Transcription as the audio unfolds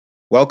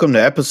Welcome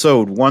to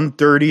episode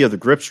 130 of the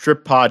Grip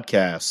Strip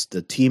Podcast,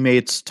 the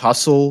Teammates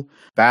Tussle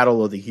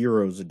Battle of the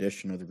Heroes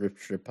edition of the Grip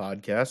Strip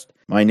Podcast.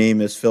 My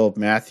name is Philip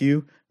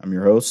Matthew. I'm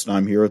your host, and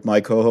I'm here with my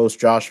co-host,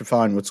 Josh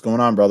Fine. What's going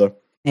on, brother?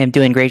 I'm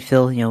doing great,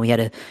 Phil. We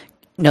had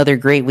another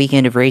great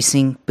weekend of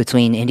racing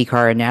between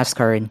IndyCar and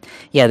NASCAR, and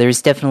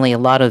there's definitely a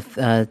lot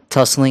of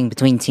tussling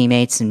between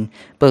teammates in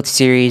both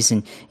series,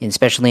 and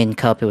especially in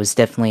Cup, it was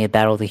definitely a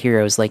battle of the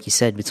heroes, like you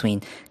said,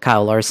 between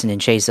Kyle Larson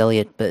and Chase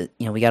Elliott. But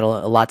we got a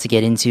lot to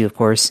get into, of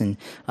course, and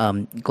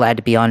glad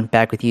to be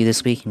back with you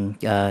this week, and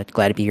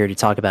glad to be here to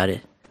talk about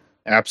it.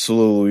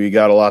 Absolutely, we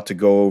got a lot to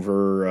go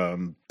over.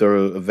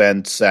 The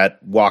events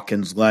at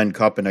Watkins Glen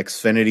Cup and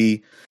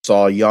Xfinity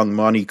saw Young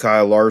Money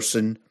Kyle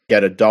Larson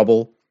get a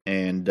double.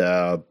 And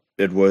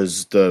it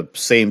was the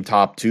same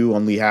top two,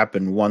 only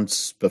happened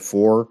once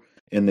before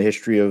in the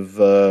history of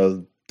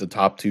the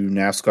top two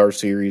NASCAR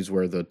series,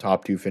 where the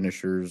top two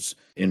finishers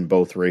in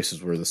both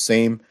races were the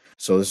same.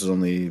 So this is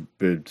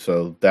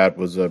so that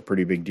was a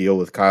pretty big deal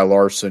with Kyle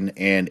Larson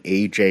and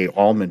AJ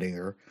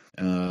Allmendinger,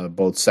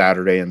 both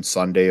Saturday and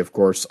Sunday. Of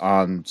course,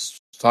 on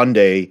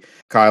Sunday,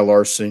 Kyle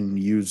Larson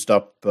used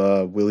up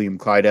William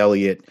Clyde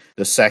Elliott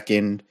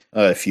II.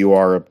 If you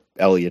are a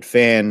Elliott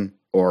fan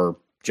or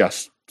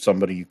just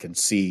somebody you can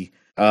see,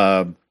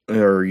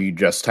 or you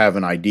just have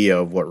an idea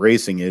of what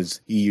racing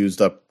is, he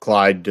used up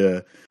Clyde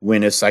to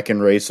win his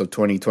second race of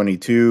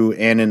 2022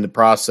 and in the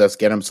process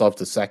get himself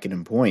to second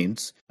in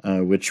points,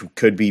 which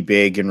could be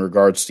big in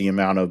regards to the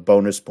amount of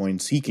bonus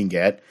points he can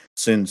get,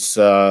 since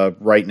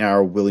right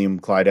now William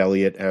Clyde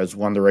Elliott has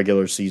won the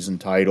regular season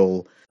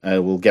title,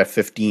 will get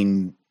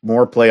 15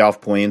 more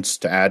playoff points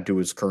to add to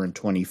his current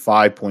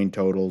 25-point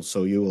total,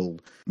 so you will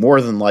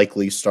more than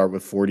likely start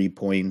with 40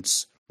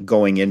 points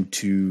going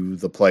into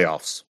the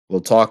playoffs.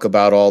 We'll talk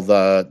about all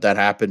that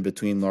happened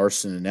between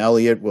Larson and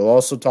Elliott. We'll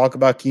also talk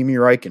about Kimi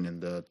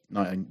Räikkönen, the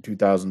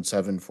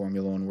 2007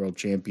 Formula One world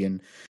champion,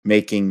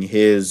 making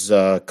his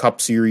Cup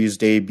Series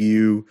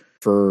debut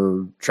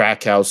for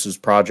Trackhouse's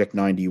Project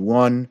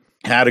 91.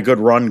 Had a good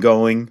run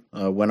going,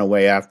 went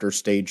away after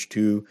stage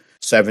 2,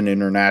 7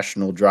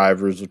 international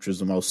drivers, which was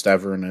the most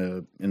ever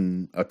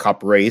in a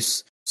Cup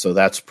race. So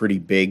that's pretty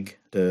big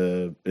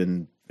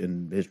in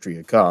the history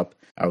of Cup.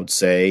 I would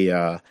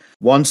say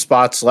 1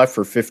 spot's left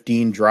for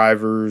 15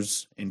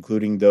 drivers,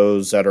 including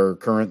those that are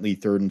currently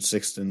 3rd and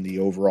 6th in the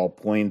overall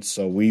points.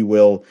 So we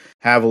will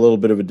have a little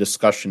bit of a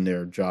discussion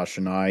there, Josh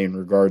and I, in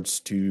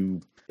regards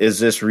to, is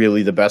this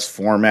really the best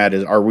format?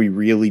 Are we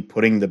really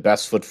putting the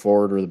best foot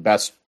forward or the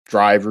best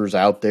drivers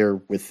out there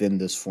within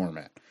this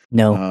format?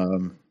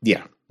 No.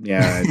 Yeah.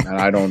 And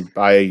I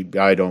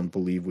don't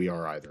believe we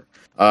are either.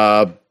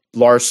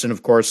 Larson,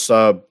 of course,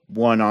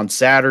 won on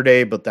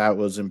Saturday, but that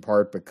was in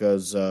part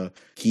because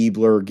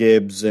Keebler,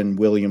 Gibbs, and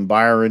William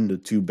Byron, the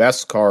 2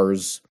 best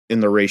cars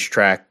in the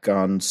racetrack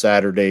on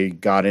Saturday,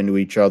 got into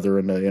each other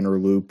in the inner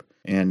loop.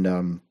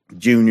 And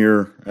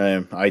Junior,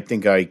 I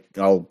think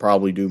I'll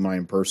probably do my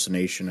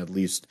impersonation, at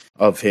least,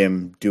 of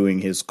him doing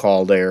his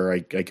call there. I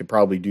could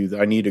probably do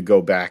that. I need to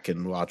go back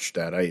and watch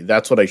that.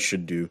 That's what I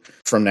should do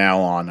from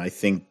now on. I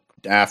think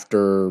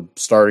after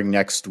starting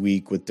next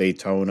week with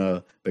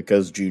Daytona,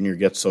 because Junior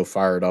gets so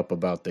fired up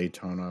about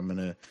Daytona, I'm going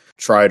to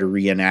try to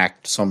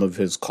reenact some of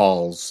his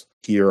calls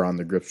here on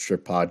the Grip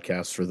Strip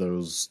Podcast for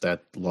those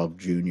that love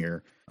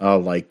Junior.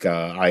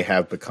 I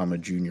have become a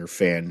Junior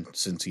fan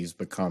since he's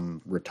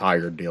become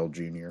retired Dale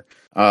Jr.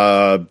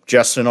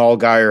 Justin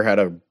Allgaier had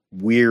a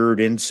weird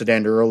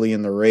incident early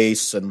in the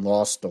race and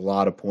lost a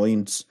lot of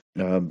points.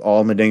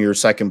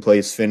 Allmendinger's second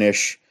place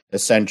finish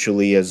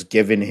essentially has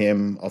given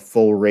him a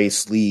full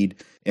race lead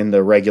in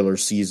the regular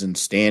season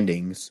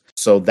standings.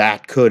 So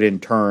that could, in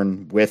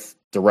turn, with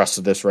the rest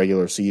of this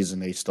regular season,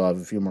 they still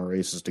have a few more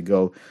races to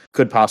go,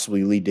 could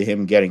possibly lead to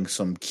him getting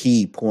some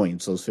key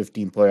points. Those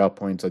 15 playoff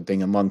points, I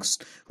think,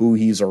 amongst who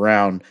he's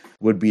around,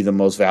 would be the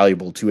most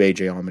valuable to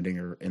AJ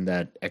Allmendinger in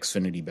that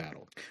Xfinity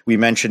battle. We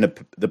mentioned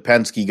the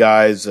Penske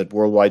guys at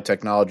Worldwide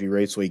Technology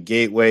Raceway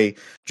Gateway.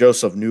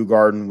 Joseph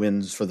Newgarden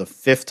wins for the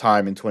 5th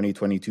time in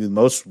 2022, the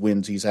most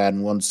wins he's had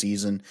in one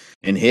season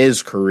in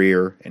his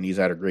career, and he's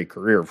had a great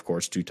career, of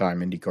course,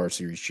 2-time IndyCar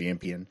Series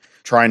champion,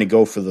 trying to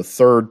go for the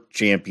 3rd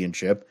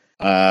championship.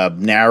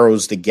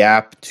 Narrows the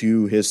gap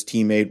to his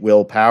teammate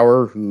Will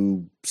Power,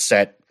 who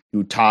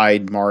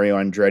tied Mario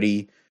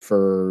Andretti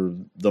for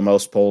the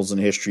most poles in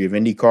the history of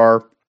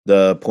IndyCar.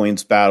 The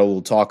points battle,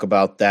 we'll talk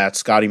about that.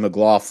 Scotty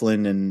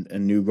McLaughlin and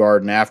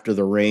Newgarden after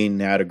the rain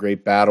had a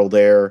great battle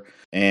there.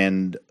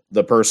 And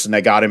the person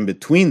that got in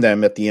between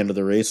them at the end of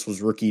the race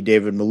was rookie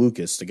David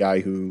Malukas, the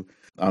guy who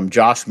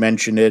Josh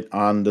mentioned it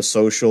on the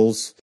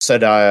socials,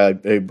 said I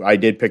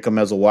did pick him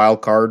as a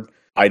wild card.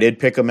 I did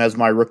pick him as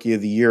my rookie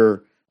of the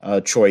year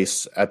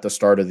choice at the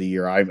start of the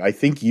year. I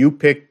think you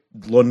picked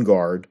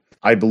Lundgaard.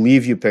 I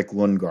believe you picked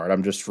Lundgaard.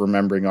 I'm just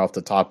remembering off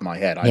the top of my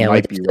head. I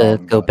might be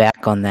wrong. Go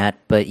back on that,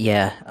 but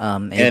yeah.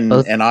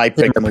 And I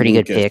picked pretty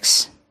good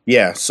picks.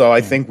 Yeah, so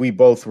I think we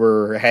both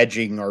were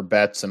hedging our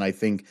bets, and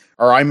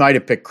or I might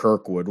have picked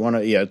Kirkwood.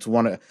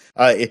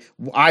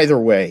 Either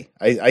way,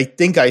 I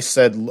think I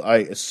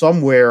said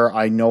somewhere.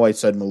 I know I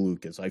said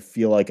Malukas. I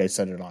feel like I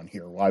said it on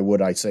here. Why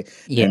would I say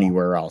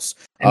anywhere else?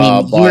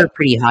 I mean, you were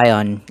pretty high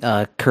on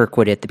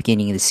Kirkwood at the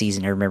beginning of the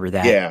season. I remember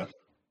that. Yeah,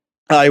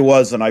 I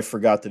was, and I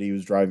forgot that he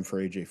was driving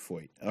for AJ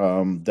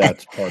Foyt.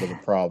 That's part of the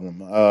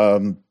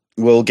problem.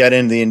 We'll get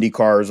into the Indy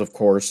cars, of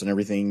course, and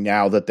everything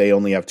now that they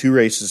only have 2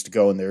 races to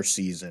go in their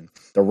season.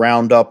 The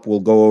roundup will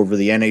go over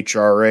the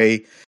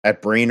NHRA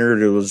at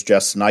Brainerd. It was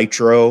just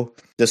Nitro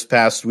this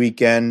past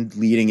weekend,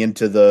 leading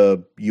into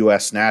the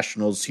U.S.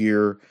 Nationals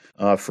here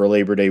for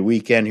Labor Day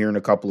weekend here in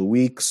a couple of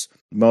weeks.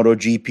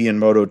 MotoGP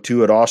and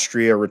Moto2 at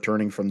Austria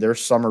returning from their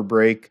summer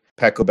break.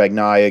 Pecco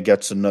Bagnaia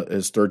gets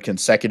his 3rd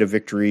consecutive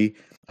victory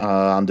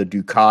on the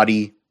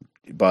Ducati,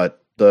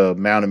 but the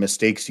amount of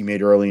mistakes he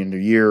made early in the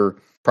year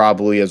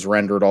probably has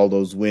rendered all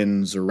those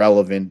wins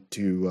irrelevant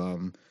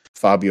to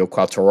Fabio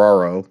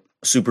Quartararo.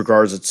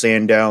 Supercars at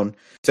Sandown,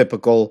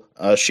 typical.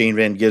 Shane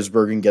Van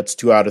Gisbergen gets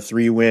 2 out of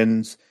 3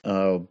 wins.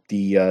 The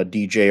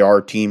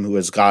DJR team, who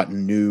has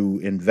gotten new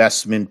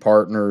investment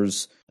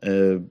partners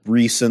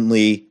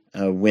recently,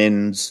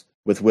 wins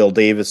with Will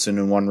Davison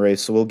in one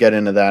race. So we'll get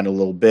into that in a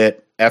little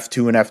bit.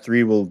 F2 and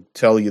F3 will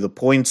tell you the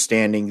point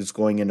standings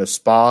going into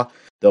Spa.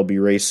 They'll be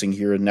racing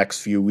here in the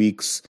next few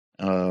weeks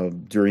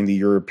during the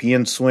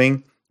European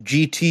swing.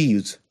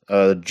 GTs,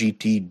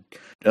 GT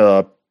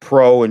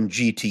Pro and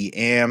GT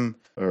Am,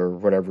 or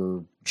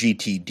whatever,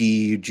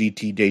 GTD,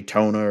 GT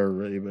Daytona, or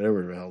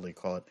whatever the hell they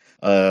call it.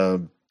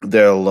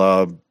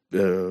 They'll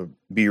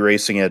be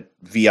racing at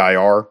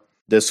VIR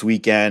this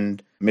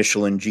weekend.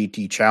 Michelin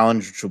GT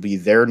Challenge, which will be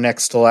their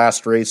next to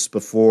last race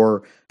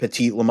before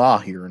Petit Le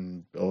Mans here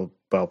in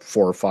about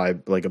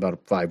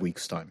 5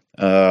 weeks time.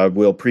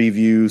 We'll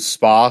preview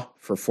Spa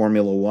for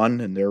Formula One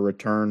and their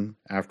return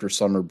after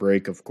summer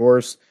break, of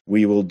course.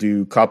 We will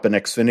do Cup and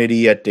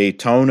Xfinity at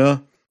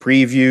Daytona,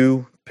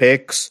 preview,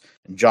 picks,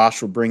 and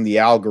Josh will bring the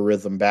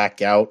algorithm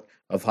back out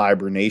of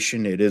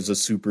hibernation. It is a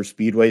super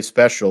speedway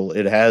special.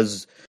 It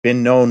has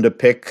been known to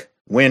pick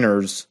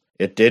winners.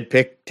 It did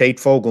pick Tate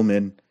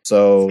Fogelman.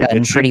 So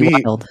it should be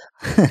wild.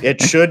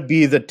 It should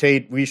be the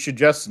Tate. We should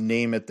just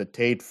name it the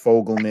Tate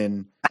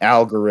Fogelman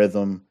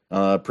algorithm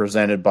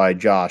presented by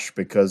Josh,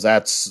 because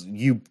that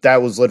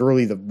was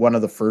literally one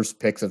of the first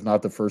picks, if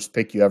not the first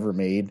pick you ever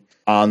made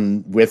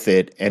on with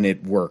it, and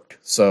it worked.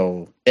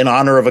 So in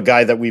honor of a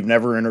guy that we've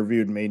never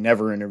interviewed, may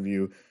never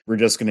interview, we're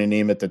just going to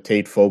name it the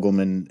Tate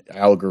Fogelman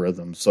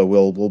algorithm. So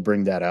we'll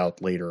bring that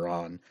out later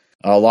on.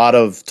 A lot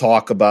of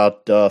talk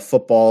about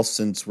football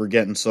since we're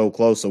getting so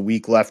close. A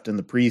week left in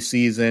the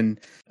preseason.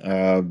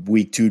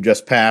 Week 2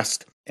 just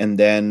passed. And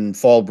then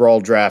Fall Brawl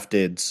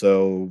drafted.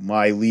 So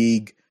my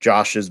league,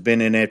 Josh has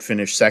been in it,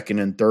 finished 2nd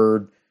and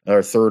 3rd, or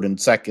 3rd and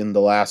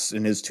 2nd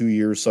in his 2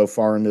 years so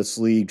far in this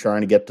league,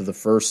 trying to get to the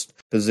 1st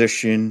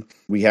position.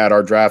 We had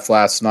our draft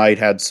last night,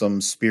 had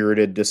some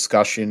spirited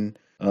discussion,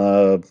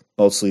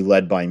 mostly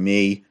led by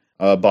me.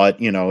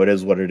 But, it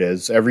is what it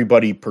is.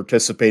 Everybody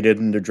participated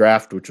in the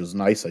draft, which was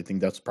nice. I think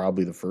that's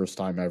probably the first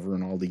time ever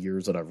in all the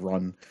years that I've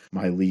run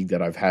my league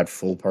that I've had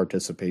full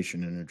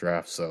participation in a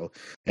draft. So,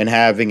 and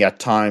having at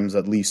times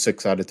at least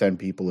 6 out of 10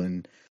 people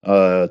in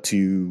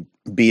to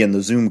be in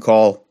the Zoom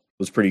call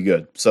was pretty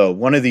good. So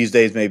one of these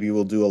days, maybe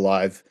we'll do a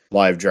live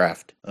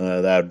draft.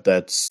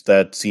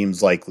 That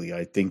seems likely.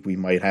 I think we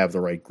might have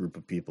the right group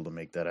of people to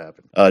make that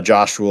happen.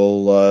 Josh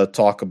will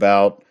talk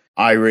about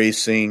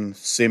iRacing,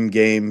 sim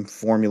game,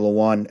 Formula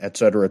One, et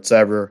cetera,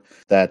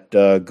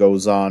 that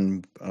goes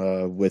on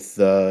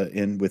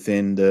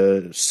within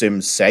the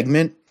sim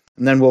segment,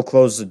 and then we'll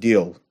close the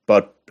deal.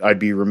 But I'd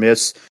be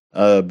remiss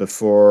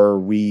before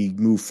we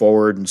move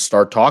forward and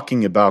start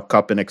talking about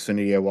Cup and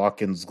Xfinity at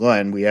Watkins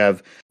Glen.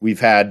 We've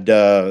had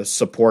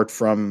support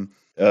from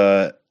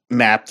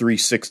Map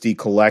 360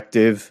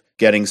 Collective,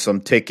 getting some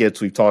tickets.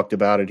 We've talked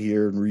about it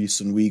here in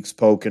recent weeks.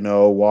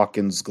 Pocono,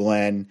 Watkins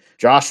Glen.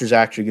 Josh is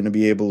actually going to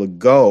be able to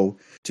go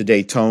to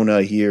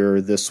Daytona here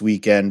this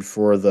weekend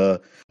for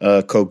the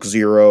Coke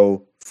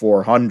Zero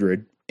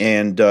 400.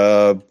 And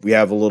we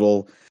have a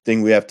little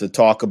thing we have to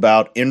talk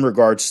about in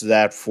regards to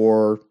that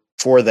for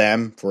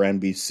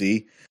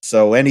NBC.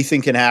 So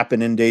anything can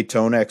happen in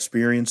Daytona.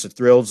 Experience the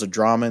thrills, the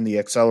drama, and the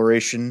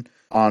acceleration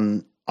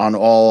on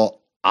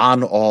all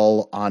on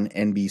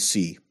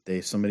NBC.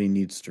 Somebody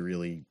needs to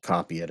really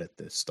copy edit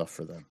this stuff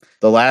for them.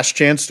 The last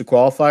chance to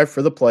qualify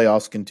for the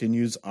playoffs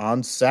continues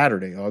on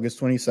Saturday,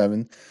 August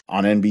 27th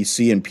on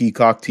NBC and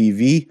Peacock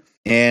TV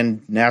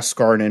and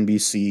NASCAR and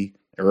NBC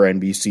or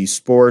NBC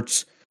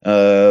Sports.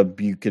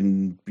 You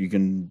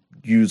can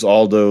use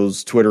all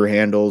those Twitter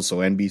handles. So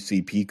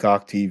NBC,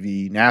 Peacock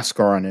TV,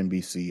 NASCAR on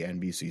NBC,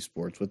 NBC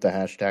Sports with the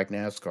hashtag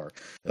NASCAR.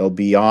 They'll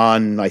be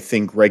on, I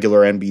think,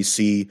 regular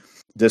NBC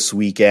this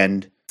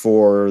weekend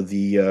for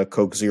the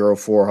Coke Zero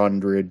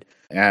 400,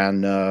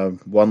 and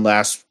one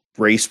last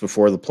race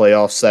before the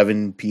playoffs,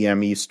 7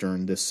 p.m.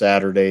 Eastern this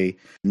Saturday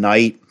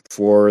night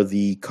for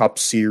the Cup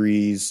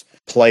Series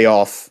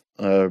playoff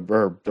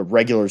or the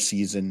regular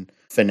season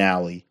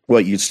finale,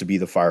 what used to be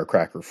the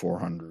Firecracker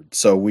 400.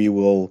 So we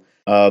will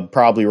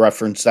probably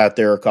reference that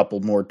there a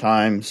couple more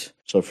times.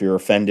 So if you're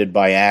offended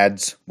by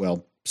ads,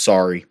 well,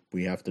 sorry,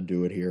 we have to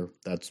do it here.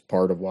 That's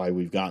part of why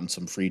we've gotten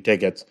some free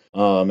tickets.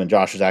 And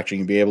Josh is actually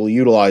going to be able to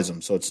utilize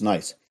them, so it's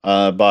nice.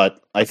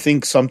 But I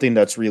think something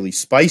that's really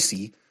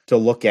spicy to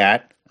look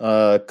at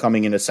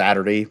coming into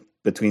Saturday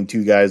between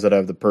two guys that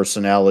have the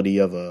personality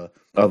of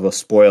a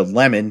spoiled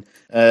lemon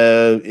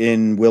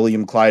in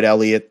William Clyde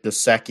Elliott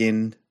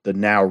II, the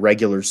now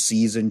regular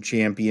season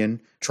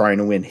champion, trying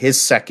to win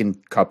his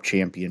second Cup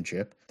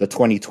championship, the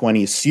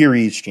 2020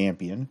 Series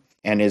champion,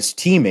 and his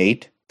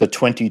teammate, the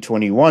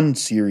 2021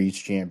 Series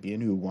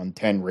champion, who won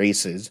 10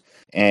 races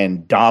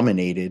and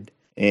dominated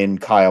in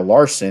Kyle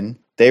Larson.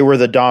 They were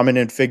the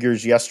dominant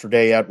figures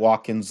yesterday at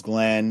Watkins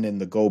Glen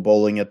and the Go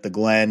Bowling at the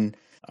Glen.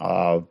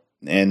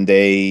 And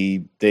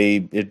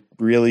it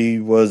really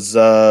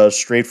was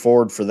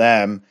straightforward for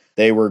them.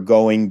 They were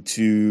going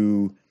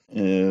to,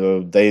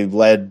 they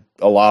led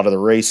a lot of the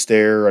race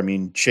there. I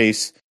mean,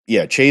 Chase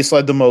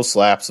led the most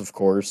laps, of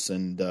course,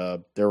 and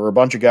there were a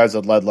bunch of guys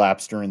that led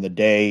laps during the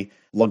day.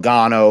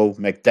 Logano,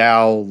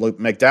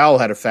 McDowell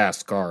had a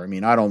fast car. I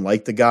mean, I don't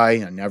like the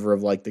guy. I never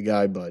have liked the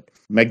guy, but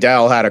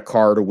McDowell had a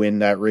car to win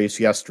that race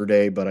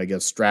yesterday, but I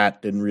guess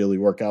Strat didn't really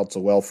work out so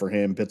well for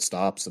him, pit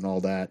stops and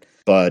all that.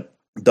 But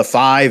the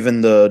 5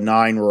 and the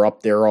 9 were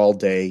up there all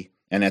day,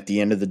 and at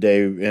the end of the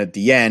day, at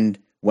the end,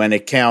 when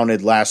it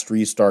counted last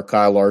restart,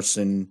 Kyle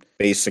Larson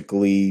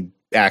basically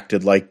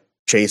acted like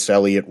Chase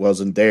Elliott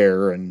wasn't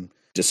there and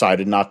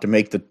decided not to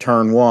make the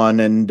turn one,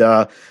 and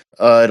it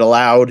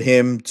allowed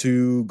him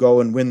to go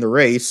and win the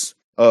race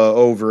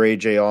over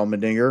AJ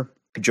Allmendinger.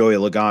 Joey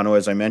Logano,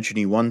 as I mentioned,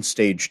 he won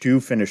stage 2,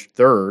 finished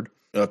 3rd.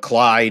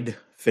 Clyde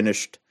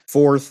finished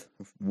 4th,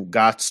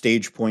 got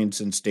stage points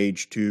in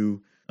stage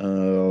 2,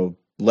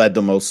 led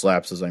the most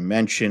laps, as I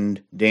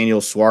mentioned.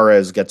 Daniel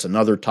Suarez gets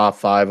another top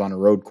 5 on a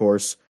road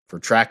course for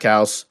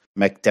Trackhouse.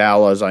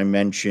 McDowell, as I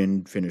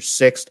mentioned, finished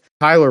 6th.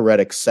 Tyler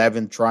Reddick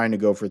 7th, trying to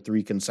go for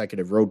 3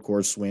 consecutive road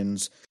course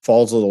wins.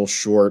 Falls a little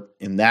short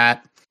in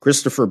that.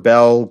 Christopher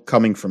Bell,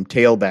 coming from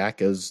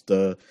tailback, as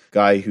the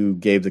guy who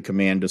gave the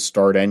command to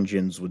start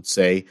engines would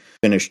say,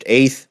 finished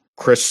 8th.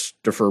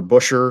 Christopher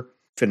Busher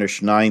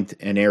finished 9th.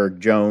 And Eric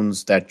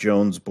Jones, that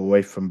Jones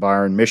boy from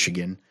Byron,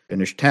 Michigan,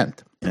 finished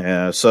 10th.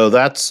 So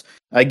that's,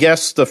 I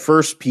guess, the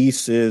first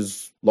piece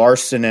is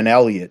Larson and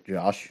Elliott,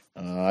 Josh.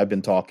 I've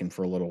been talking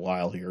for a little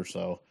while here,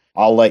 so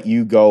I'll let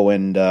you go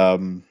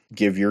and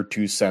give your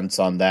 2 cents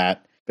on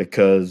that,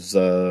 because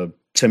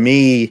to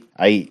me,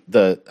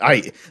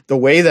 the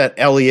way that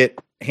Elliott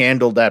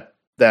handled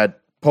that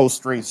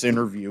post race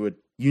interview,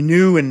 you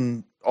knew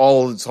in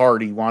all his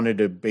heart he wanted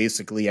to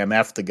basically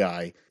MF the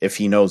guy if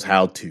he knows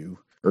how to,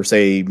 or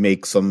say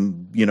make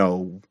some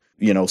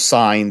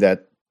sign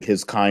that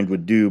his kind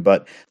would do.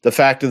 But the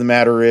fact of the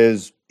matter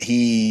is,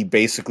 he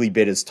basically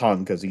bit his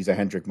tongue because he's a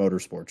Hendrick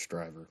Motorsports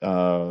driver.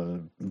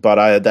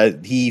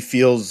 But he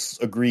feels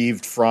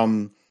aggrieved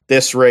from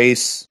this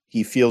race.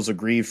 He feels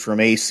aggrieved from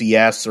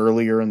ACS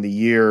earlier in the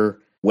year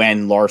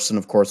when Larson,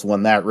 of course,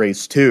 won that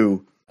race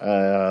too.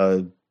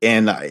 And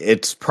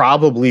it's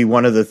probably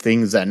one of the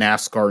things that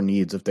NASCAR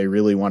needs if they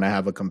really want to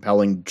have a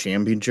compelling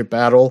championship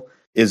battle,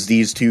 is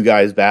these two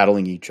guys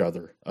battling each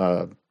other.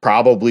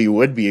 Probably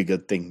would be a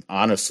good thing,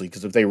 honestly,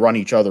 because if they run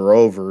each other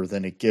over,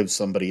 then it gives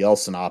somebody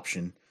else an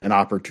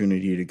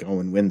opportunity to go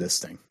and win this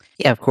thing.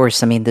 Yeah, of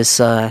course. I mean, this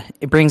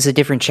it brings a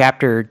different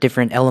chapter,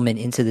 different element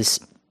into this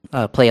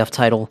playoff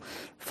title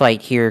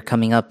fight here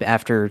coming up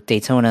after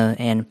Daytona.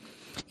 And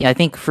yeah, I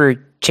think for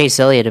Chase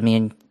Elliott, I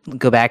mean,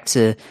 go back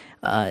to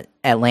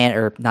Atlanta,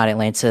 or not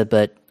Atlanta,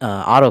 but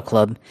Auto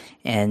Club,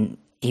 and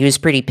he was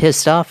pretty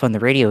pissed off on the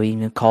radio. He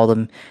even called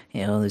him,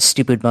 the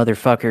stupid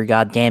motherfucker,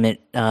 god damn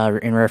it,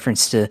 in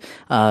reference to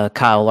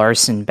Kyle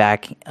Larson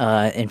back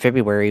in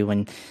February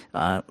when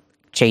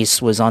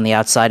Chase was on the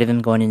outside of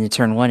him going into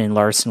turn 1, and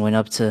Larson went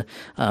up to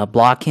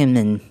block him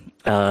and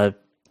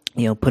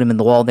put him in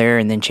the wall there,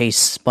 and then Chase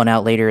spun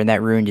out later, and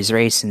that ruined his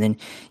race. And then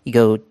you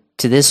go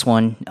to this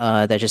one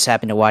that just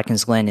happened at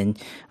Watkins Glen,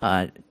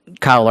 and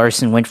Kyle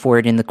Larson went for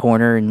it in the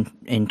corner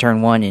in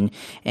turn 1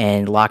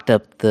 and locked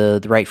up the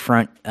right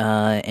front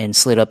and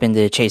slid up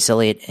into Chase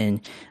Elliott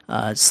and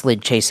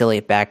slid Chase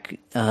Elliott back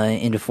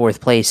into 4th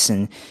place.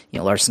 And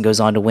Larson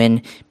goes on to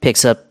win,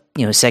 picks up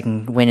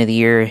second win of the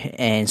year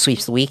and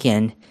sweeps the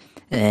weekend.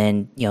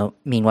 And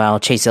meanwhile,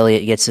 Chase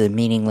Elliott gets a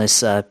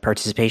meaningless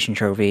participation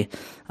trophy,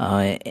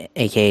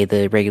 aka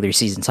the regular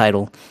season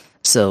title.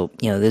 So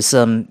there's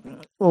a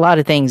lot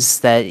of things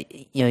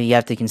that you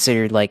have to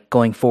consider, like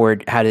going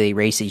forward. How do they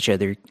race each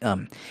other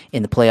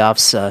in the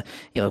playoffs?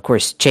 Of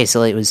course, Chase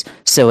Elliott was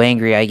so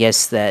angry, I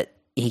guess, that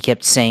he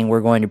kept saying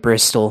we're going to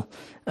Bristol,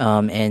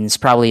 and it's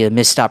probably a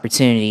missed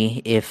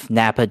opportunity if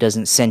Napa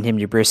doesn't send him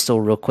to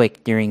Bristol real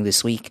quick during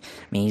this week.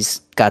 I mean, he's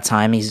got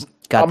time. He's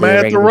got the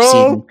regular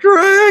season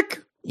track.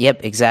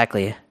 Yep,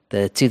 exactly.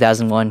 The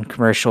 2001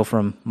 commercial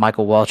from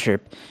Michael Waltrip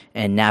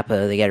and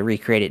Napa. They got to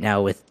recreate it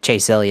now with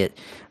Chase Elliott.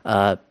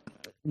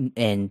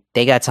 and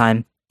they got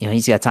time.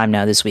 He's got time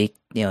now this week.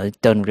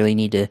 Doesn't really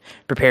need to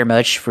prepare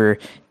much for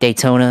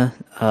Daytona.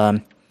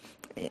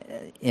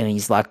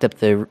 He's locked up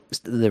the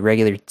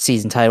regular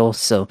season title,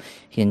 so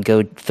he can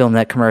go film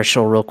that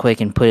commercial real quick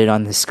and put it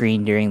on the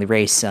screen during the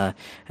race,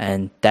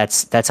 and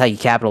that's how you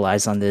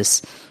capitalize on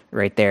this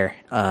right there.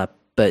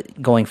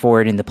 But going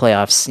forward in the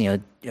playoffs,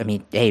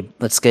 hey,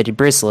 let's go to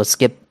Bristol.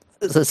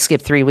 Let's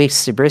skip 3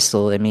 weeks to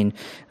Bristol.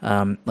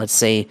 Let's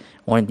say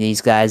one of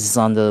these guys is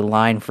on the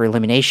line for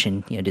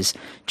elimination. Does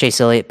Chase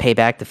Elliott pay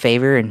back the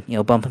favor and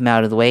bump him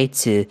out of the way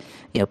to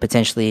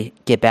potentially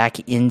get back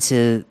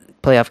into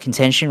playoff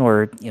contention,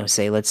 or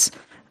let's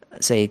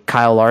say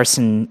Kyle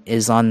Larson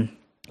is on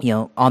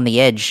the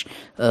edge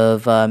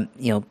of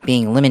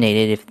being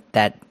eliminated if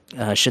that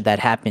should that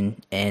happen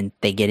and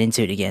they get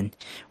into it again,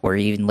 or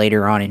even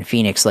later on in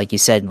Phoenix, like you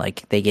said,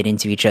 like they get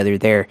into each other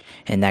there,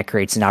 and that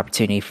creates an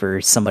opportunity for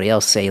somebody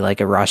else, say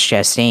like a Ross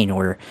Chastain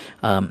or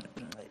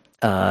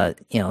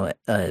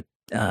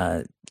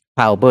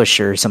Kyle Busch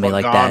or somebody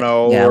like that.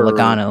 Yeah,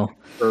 Logano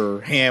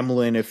or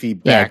Hamlin if he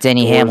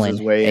Denny Hamlin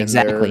his way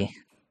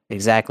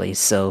exactly.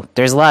 So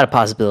there's a lot of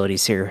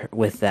possibilities here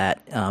with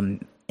that,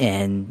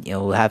 and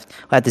we'll have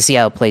to see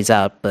how it plays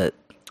out, but.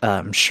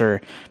 I'm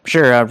sure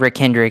Rick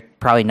Hendrick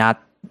probably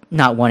not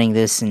wanting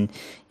this, and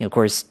of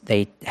course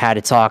they had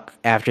a talk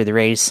after the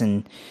race,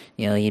 and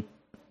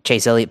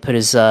Chase Elliott put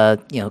his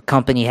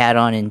company hat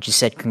on and just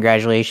said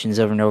congratulations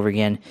over and over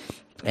again,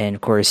 and of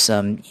course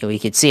you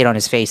could see it on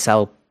his face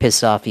how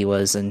pissed off he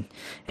was and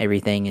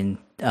everything, and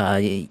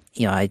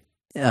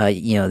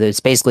there's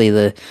basically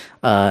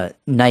the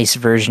nice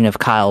version of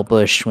Kyle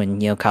Busch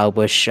when Kyle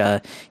Busch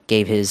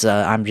gave his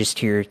 "I'm just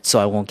here so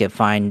I won't get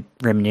fined"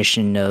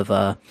 reminiscence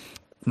of.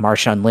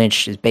 Marshawn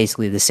Lynch is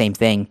basically the same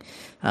thing,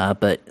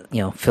 but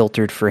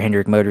filtered for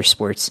Hendrick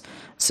Motorsports.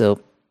 So,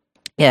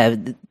 yeah,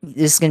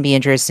 this is going to be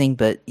interesting.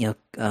 But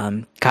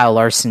Kyle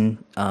Larson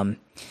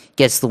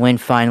gets the win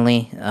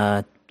finally.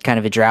 Kind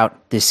of a drought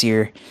this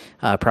year.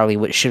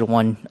 Probably should have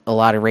won a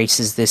lot of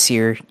races this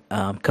year.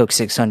 Coke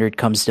 600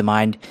 comes to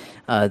mind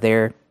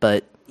there,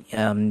 but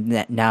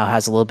now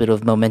has a little bit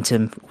of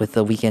momentum with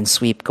the weekend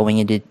sweep going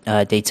into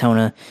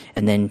Daytona,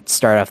 and then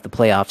start off the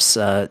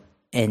playoffs.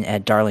 And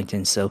at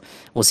Darlington, so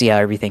we'll see how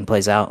everything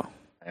plays out.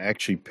 I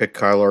actually picked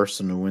Kyle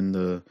Larson to win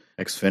the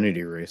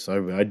Xfinity race.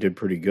 I did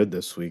pretty good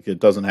this week.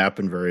 It doesn't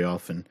happen very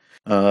often.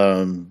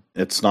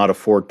 It's not a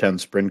 410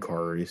 sprint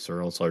car race,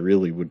 or else I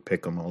really would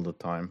pick him all the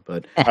time.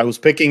 But I was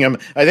picking him.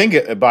 I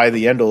think by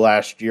the end of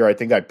last year, I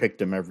think I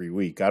picked him every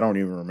week. I don't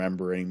even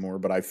remember anymore,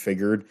 but I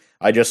figured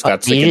I just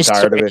got sick and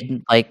tired of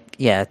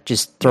it.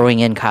 Just throwing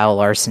in Kyle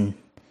Larson.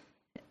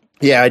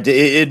 Yeah,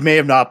 it may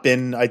have not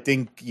been. I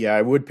think,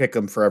 I would pick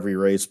him for every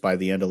race by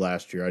the end of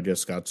last year. I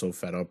just got so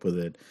fed up with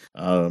it,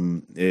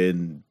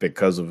 and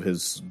because of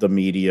the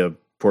media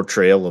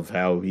portrayal of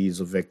how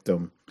he's a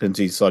victim, since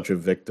he's such a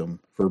victim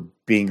for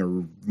being a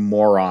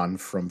moron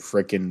from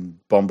frickin'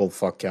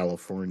 bumblefuck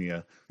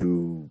California.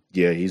 Who,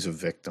 he's a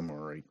victim, all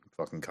right,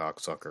 fucking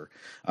cocksucker.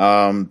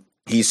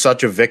 He's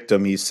such a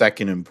victim. He's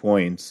second in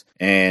points,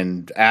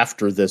 and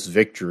after this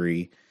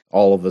victory.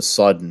 All of a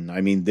sudden,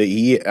 I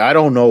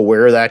don't know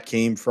where that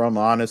came from,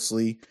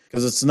 honestly,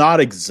 because it's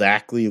not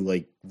exactly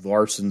like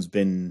Larson's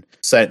been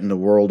setting the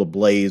world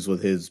ablaze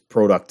with his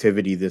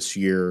productivity this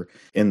year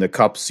in the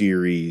Cup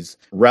Series.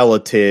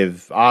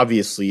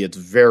 Obviously, it's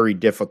very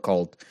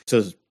difficult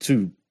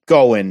to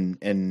go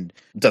and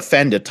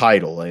defend a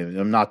title.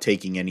 I'm not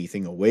taking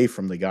anything away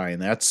from the guy in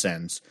that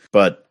sense,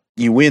 but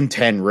you win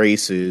 10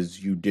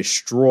 races, you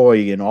destroy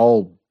in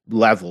all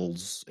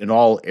levels, in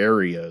all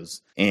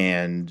areas.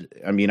 And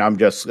I'm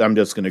just going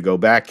to go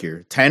back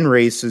here. 10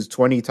 races,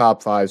 20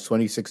 top fives,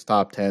 26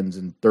 top tens,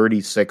 and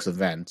 36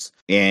 events.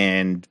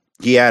 And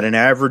he had an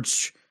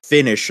average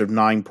finish of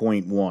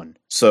 9.1.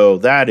 So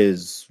that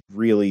is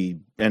really,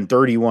 and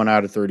 31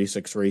 out of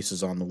 36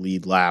 races on the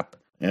lead lap.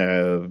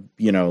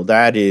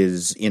 That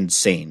is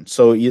insane.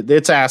 So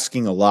it's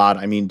asking a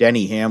lot.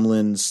 Denny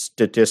Hamlin's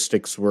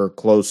statistics were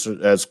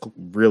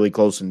really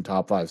close in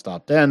top fives,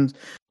 top tens,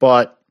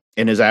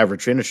 and his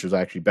average finish was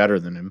actually better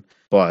than him.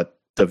 But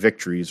the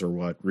victories are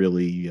what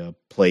really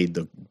played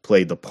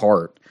the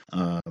part.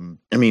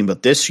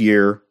 But this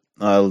year,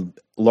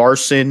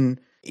 Larson,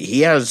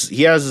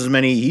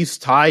 he's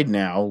tied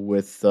now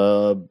with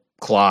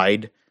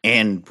Clyde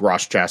and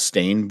Ross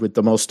Chastain with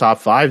the most top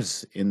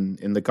fives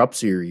in the Cup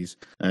Series.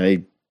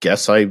 I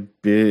guess I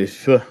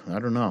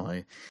don't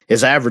know.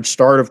 His average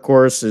start, of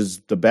course, is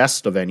the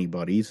best of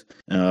anybody's,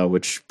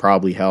 which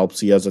probably helps.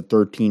 He has a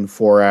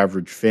 13.4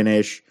 average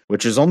finish,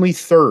 which is only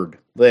third.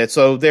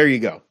 So there you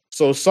go.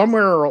 So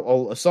somewhere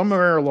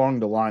along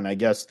the line, I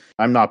guess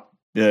I'm not.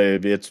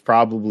 It's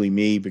probably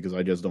me because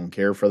I just don't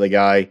care for the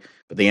guy.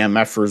 But the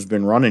MFer's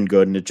been running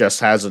good, and it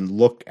just hasn't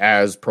looked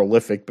as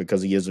prolific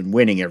because he isn't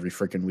winning every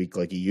freaking week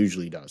like he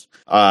usually does.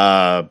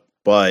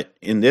 But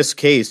in this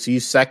case,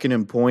 he's second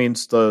in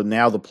points.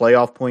 Now the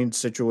playoff point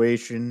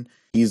situation,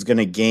 he's going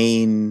to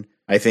gain.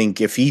 I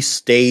think if he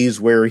stays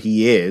where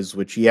he is,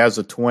 which he has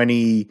a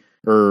 20,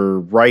 or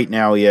right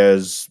now he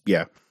has,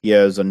 He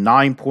has a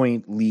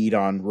 9-point lead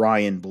on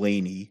Ryan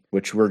Blaney,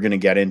 which we're going to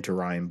get into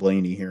Ryan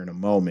Blaney here in a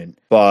moment.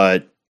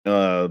 But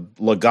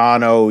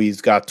Logano,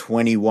 he's got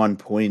 21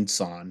 points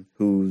on,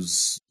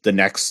 who's the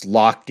next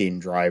locked-in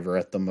driver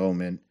at the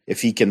moment.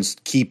 If he can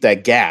keep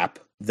that gap,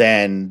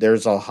 then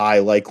there's a high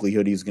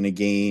likelihood he's going to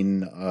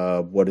gain,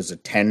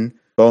 10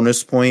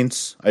 bonus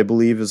points, I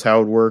believe is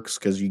how it works,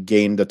 because you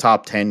gain the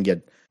top 10,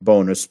 get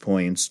bonus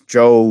points.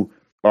 Joe,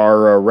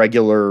 our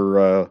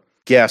regular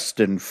guest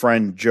and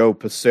friend Joe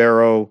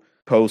Passero,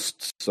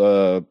 posts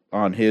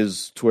on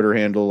his Twitter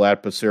handle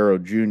at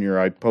Passero Jr.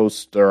 I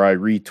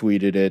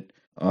retweeted it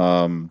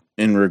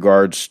in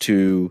regards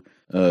to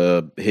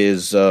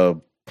his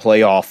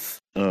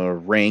playoff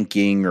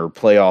ranking or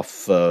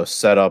playoff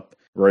setup,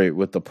 right,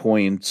 with the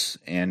points,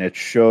 and it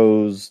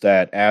shows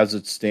that as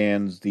it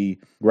stands, the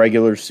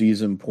regular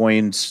season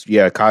points,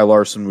 Kyle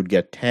Larson would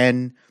get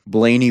 10.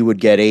 Blaney would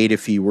get 8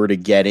 if he were to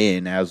get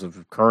in as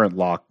of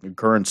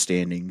current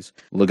standings.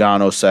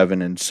 Logano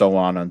 7, and so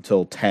on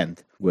until 10th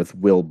with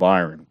Will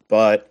Byron.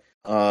 But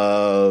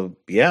I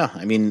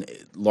mean,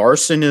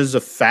 Larson is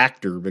a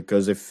factor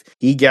because if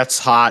he gets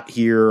hot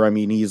here, I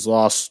mean, he's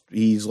lost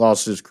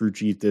his crew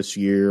chief this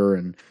year,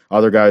 and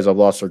other guys have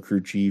lost their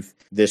crew chief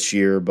this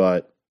year.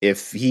 But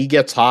if he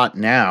gets hot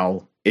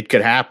now, it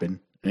could happen.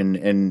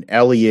 And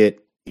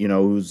Elliott,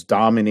 who's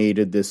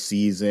dominated this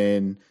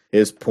season,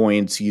 his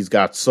points, he's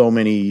got so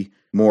many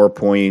more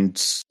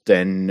points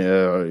than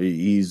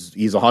he's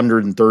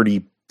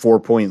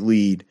 134-point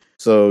lead.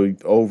 So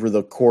over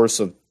the course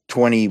of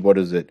 20, what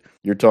is it?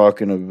 You're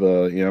talking of,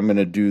 I'm going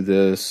to do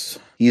this.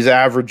 He's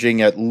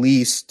averaging at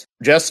least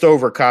just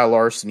over Kyle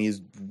Larson.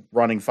 He's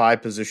running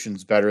 5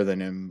 positions better than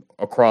him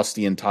across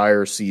the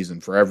entire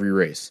season for every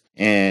race.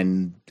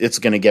 And it's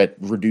going to get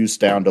reduced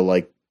down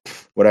to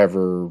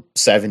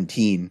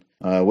 17,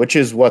 which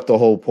is what the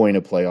whole point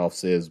of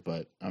playoffs is.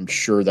 But I'm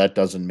sure that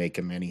doesn't make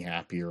him any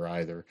happier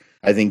either.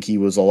 I think he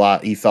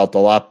felt a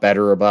lot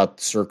better about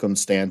the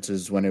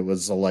circumstances when it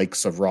was the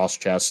likes of Ross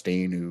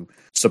Chastain, who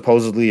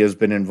supposedly has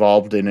been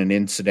involved in an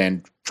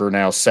incident for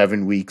now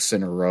 7 weeks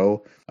in a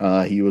row.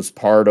 He was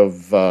part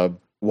of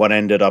what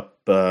ended up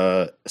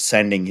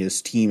sending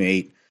his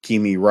teammate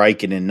Kimi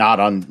Räikkönen,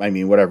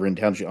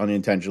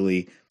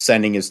 unintentionally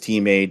sending his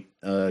teammate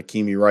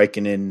Kimi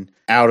Räikkönen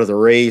out of the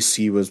race.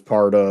 He was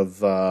part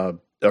of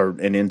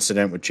an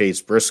incident with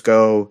Chase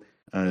Briscoe.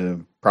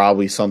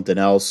 Probably something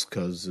else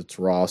because it's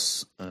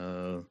Ross.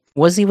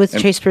 Was he with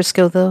Chase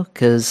Briscoe though?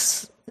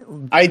 Because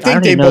I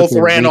think they both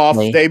ran off.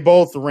 They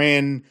both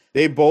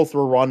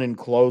were running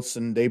close,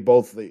 and they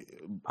both.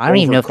 I don't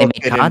even know if they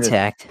made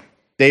contact.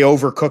 They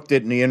overcooked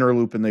it in the inner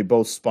loop, and they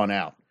both spun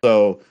out.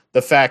 So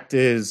the fact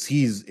is,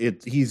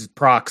 he's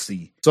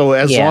proxy. So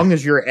as long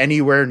as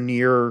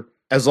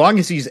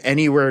he's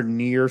anywhere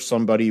near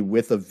somebody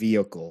with a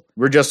vehicle,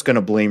 we're just going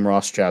to blame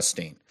Ross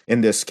Chastain.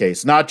 In this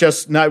case, not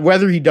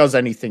whether he does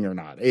anything or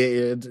not.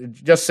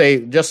 Just say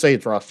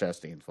it's Ross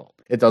Chastain's fault.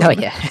 It doesn't.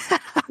 Oh yeah.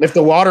 If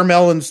the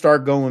watermelons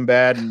start going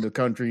bad in the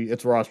country,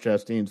 it's Ross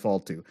Chastain's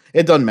fault too.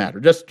 It doesn't matter.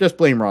 Just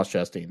blame Ross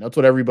Chastain. That's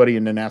what everybody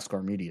in the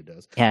NASCAR media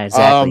does. Yeah,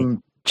 exactly.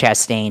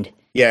 Chastained.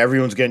 Yeah,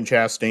 everyone's getting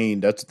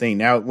Chastained. That's the thing.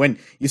 Now, when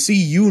you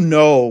see,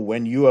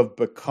 when you have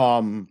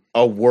become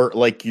a word,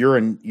 like you're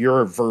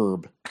a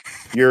verb.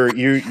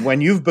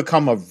 When you've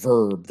become a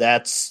verb,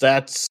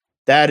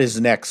 that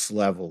is next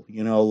level,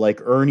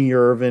 like Ernie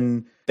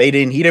Irvan. He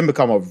didn't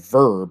become a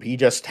verb. He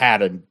just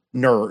had a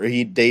nerve.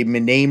 They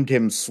named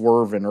him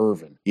Swervin'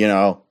 Irvin.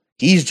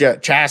 He's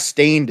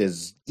Chastained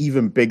is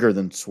even bigger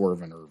than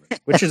Swervin' Irvin,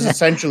 which is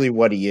essentially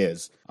what he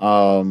is.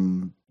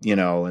 And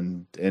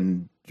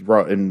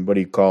what do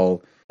you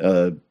call,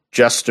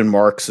 Justin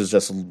Marks is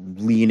just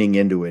leaning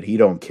into it. He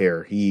don't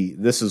care.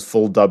 This is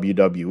full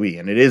WWE,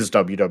 and it is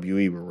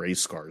WWE with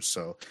race cars.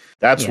 So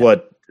that's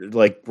what.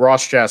 Like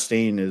Ross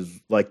Chastain is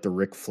like the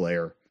Ric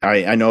Flair.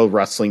 I know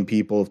wrestling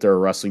people, if there are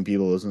wrestling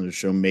people listening to the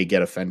show, may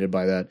get offended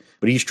by that,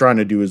 but he's trying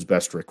to do his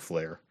best Ric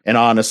Flair. And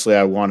honestly,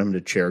 I want him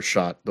to chair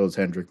shot those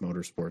Hendrick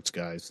Motorsports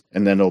guys,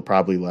 and then he'll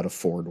probably let a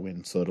Ford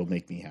win, so it'll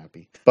make me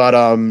happy. But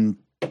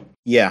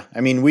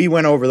we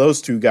went over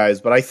those two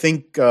guys, but I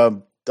think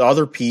the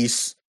other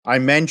piece, I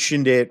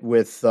mentioned it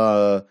with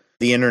the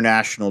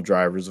international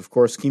drivers. Of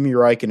course, Kimi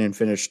Räikkönen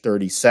finished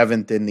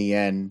 37th in the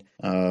end.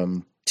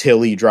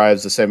 Tilly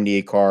drives the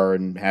 78 car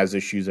and has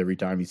issues every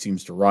time he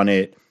seems to run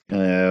it.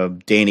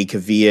 Danny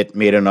Kvyat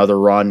made another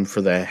run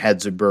for the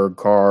Hetzelberg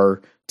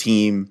car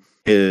team.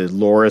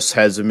 Loris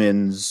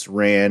Hezemans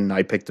ran.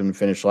 I picked him to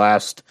finish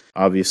last.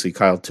 Obviously,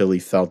 Kyle Tilley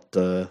felt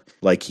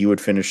like he would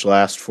finish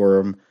last for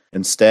him.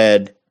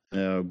 Instead,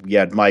 we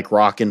had Mike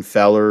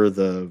Rockenfeller,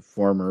 the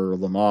former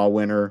Le Mans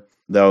winner.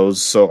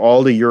 So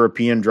all the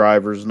European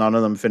drivers, none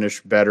of them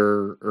finished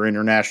better, or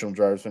international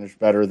drivers finished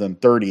better than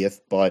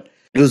 30th, but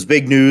it was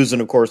big news,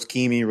 and of course,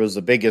 Kimi was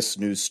the biggest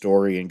news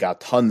story and got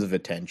tons of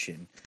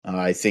attention.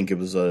 I think it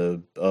was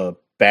a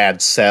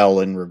bad sell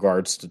in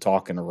regards to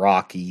talking to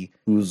Rocky,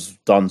 who's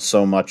done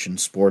so much in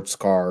sports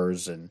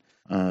cars, and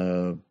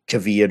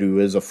Kvyat, who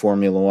is a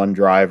Formula One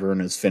driver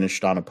and has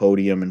finished on a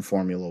podium in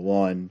Formula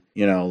One.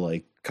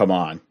 come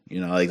on,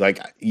 like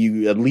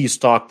you at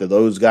least talk to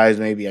those guys.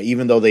 Maybe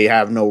even though they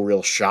have no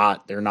real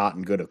shot, they're not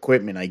in good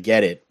equipment. I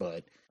get it,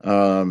 but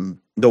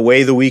the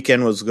way the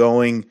weekend was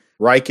going,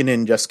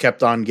 Raikkonen just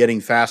kept on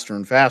getting faster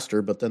and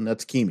faster. But then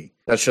that's Kimi.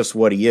 That's just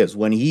what he is.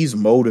 When he's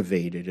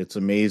motivated, it's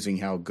amazing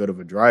how good of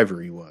a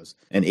driver he was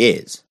and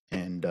is.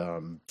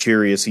 And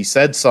curious, he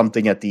said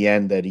something at the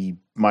end that he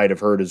might have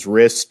hurt his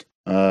wrist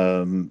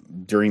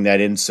during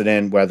that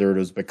incident, whether it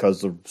was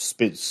because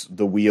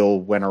the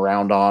wheel went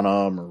around on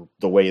him or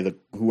the way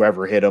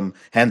whoever hit him,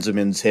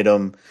 Henselmans hit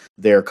him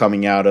there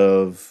coming out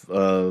of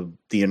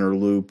the inner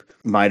loop,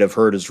 might have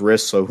hurt his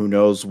wrist. So who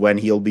knows when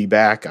he'll be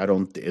back.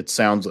 It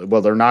sounds,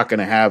 well, they're not going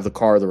to have the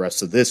car the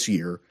rest of this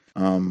year.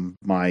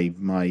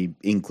 My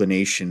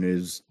inclination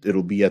is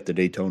it'll be at the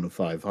Daytona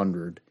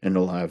 500 and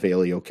it'll have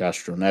Helio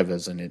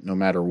Castroneves in it, no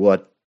matter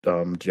what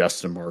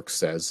Justin Marks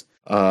says.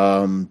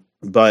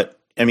 But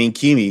I mean,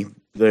 Kimi,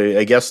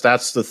 I guess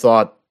that's the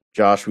thought,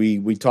 Josh.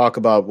 We talk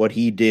about what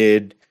he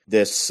did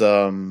this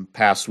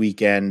past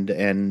weekend,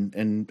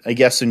 and I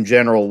guess in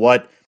general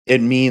what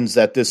it means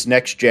that this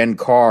next gen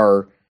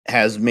car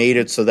has made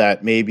it so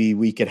that maybe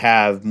we could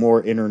have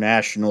more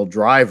international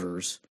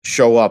drivers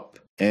show up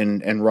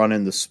and run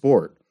in the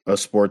sport, a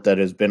sport that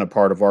has been a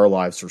part of our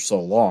lives for so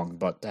long.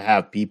 But to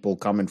have people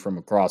coming from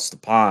across the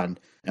pond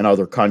and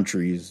other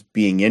countries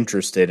being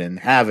interested and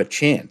have a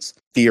chance,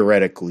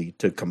 theoretically,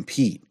 to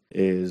compete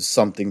is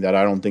something that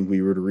I don't think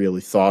we would have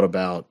really thought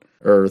about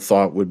or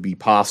thought would be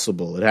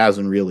possible. It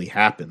hasn't really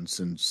happened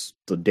since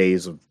the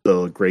days of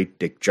the great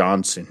Dick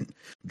Johnson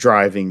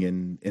driving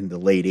in the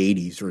late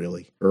 80s,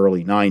 really,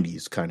 early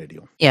 90s kind of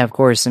deal. Yeah, of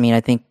course. I mean,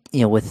 I think,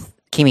 with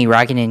Kimi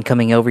Räikkönen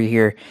coming over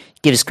here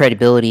gives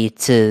credibility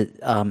to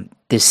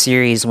this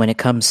series when it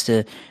comes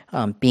to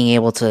being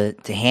able to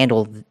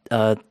handle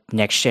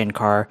next gen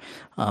car.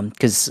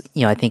 Because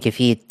I think if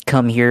he had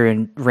come here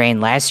and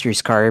ran last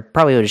year's car,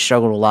 probably would have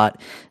struggled a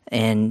lot,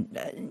 and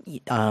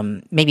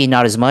maybe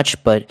not as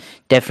much, but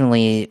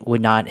definitely would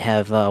not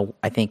have,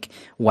 I think,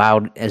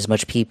 wowed as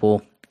much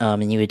people.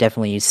 And you would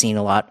definitely have seen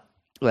a lot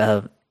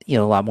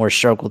more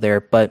struggle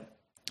there. But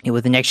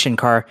with the next gen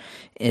car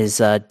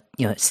is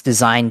it's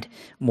designed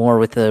more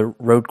with the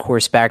road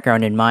course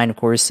background in mind. Of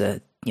course, I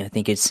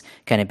think it's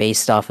kind of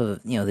based off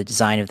of the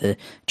design of the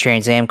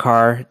Trans Am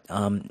car,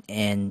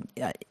 and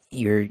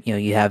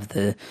you have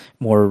the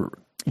more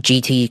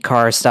GT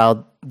car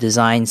style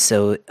design.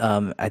 So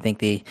I think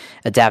the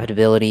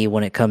adaptability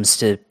when it comes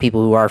to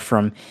people who are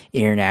from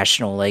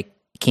international, like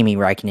Kimi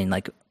Räikkönen,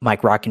 like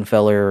Mike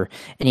Rockenfeller, or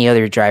any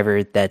other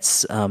driver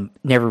that's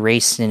never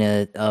raced in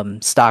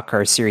a stock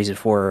car series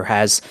before, or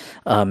has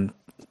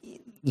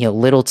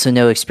little to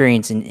no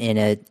experience in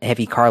a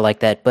heavy car like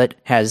that, but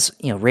has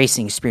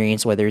racing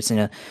experience, whether it's in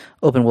a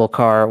open wheel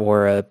car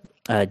or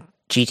a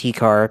GT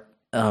car,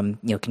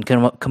 can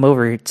come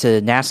over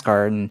to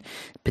NASCAR and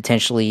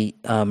potentially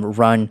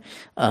run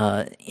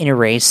in a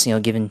race,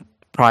 given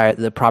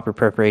the proper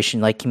preparation,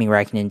 like Kimi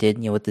Räikkönen did,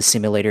 with the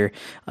simulator,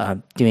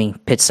 doing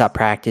pit stop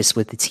practice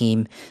with the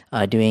team,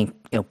 doing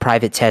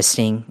private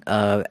testing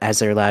as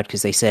they're allowed,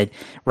 because they said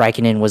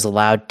Räikkönen was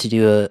allowed to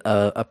do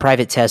a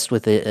private test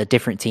with a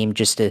different team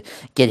just to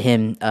get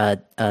him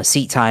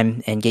seat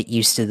time and get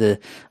used to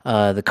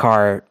the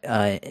car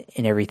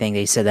and everything.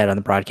 They said that on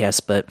the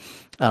broadcast, but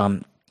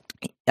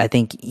I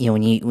think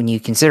when you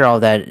consider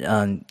all that,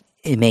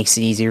 it makes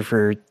it easier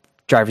for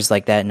drivers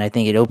like that, and I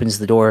think it opens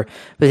the door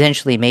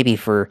potentially maybe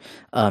for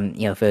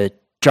if a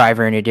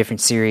driver in a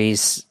different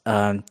series,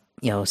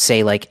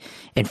 say like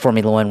in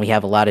Formula One, we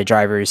have a lot of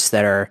drivers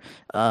that are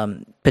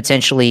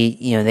potentially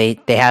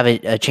they have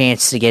a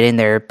chance to get in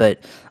there,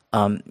 but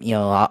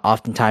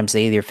oftentimes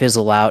they either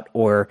fizzle out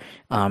or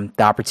the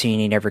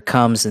opportunity never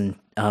comes, and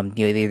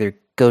they either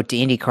go to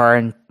IndyCar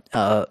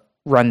and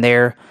run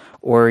there,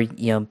 or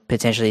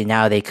potentially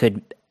now they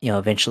could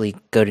eventually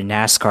go to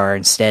NASCAR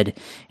instead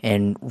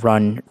and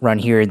run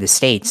here in the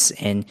States.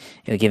 And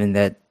given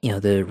that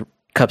the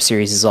Cup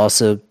Series is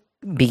also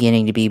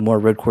beginning to be more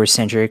road course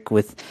centric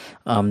with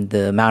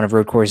the amount of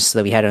road courses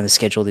that we had on the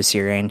schedule this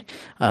year, and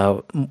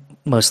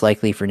most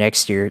likely for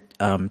next year,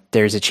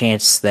 there's a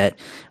chance that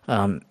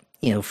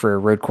for a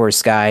road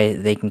course guy,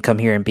 they can come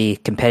here and be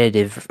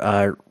competitive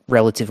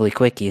relatively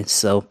quickly.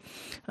 So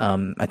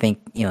I think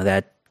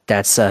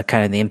that's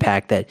kind of the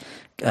impact that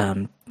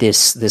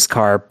this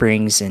car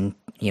brings, and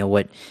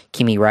what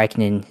Kimi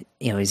Räikkönen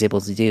is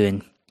able to do.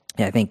 And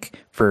I think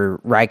for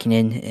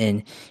Räikkönen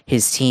and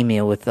his team,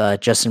 with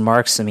Justin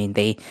Marks, I mean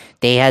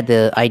they had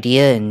the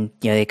idea, and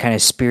they kind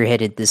of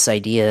spearheaded this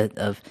idea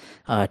of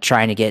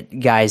trying to get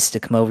guys to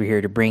come over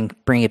here to bring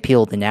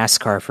appeal to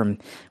NASCAR from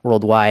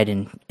worldwide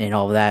and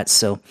all of that.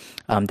 So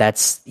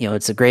that's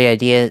it's a great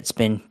idea. It's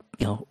been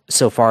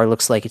so far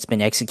looks like it's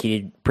been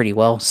executed pretty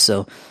well.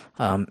 So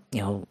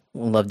we'll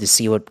love to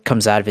see what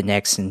comes out of it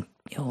next. And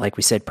like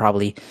we said,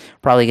 probably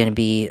going to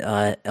be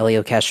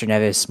Helio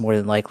Castroneves, more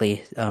than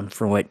likely,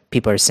 from what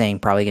people are saying,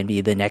 probably going to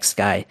be the next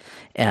guy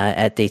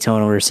at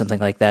Daytona or something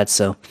like that.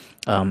 So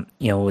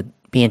would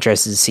be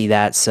interested to see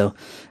that. So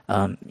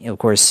of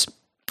course,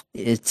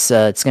 it's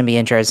going to be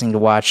interesting to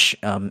watch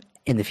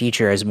in the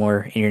future as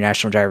more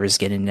international drivers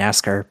get into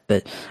NASCAR.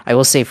 But I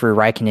will say for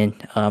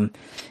Raikkonen,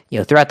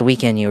 throughout the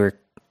weekend,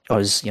 I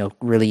was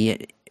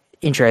really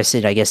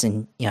interested, I guess,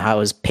 in how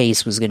his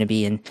pace was going to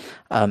be, and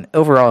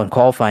overall in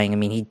qualifying. I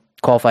mean, he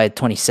qualified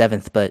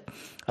 27th, but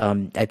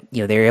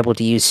they were able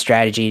to use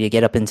strategy to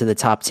get up into the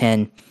top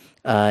 10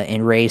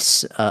 and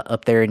race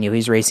up there. And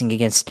he's racing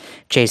against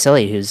Chase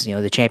Elliott, who's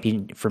the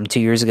champion from 2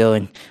 years ago,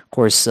 and of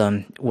course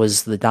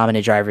was the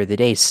dominant driver of the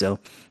day. So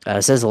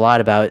it says a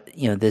lot about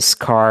this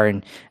car,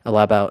 and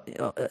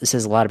it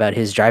says a lot about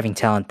his driving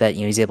talent that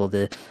he's able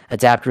to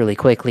adapt really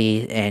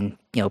quickly and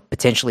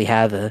potentially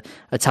have a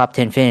top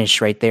 10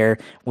 finish right there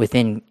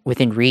within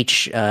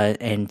reach,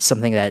 and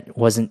something that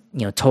wasn't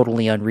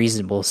totally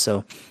unreasonable.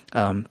 So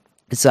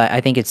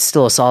I think it's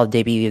still a solid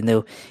debut, even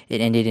though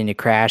it ended in a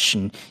crash.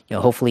 And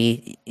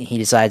hopefully he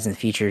decides in the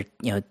future,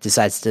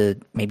 decides to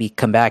maybe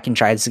come back and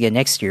try this again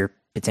next year.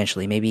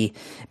 Potentially, maybe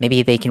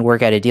they can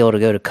work out a deal to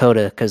go to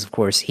COTA, because of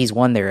course he's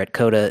won there at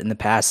COTA in the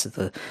past at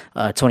the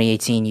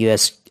 2018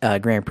 U.S.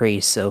 Grand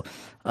Prix. So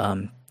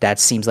that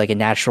seems like a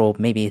natural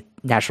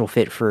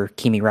fit for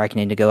Kimi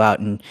Räikkönen to go out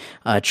and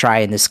try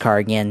in this car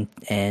again,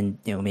 and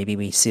maybe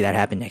we see that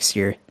happen next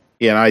year.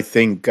 Yeah, and I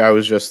think I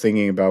was just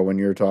thinking about when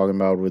you were talking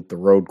about with the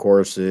road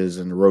courses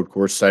and the road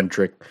course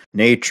centric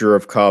nature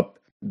of Cup,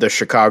 the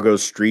Chicago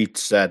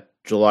streets at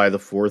July the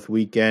 4th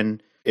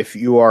weekend. If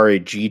you are a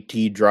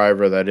GT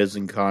driver that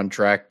isn't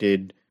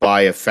contracted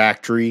by a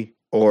factory,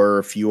 or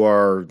if you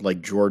are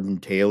like Jordan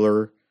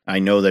Taylor, I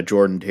know that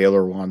Jordan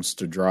Taylor wants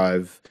to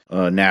drive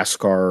a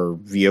NASCAR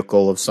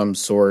vehicle of some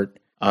sort.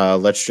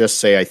 Let's just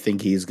say I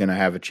think he's going to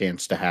have a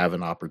chance to have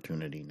an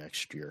opportunity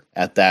next year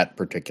at that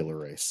particular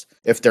race.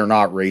 If they're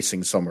not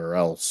racing somewhere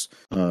else,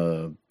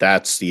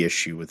 that's the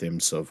issue with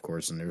IMSA, of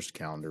course, and there's the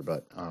calendar.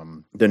 But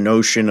the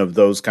notion of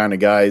those kind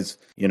of guys,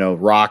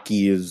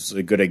 Rocky is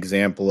a good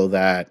example of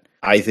that.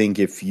 I think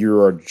if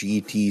you're a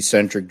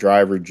GT-centric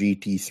driver,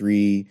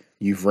 GT3,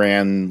 you've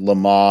ran Le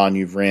Mans,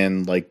 you've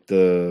ran like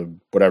the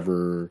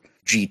whatever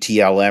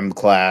GTLM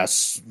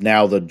class,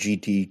 now the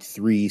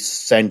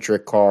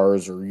GT3-centric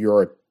cars, or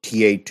you're a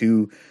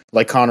TA2,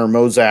 like Connor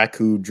Mozak,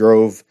 who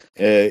drove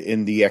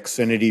in the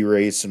Xfinity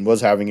race and was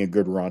having a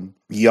good run.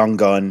 Young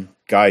gun,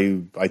 guy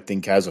who I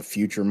think has a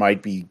future,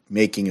 might be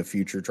making a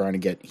future trying to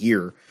get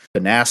here to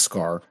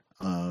NASCAR.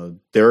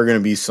 There are going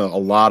to be a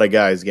lot of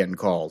guys getting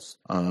calls.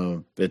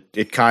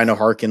 It kind of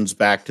harkens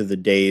back to the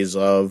days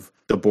of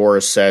the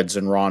Boris Seds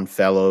and Ron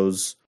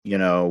Fellows,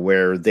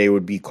 where they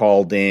would be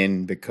called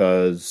in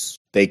because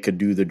they could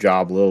do the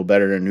job a little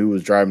better than who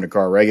was driving the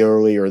car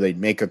regularly, or they'd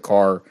make a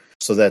car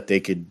so that they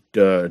could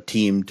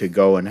team to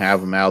go and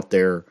have them out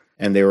there,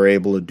 and they were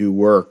able to do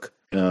work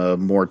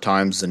more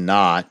times than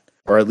not,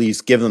 or at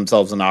least give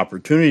themselves an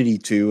opportunity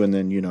to, and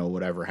then,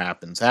 whatever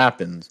happens. I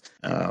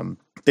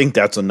think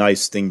that's a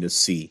nice thing to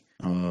see.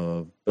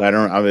 We'll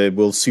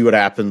see what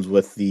happens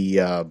with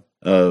the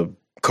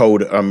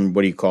code.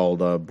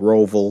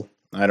 Broval.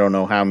 I don't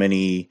know how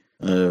many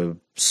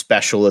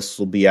specialists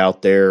will be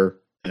out there.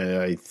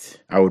 I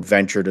would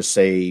venture to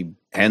say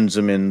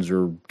Henzemans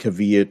or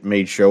Kvyat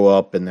may show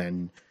up, and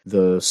then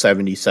the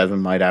 77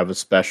 might have a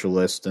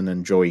specialist, and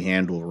then Joey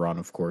Hand will run,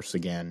 of course,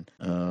 again.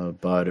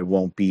 But it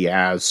won't be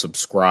as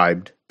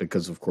subscribed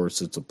because, of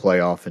course, it's a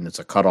playoff and it's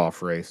a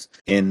cutoff race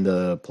in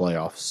the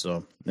playoffs.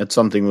 So that's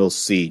something we'll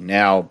see.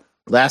 Now,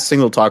 last thing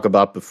we'll talk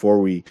about before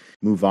we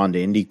move on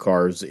to Indy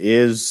cars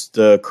is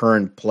the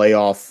current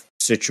playoff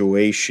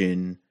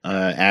situation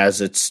as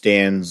it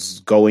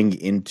stands going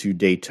into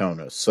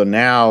Daytona. So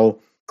now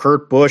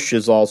Kurt Busch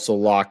is also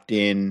locked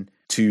in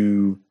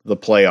to the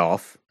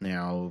playoff.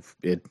 Now,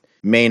 it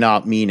may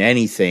not mean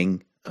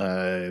anything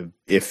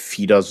if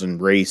he doesn't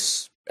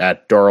race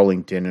at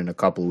Darlington in a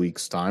couple of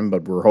weeks' time,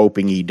 but we're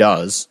hoping he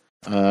does.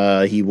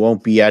 He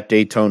won't be at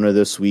Daytona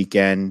this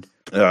weekend.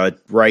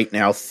 Right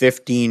now,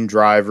 15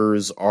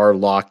 drivers are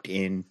locked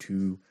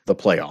into the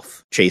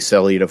playoff. Chase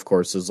Elliott, of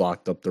course, has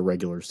locked up the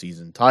regular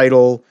season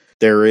title.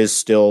 There is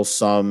still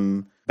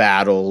some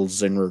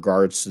battles in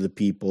regards to the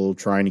people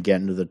trying to get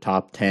into the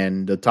top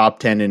 10. The top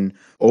 10 in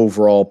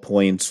overall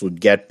points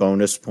would get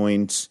bonus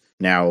points.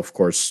 Now, of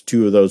course,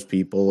 two of those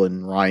people,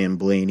 and Ryan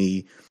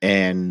Blaney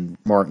and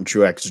Martin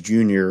Truex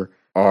Jr.,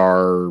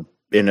 are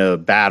in a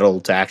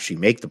battle to actually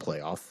make the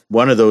playoff.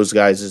 One of those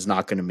guys is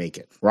not going to make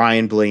it.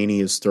 Ryan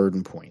Blaney is third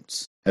in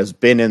points, has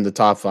been in the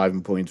top 5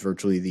 in points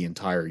virtually the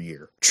entire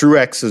year.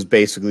 Truex has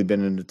basically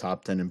been in the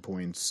top 10 in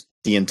points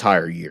the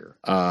entire year.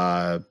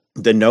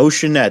 The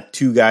notion that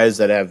two guys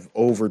that have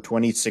over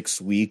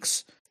 26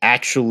 weeks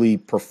actually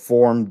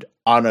performed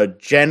on a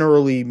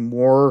generally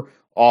more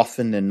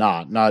often than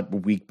not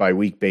week by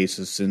week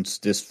basis, since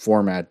this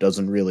format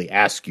doesn't really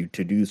ask you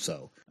to do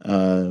so.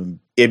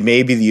 It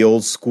may be the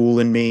old school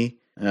in me.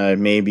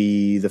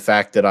 Maybe the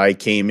fact that I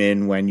came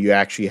in when you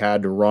actually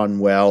had to run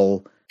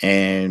well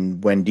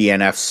and when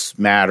DNFs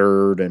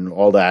mattered and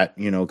all that,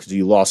 because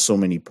you lost so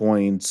many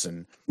points.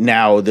 And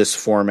now this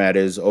format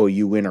is,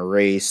 you win a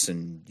race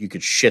and you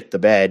could shit the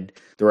bed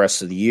the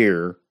rest of the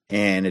year.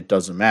 and it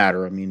doesn't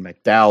matter. I mean,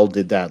 McDowell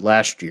did that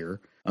last year,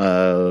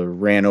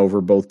 ran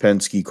over both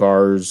Penske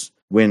cars,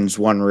 wins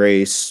one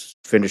race,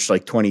 finished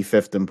like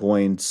 25th in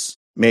points,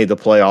 made the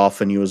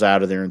playoff, and he was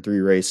out of there in 3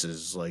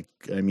 races. Like,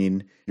 I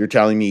mean, you're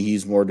telling me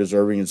he's more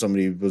deserving than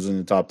somebody who was in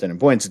the top 10 in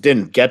points. It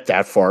didn't get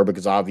that far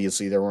because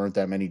obviously there weren't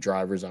that many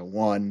drivers that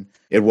won.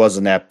 It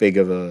wasn't that big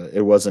of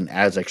it wasn't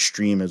as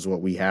extreme as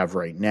what we have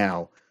right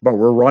now. But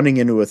we're running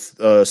into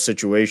a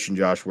situation,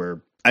 Josh,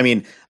 where, I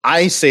mean,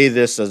 I say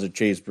this as a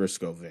Chase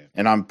Briscoe fan,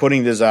 and I'm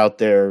putting this out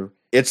there.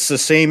 It's the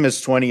same as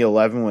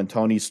 2011 when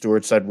Tony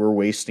Stewart said we're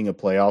wasting a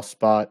playoff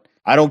spot.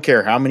 I don't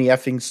care how many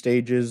effing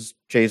stages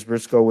Chase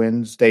Briscoe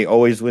wins. They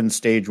always win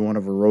stage 1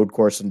 of a road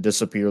course and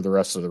disappear the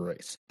rest of the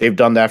race. They've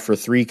done that for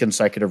 3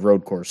 consecutive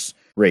road course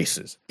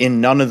races.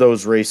 In none of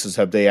those races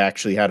have they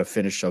actually had a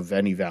finish of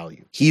any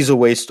value. He's a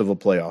waste of a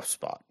playoff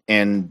spot.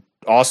 And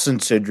Austin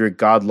Cindric,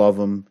 God love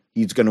him,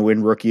 he's going to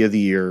win Rookie of the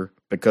Year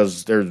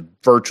because there's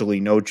virtually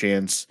no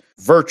chance.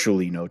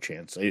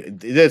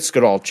 This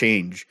could all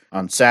change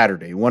on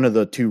Saturday. One of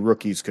the 2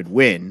 rookies could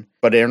win,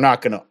 but they're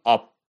not going to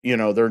up.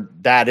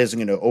 That isn't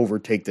going to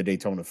overtake the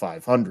Daytona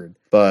 500,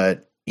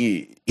 but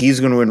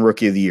he's going to win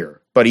Rookie of the Year.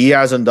 But he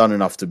hasn't done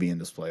enough to be in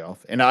this playoff.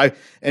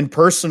 And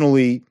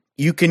personally,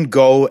 you can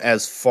go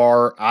as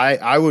far.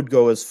 I would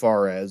go as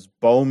far as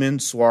Bowman,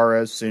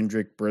 Suarez,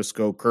 Cindric,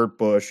 Briscoe, Kurt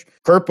Busch.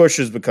 Kurt Busch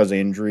is because of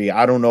injury.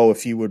 I don't know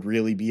if he would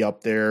really be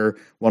up there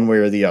one way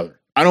or the other.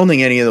 I don't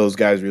think any of those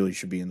guys really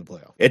should be in the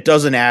playoff. It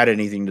doesn't add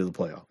anything to the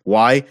playoff.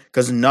 Why?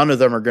 Because none of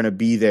them are going to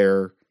be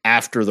there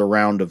after the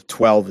round of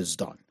 12 is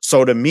done.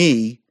 So to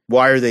me,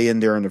 why are they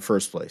in there in the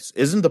first place?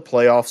 Isn't the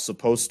playoffs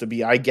supposed to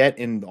be? I get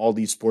in all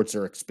these sports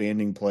are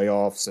expanding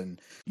playoffs and,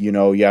 you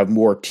have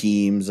more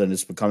teams and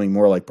it's becoming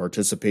more like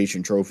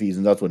participation trophies.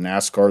 And that's what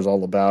NASCAR is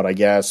all about, I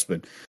guess.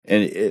 But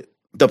the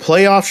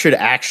playoff should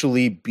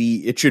actually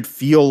it should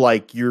feel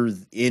like you're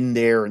in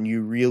there and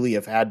you really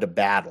have had to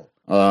battle.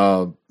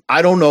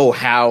 I don't know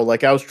how,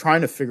 I was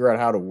trying to figure out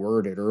how to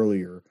word it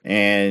earlier.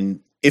 And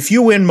if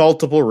you win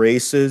multiple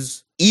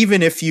races,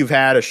 even if you've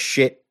had a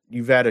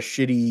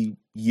shitty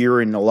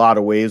year in a lot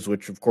of ways,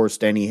 which of course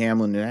Denny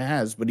Hamlin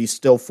has, but he's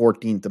still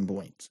 14th in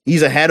points.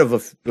 He's ahead of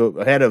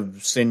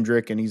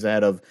Cindric and he's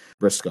ahead of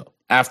Briscoe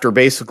after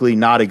basically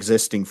not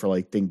existing for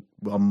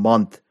a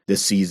month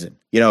this season.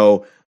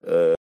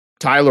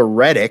 Tyler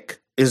Reddick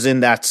is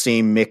in that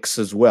same mix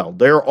as well.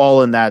 They're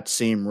all in that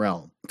same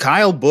realm.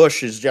 Kyle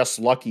Busch is just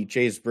lucky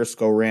Chase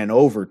Briscoe ran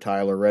over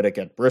Tyler Reddick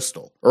at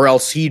Bristol, or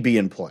else he'd be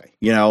in play.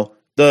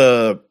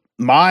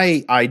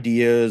 My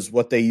idea is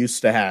what they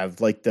used to have,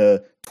 like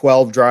the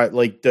 12 drive,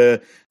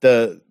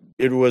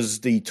 it was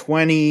the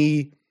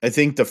 20, I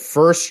think the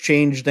first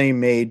change they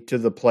made to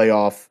the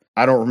playoff,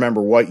 I don't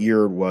remember what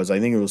year it was. I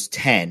think it was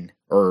 10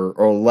 or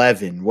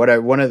 11. One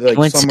of the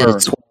went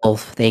to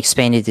 12. They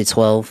expanded to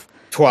 12.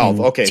 12.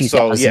 Okay.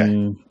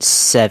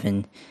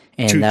 2007.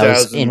 And that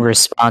was in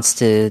response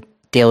to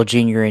Dale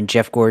Jr. and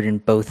Jeff Gordon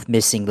both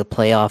missing the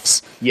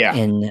playoffs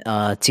in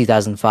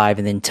 2005,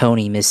 and then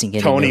Tony missing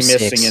it in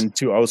 06. Missing in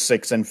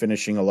 2006 and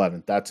finishing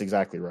 11th. That's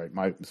exactly right.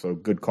 So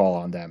good call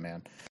on that,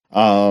 man.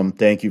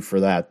 Thank you for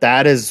that.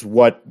 That is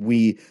what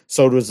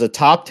so it was the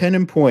top 10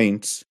 in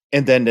points,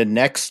 and then the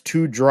next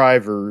 2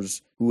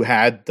 drivers who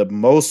had the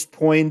most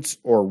points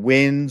or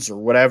wins or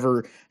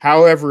whatever,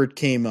 however it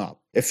came up.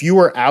 If you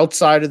were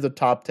outside of the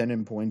top 10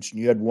 in points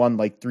and you had won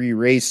 3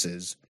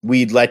 races,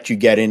 we'd let you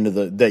get into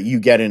the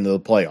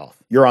playoff.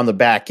 You're on the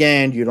back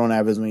end, you don't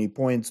have as many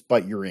points,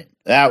 but you're in.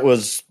 That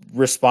was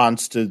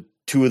response to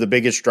 2 of the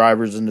biggest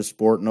drivers in the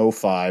sport in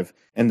 05,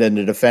 and then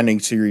the defending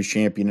series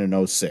champion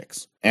in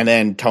 06. And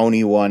then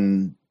Tony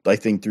won, I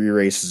think, 3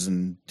 races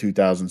in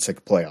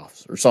 2006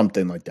 playoffs or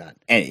something like that,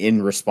 and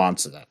in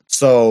response to that.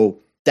 So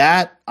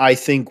that, I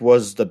think,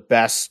 was the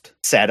best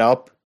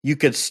setup. You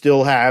could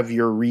still have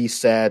your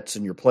resets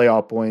and your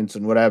playoff points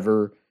and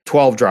whatever.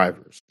 12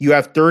 drivers. You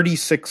have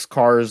 36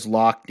 cars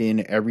locked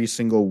in every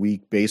single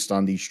week based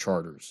on these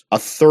charters. A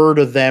third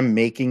of them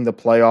making the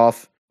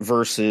playoff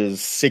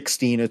versus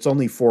 16. It's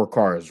only 4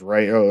 cars,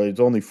 right? Oh, it's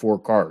only 4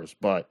 cars,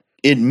 but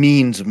it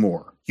means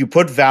more. You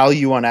put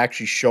value on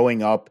actually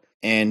showing up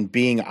and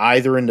being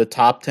either in the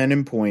top 10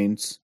 in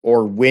points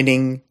or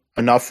winning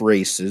enough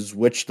races,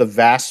 which the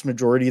vast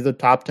majority of the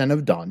top 10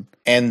 have done.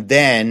 And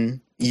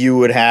then you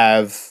would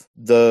have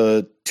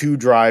the 2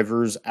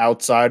 drivers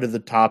outside of the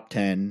top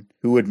 10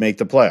 who would make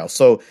the playoffs.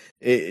 So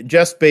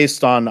just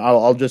based on,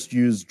 I'll just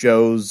use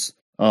Joe's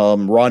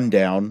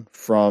rundown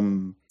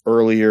from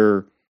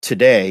earlier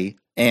today,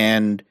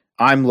 and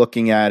I'm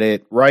looking at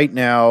it right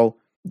now.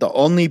 The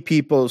only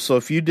people, so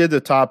if you did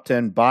the top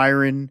 10,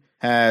 Byron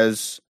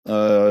has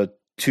 2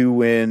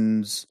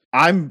 wins.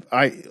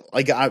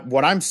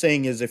 What I'm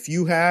saying is if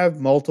you have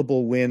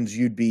multiple wins,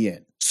 you'd be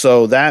in.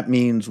 So that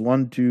means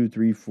 1, 2,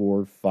 3,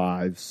 4,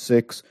 5,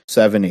 6,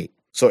 7, 8.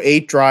 So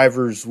 8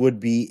 drivers would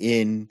be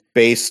in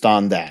based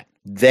on that.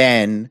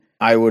 Then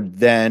I would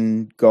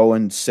then go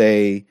and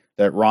say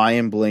that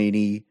Ryan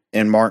Blaney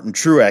and Martin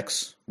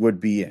Truex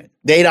would be in.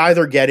 They'd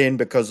either get in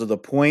because of the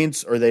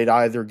points or they'd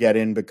either get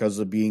in because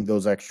of being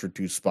those extra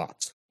 2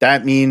 spots.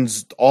 that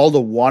means all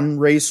the one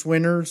race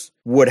winners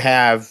would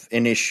have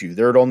an issue.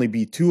 There would only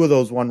be 2 of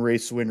those one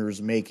race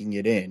winners making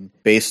it in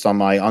based on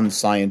my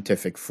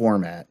unscientific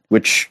format,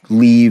 which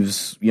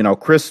leaves,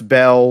 Chris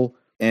Bell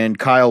and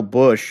Kyle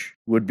Busch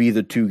would be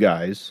the 2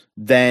 guys.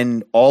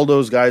 Then all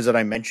those guys that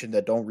I mentioned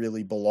that don't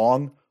really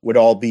belong would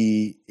all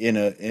be in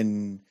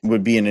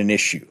an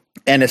issue.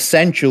 And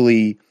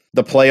essentially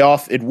the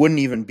playoff, it wouldn't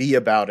even be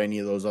about any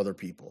of those other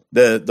people.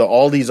 The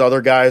all these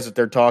other guys that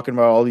they're talking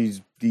about, all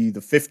these the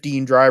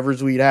 15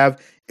 drivers we'd have,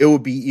 it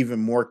would be even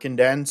more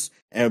condensed,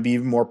 and it would be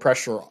even more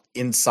pressure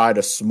inside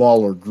a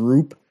smaller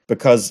group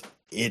because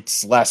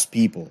it's less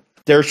people.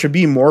 There should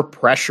be more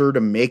pressure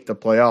to make the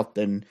playoff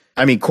than,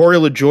 Corey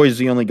LaJoie is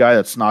the only guy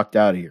that's knocked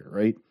out of here,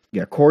 right?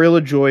 Yeah, Corey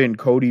LaJoie and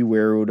Cody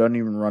Ware, who doesn't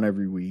even run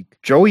every week.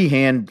 Joey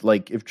Hand,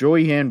 if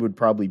Joey Hand would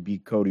probably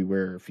beat Cody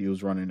Ware if he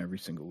was running every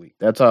single week.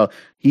 That's how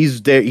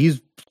he's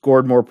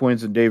scored more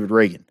points than David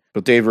Reagan.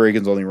 But David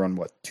Reagan's only run,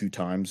 3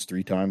 times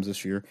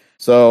this year?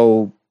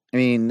 So,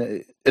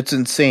 it's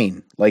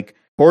insane.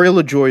 Corey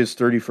LaJoie is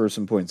 31st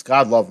in points.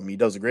 God love him. He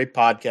does a great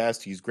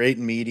podcast. He's great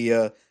in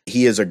media.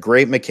 He is a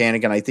great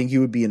mechanic, and I think he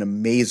would be an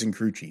amazing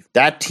crew chief.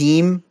 That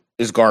team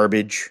is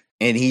garbage,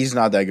 and he's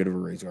not that good of a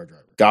race car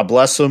driver. God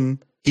bless him.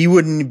 He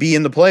wouldn't be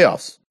in the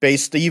playoffs.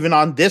 Based even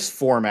on this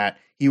format,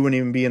 he wouldn't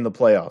even be in the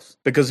playoffs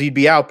because he'd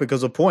be out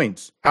because of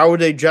points. How would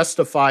they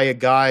justify a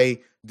guy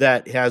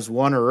that has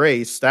won a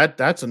race?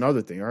 That's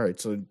another thing. All right,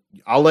 so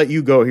I'll let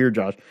you go here,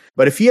 Josh.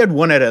 But if he had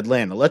won at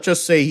Atlanta, let's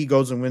just say he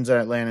goes and wins at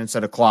Atlanta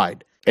instead of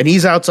Clyde, and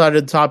he's outside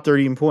of the top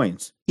 30 in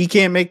points. He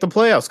can't make the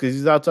playoffs because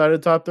he's outside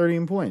of the top 30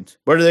 in points.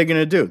 What are they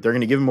going to do? They're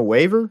going to give him a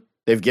waiver?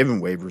 They've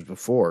given waivers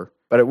before.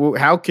 But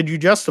how could you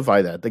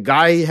justify that? The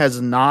guy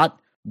has not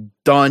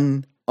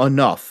done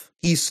enough.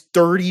 He's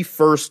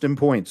 31st in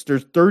points.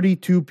 There's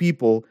 32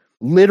 people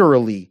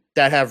literally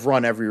that have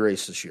run every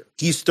race this year.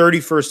 He's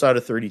 31st out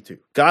of 32.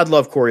 God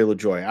love Corey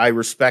LaJoie. I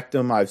respect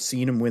him. I've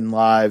seen him win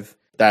live.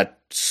 That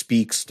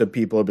speaks to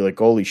people who'll be like,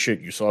 holy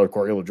shit, you saw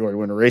Corey LaJoie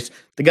win a race.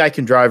 The guy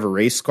can drive a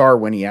race car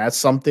when he has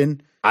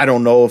something. I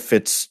don't know if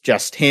it's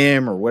just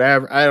him or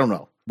whatever. I don't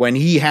know. When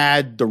he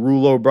had the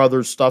Rulo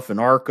brothers stuff in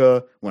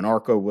ARCA, when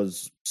ARCA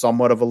was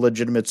somewhat of a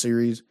legitimate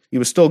series, he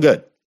was still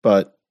good.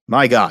 But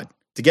my God,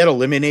 to get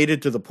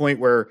eliminated to the point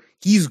where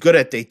he's good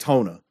at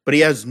Daytona, but he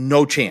has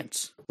no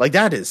chance.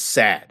 That is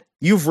sad.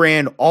 You've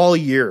ran all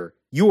year.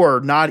 You are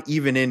not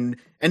even in.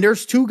 And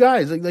there's 2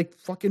 guys like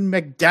fucking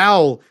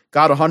McDowell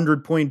got a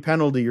 100-point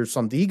penalty or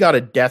something. He got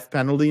a death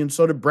penalty, and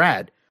so did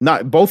Brad.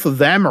 Not both of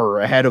them are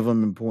ahead of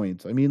him in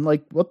points.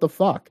 What the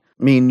fuck?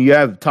 You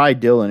have Ty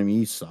Dillon.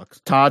 He sucks.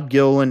 Todd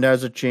Gilliland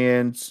has a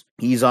chance.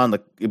 He's on the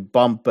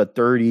bump at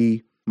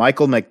 30.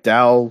 Michael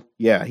McDowell,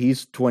 yeah,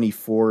 he's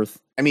 24th.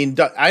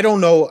 I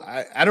don't know.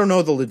 I don't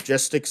know the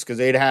logistics because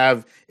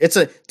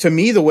to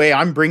me, the way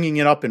I'm bringing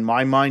it up in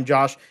my mind,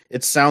 Josh,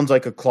 it sounds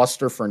like a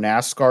cluster for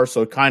NASCAR.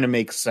 So it kind of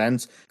makes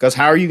sense because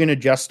how are you going to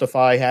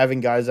justify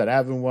having guys that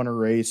haven't won a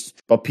race,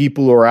 but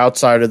people who are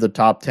outside of the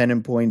top 10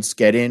 in points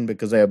get in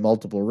because they have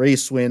multiple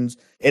race wins?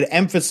 It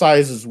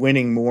emphasizes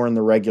winning more in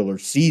the regular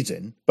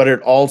season, but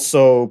it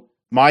also,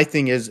 my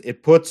thing is,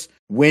 it puts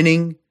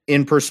winning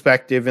in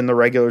perspective in the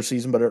regular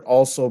season, but it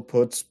also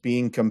puts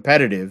being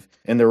competitive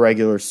in the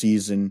regular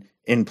season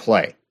in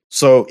play.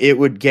 So it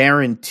would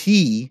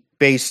guarantee,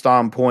 based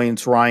on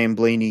points, Ryan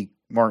Blaney,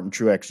 Martin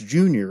Truex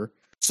Jr.,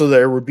 so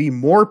there would be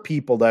more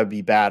people that would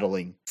be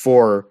battling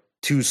for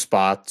 2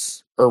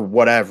 spots or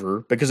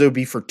whatever, because it would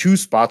be for 2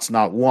 spots,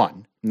 not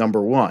 1,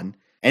 number 1.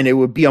 And it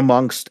would be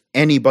amongst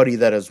anybody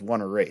that has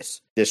won a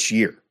race this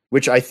year,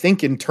 which I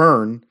think in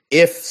turn,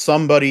 if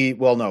somebody, it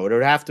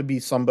would have to be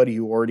somebody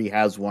who already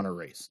has won a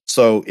race.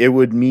 So it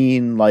would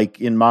mean,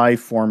 in my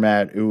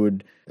format, it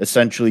would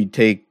essentially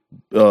take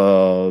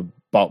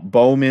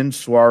Bowman,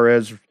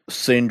 Suarez,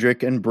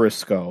 Cindric, and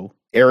Briscoe.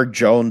 Eric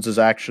Jones is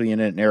actually in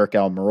it, and Eric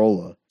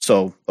Almirola.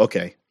 So,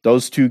 okay,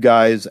 those 2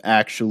 guys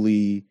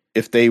actually,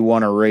 if they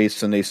won a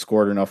race and they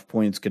scored enough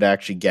points, could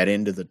actually get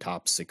into the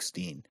top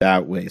 16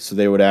 that way. So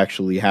they would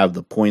actually have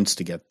the points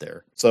to get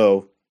there.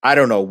 So I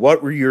don't know.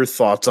 What were your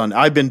thoughts on?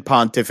 I've been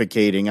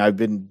pontificating. I've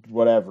been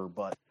whatever,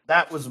 but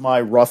that was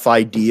my rough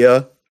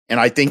idea.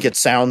 And I think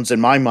in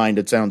my mind,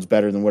 it sounds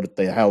better than what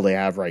the hell they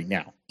have right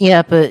now.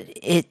 Yeah, but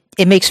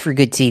it makes for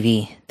good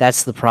TV.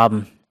 That's the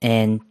problem.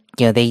 And,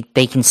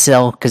 they can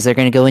sell because they're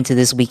going to go into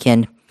this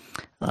weekend.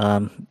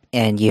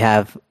 And you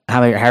have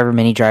however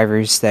many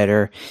drivers that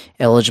are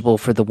eligible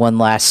for the one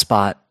last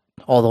spot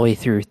all the way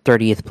through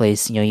 30th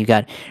place. You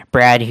got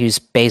Brad, who's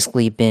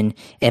basically been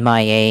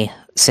MIA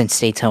since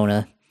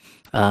Daytona.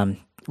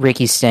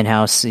 Ricky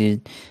Stenhouse,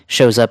 who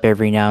shows up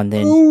every now and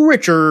then. Ooh,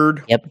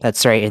 Richard. Yep,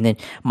 that's right. And then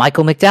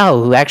Michael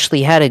McDowell, who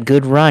actually had a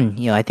good run.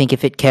 I think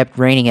if it kept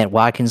raining at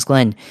Watkins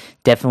Glen,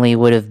 definitely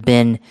would have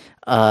been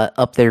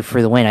up there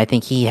for the win. I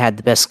think he had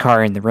the best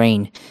car in the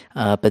rain.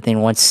 But then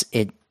once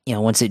it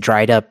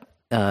dried up,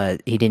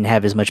 he didn't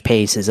have as much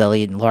pace as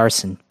Elliott and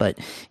Larson. But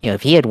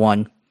if he had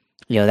won,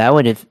 that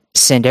would have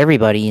send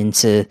everybody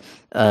into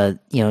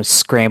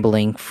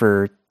scrambling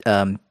for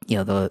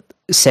the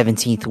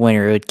 17th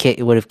winner.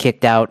 It would have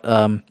kicked out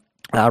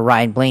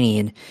Ryan Blaney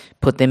and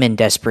put them in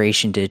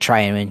desperation to try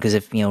and win. Because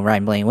if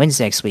Ryan Blaney wins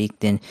next week,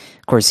 then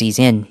of course he's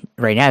in.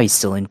 Right now he's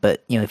still in,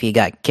 but if he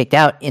got kicked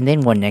out and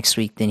then won next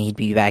week, then he'd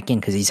be back in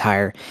because he's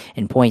higher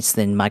in points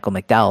than Michael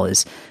McDowell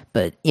is.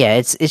 But yeah,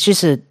 it's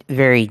just a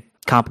very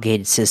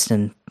complicated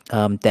system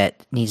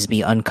that needs to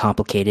be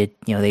uncomplicated.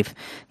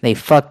 They've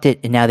fucked it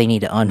and now they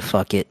need to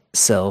unfuck it.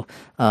 So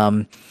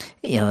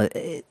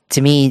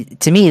to me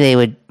they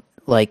would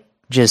like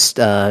just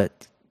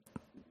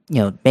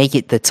make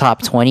it the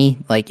top 20.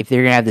 Like if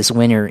they're gonna have this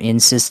winner in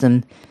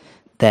system,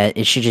 that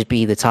it should just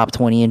be the top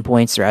 20 in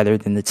points rather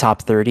than the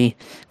top 30,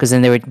 because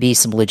then there would be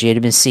some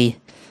legitimacy.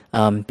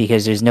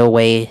 Because there's no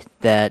way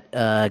that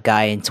a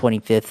guy in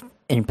 25th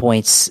in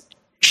points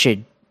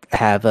should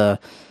have a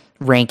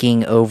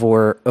ranking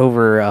over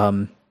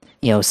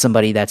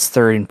somebody that's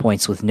third in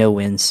points with no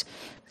wins.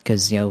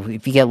 Because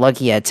if you get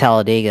lucky at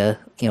Talladega,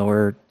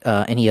 or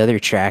any other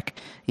track,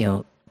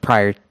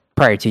 prior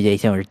to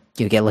Daytona,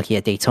 you get lucky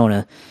at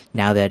Daytona.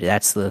 Now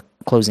that's the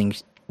closing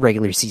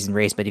regular season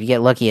race, but if you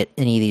get lucky at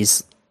any of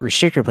these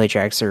restrictor play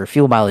tracks or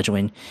fuel mileage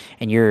win,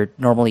 and you're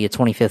normally a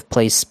 25th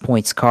place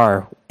points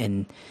car,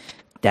 and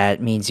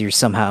that means you're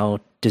somehow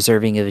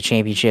deserving of a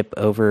championship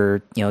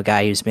over a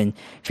guy who's been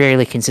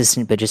fairly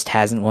consistent but just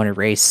hasn't won a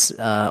race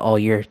all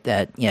year.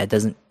 That it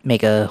doesn't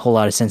make a whole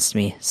lot of sense to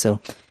me. So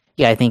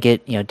yeah, I think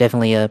it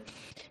definitely a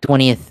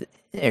 20th,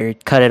 or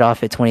cut it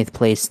off at 20th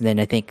place, and then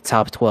I think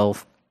top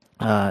 12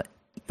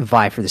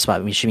 vie for the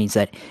spot, which means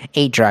that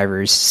 8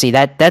 drivers. See,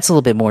 that's a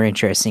little bit more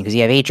interesting because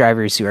you have 8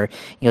 drivers who are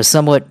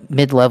somewhat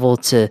mid-level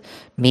to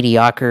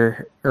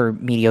mediocre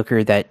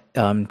that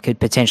could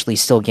potentially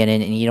still get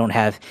in, and you don't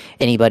have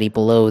anybody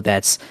below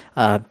that's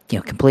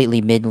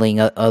completely middling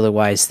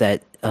otherwise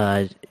that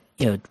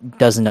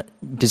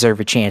doesn't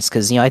deserve a chance.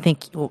 Because I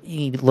think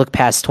you look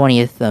past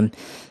 20th.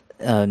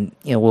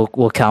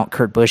 We'll count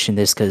Kurt Busch in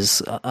this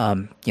because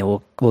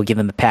we'll give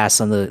him a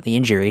pass on the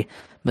injury,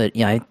 but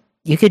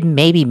you could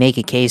maybe make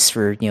a case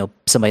for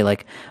somebody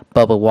like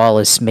Bubba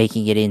Wallace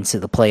making it into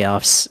the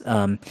playoffs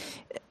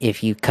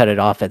if you cut it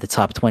off at the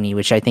top 20,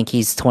 which I think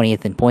he's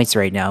 20th in points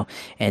right now,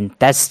 and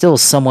that's still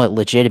somewhat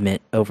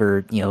legitimate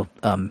over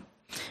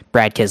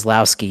Brad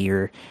Keselowski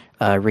or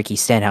Ricky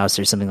Stenhouse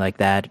or something like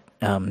that.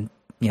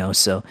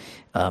 So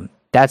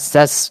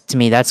that's to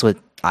me, that's what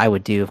I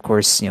would do. Of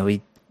course,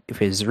 if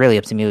it was really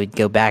up to me, we'd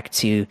go back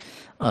to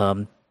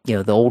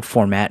the old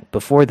format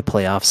before the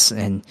playoffs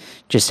and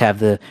just have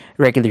the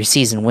regular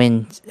season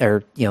win,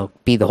 or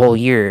be the whole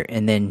year,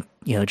 and then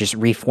just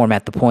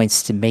reformat the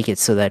points to make it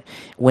so that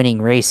winning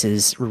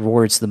races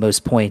rewards the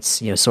most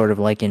points, sort of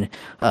like in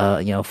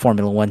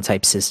Formula One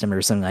type system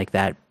or something like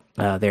that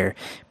there.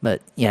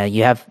 But yeah,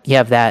 you have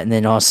that, and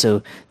then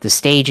also the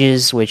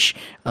stages, which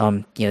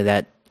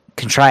that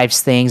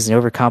contrives things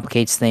and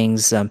overcomplicates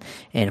things, and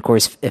of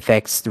course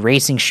affects the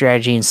racing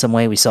strategy in some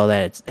way. We saw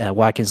that at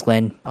Watkins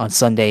Glen on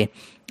Sunday.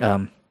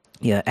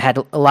 Had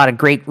a lot of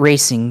great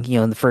racing,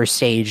 in the first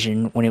stage,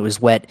 and when it was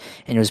wet,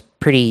 and it was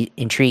pretty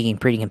intriguing,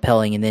 pretty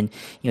compelling. And then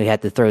you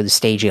had to throw the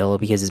stage yellow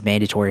because it's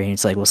mandatory, and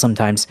it's like, well,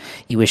 sometimes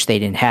you wish they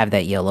didn't have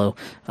that yellow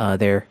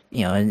there.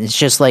 And it's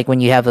just like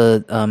when you have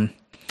a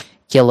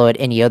yellow at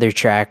any other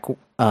track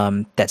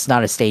that's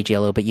not a stage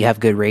yellow, but you have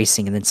good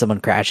racing, and then someone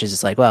crashes.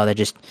 It's like, wow, that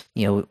just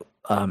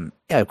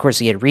of course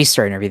you get a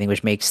restart and everything,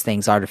 which makes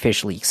things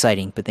artificially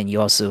exciting. But then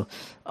you also,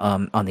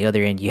 on the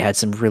other end, you had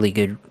some really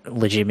good,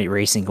 legitimate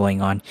racing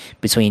going on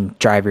between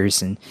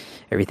drivers and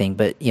everything.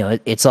 But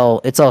it's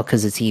all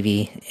because of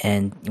TV,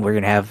 and we're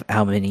gonna have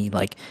how many,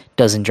 like,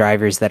 dozen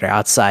drivers that are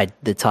outside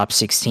the top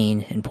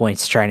 16 in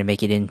points trying to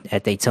make it in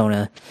at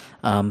Daytona.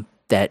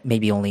 That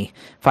maybe only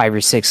 5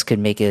 or 6 could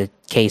make a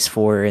case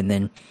for, and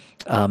then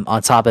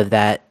on top of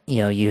that,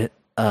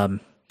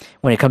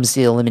 when it comes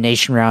to the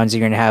elimination rounds, you're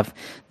going to have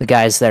the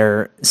guys that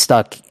are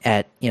stuck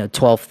at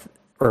 12th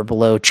or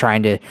below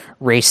trying to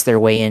race their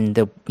way in.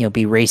 They'll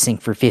be racing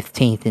for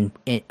 15th and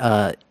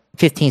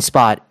 15th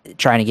spot,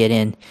 trying to get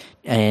in,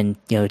 and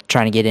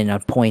trying to get in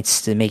on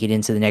points to make it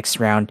into the next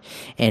round.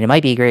 And it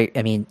might be great.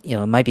 I mean,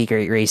 it might be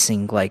great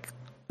racing, like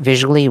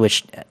visually,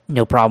 which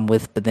no problem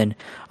with. But then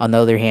on the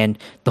other hand,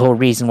 the whole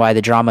reason why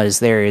the drama is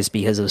there is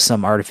because of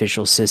some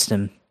artificial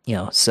system.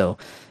 So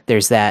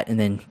there's that. And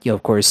then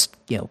of course,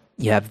 you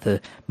have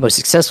the most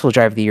successful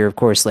driver of the year, of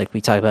course, like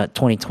we talked about.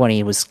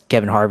 2020 was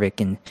Kevin Harvick,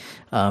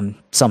 and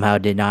somehow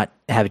did not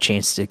have a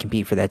chance to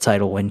compete for that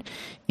title when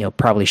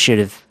probably should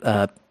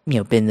have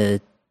been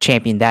the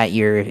champion that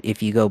year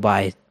if you go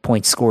by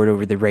points scored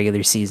over the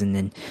regular season.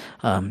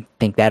 And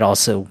think that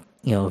also,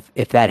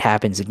 if that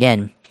happens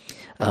again,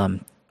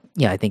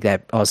 I think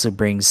that also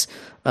brings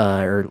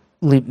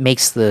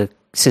makes the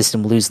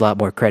system lose a lot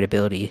more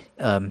credibility.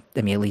 I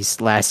mean, at least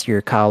last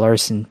year, Kyle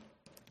Larson,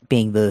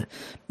 being the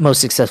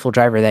most successful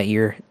driver that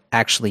year,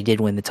 actually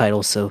did win the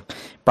title, so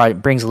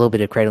brings a little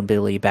bit of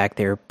credibility back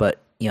there. But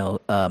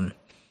I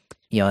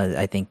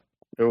think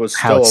it was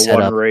still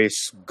a one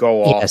race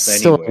go off. Yeah,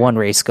 still one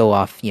race go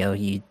off.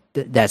 You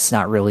that's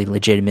not really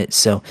legitimate.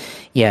 So,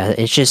 yeah,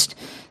 it's just,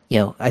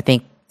 I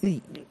think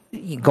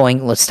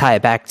let's tie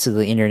it back to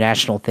the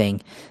international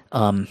thing.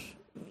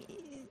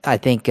 I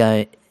think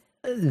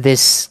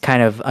this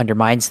kind of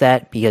undermines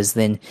that, because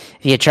then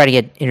if you try to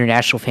get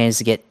international fans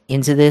to get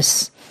into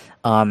this,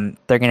 they're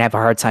going to have a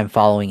hard time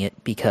following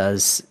it,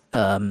 because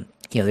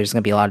there's going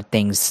to be a lot of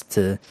things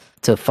to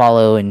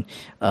follow and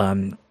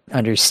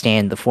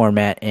understand the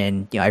format.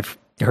 And I've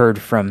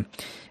heard from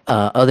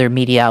other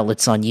media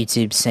outlets on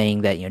YouTube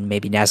saying that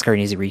maybe NASCAR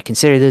needs to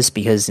reconsider this,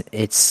 because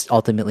it's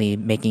ultimately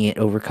making it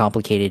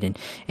overcomplicated,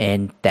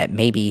 and that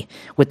maybe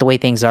with the way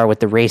things are with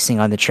the racing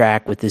on the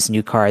track with this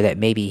new car, that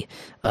maybe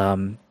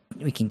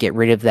we can get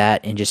rid of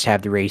that and just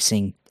have the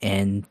racing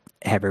and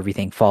have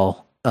everything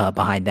fall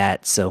behind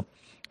that. So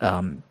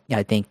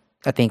I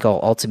think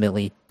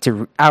ultimately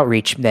to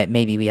outreach that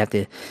maybe we have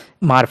to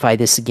modify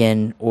this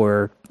again,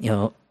 or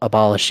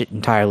abolish it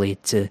entirely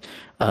to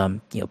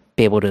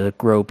be able to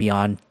grow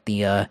beyond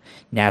the current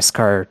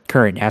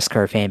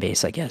NASCAR fan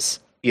base, I guess.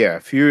 Yeah,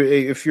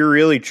 if you're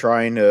really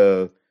trying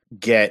to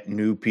get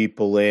new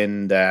people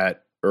in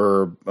that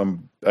are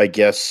I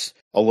guess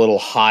a little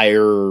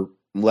higher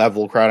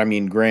level crowd. I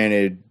mean,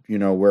 granted,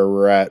 where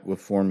we're at with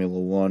Formula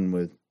One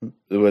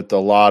with a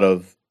lot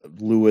of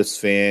Lewis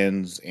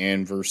fans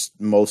and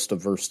most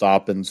of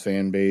Verstappen's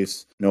fan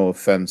base. No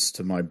offense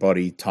to my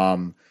buddy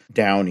Tom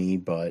Downey,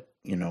 but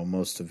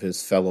most of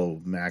his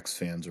fellow Max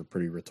fans are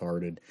pretty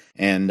retarded.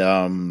 And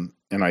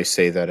I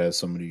say that as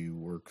somebody who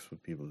works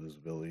with people with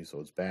disabilities, so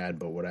it's bad,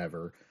 but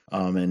whatever.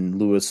 And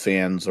Lewis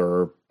fans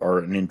are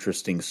an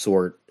interesting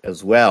sort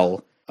as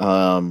well.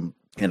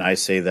 And I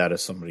say that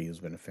as somebody who's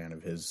been a fan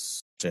of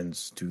his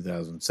since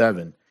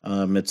 2007.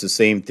 It's the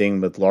same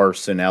thing with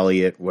Larson,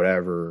 Elliott,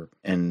 whatever,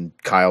 and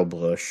Kyle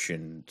Busch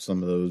and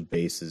some of those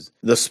bases.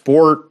 The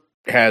sport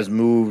has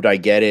moved. I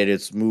get it.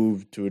 It's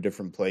moved to a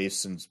different place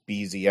since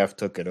BZF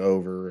took it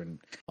over. And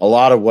a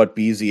lot of what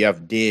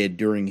BZF did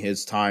during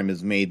his time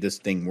has made this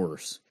thing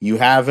worse. You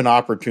have an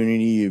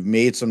opportunity. You've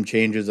made some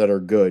changes that are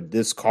good.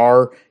 This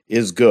car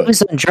is good. He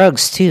was on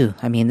drugs too.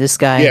 I mean, this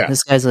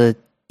guy's a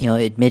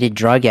admitted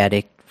drug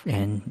addict,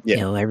 and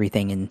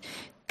everything, and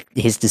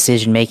his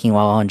decision making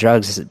while on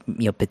drugs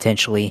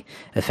potentially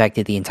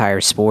affected the entire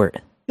sport.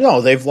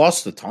 They've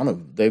lost a ton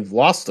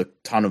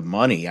of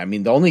money. I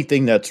mean, the only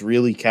thing that's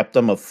really kept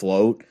them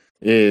afloat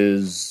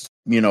is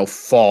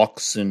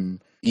Fox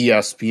and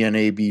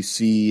ESPN,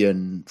 ABC,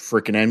 and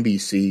frickin'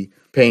 NBC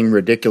paying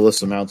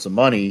ridiculous amounts of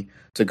money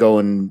to go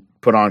and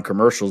put on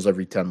commercials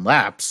every 10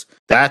 laps.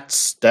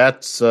 That's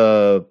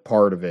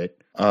part of it.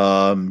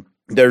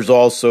 There's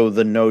also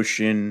the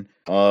notion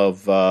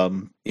of,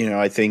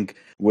 I think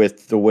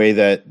with the way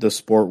that the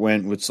sport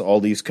went with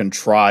all these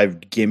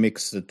contrived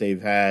gimmicks that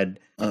they've had,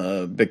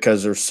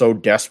 because they're so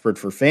desperate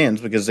for fans,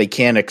 because they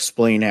can't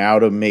explain how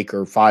to make a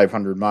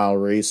 500-mile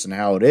race and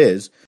how it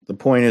is. The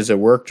point is, it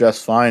worked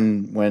just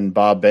fine when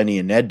Bob, Benny,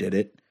 and Ned did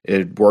it.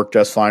 It worked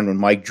just fine when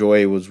Mike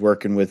Joy was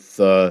working with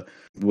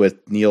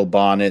Neil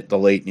Bonnet, the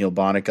late Neil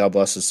Bonnet, God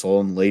bless his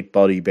soul, and late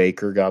Buddy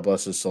Baker, God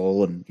bless his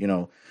soul, and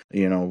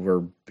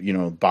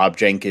Bob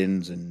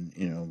Jenkins and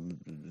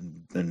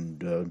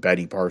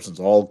Betty Parsons,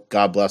 all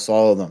God bless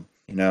all of them.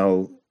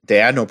 They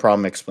had no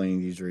problem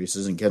explaining these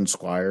races, and Ken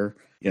Squire,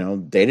 they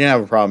didn't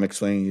have a problem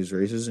explaining these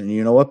races, and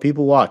you know what?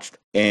 People watched,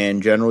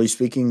 and generally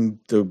speaking,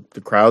 the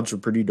crowds were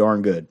pretty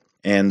darn good,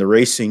 and the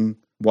racing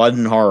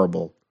wasn't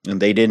horrible,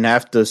 and they didn't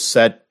have to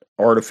set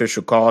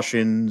artificial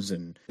cautions,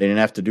 and they didn't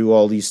have to do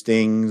all these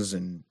things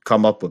and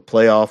come up with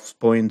playoff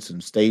points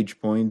and stage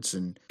points,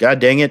 and God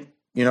dang it,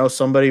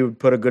 somebody would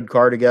put a good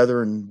car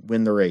together and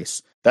win the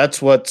race.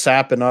 That's what's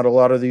happened on a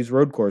lot of these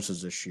road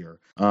courses this year.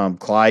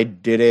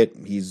 Clyde did it.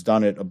 He's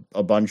done it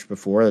a bunch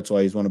before. That's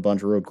why he's won a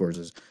bunch of road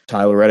courses.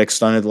 Tyler Reddick's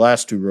done it the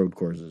last 2 road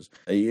courses.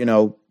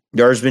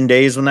 There's been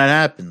days when that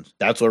happens.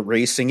 That's what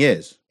racing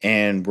is.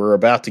 And we're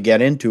about to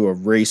get into a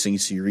racing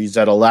series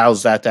that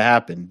allows that to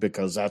happen,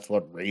 because that's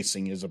what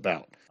racing is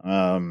about.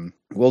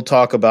 We'll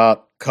talk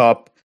about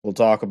Cup. We'll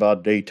talk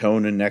about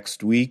Daytona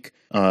next week.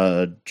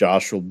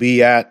 Josh will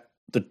be at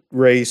the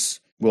race.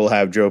 We'll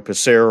have Joe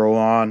Passero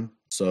on.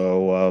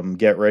 So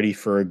get ready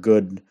for a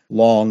good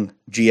long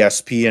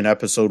GSP in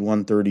episode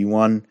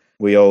 131.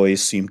 We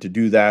always seem to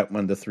do that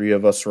when the 3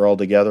 of us are all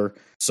together.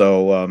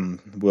 So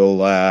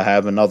we'll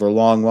have another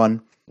long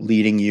one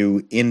leading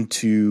you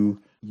into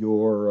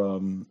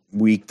your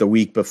week, the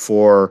week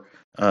before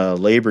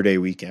Labor Day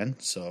weekend.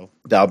 So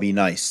that'll be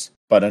nice.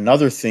 But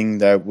another thing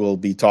that we'll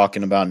be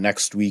talking about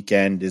next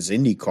weekend is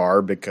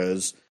IndyCar,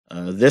 because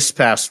this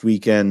past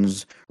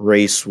weekend's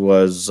race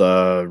was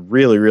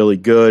really, really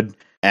good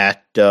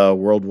at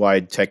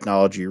Worldwide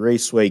Technology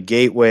Raceway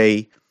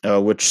Gateway,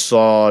 which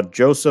saw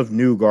Joseph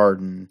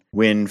Newgarden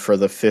win for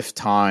the 5th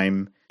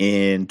time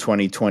in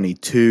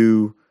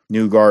 2022.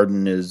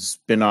 Newgarden has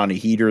been on a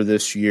heater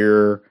this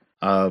year.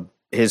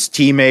 His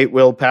teammate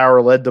Will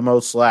Power led the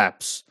most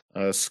laps.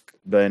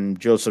 then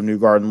Joseph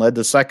Newgarden led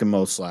the second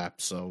most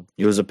laps. So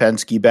it was a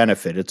Penske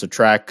benefit. It's a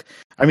track.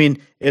 I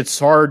mean, it's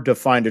hard to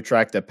find a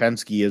track that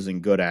Penske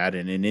isn't good at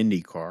in an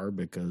IndyCar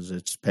because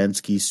it's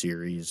Penske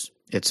Series,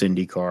 it's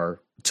IndyCar,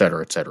 et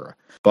cetera, et cetera.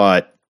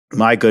 But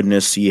my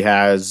goodness, he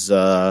has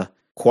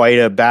quite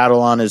a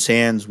battle on his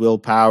hands. Will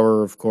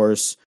Power, of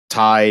course,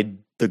 tied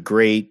the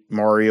great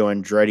Mario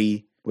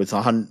Andretti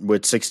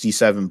with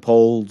 67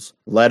 poles,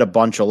 led a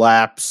bunch of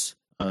laps,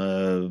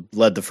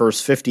 led the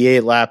first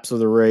 58 laps of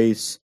the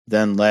race,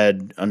 then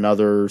led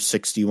another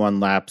 61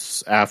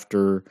 laps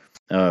after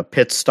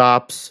pit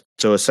stops.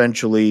 So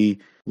essentially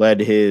led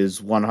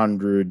his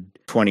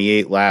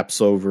 128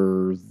 laps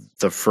over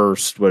the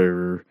first,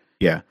 whatever.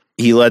 Yeah.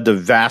 He led the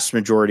vast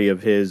majority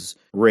of his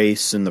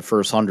race in the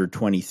first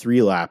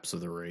 123 laps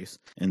of the race,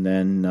 and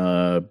then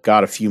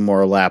got a few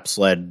more laps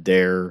led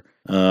there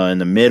in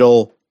the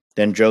middle.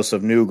 Then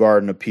Joseph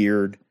Newgarden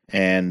appeared,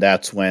 and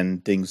that's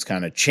when things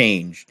kind of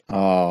changed.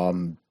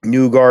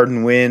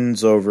 Newgarden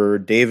wins over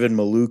David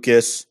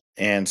Malukas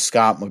and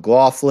Scott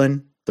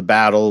McLaughlin. The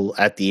battle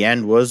at the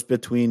end was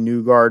between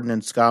Newgarden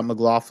and Scott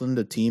McLaughlin,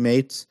 the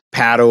teammates.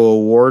 Pato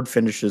O'Ward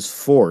finishes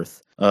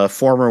fourth.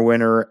 Former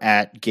winner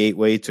at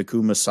Gateway,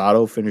 Takuma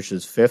Sato,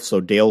 finishes fifth.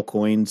 So Dale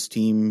Coyne's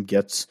team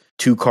gets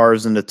 2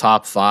 cars in the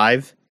top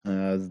 5.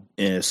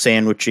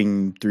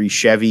 Sandwiching 3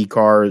 Chevy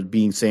cars,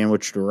 being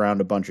sandwiched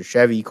around a bunch of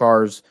Chevy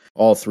cars,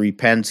 all 3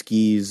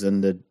 Penske's,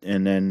 and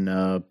then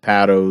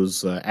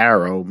Pato's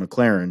Arrow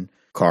McLaren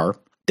car.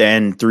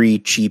 Then 3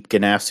 cheap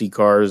Ganassi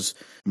cars,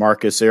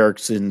 Marcus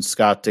Ericsson,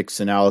 Scott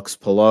Dixon, Alex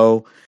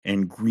Palou,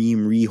 and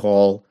Green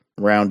Rehal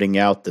rounding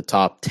out the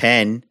top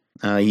 10.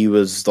 He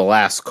was the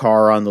last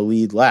car on the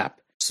lead lap.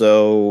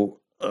 So,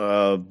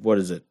 what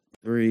is it?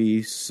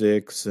 3,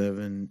 6,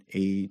 7,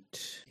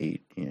 8,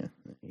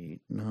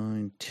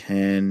 9,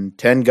 10.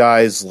 10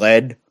 guys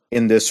led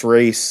in this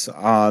race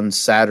on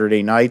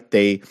Saturday night.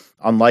 They,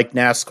 unlike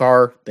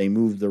NASCAR, they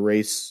moved the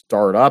race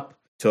start up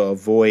to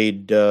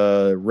avoid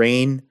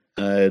rain.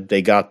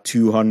 They got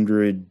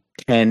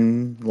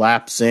 210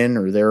 laps in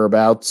or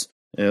thereabouts.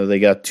 They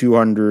got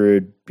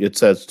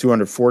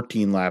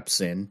 214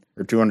 laps in,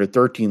 or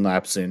 213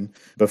 laps in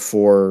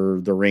before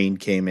the rain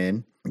came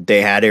in.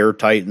 They had Air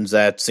Titans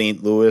at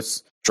St.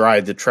 Louis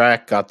drive the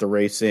track, got the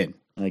race in.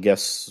 I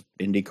guess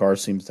IndyCar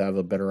seems to have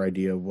a better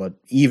idea of what,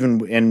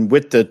 even and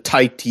with the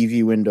tight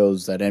TV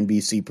windows that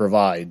NBC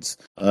provides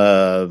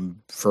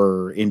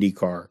for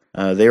IndyCar,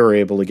 they were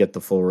able to get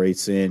the full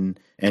race in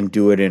and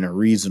do it in a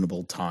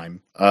reasonable time.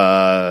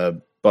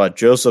 But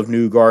Joseph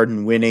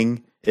Newgarden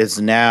winning is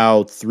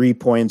now 3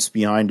 points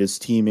behind his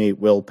teammate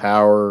Will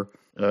Power.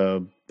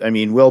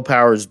 Will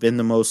Power's been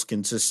the most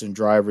consistent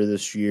driver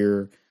this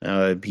year.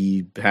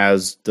 He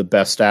has the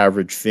best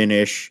average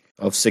finish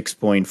of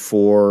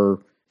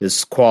 6.4.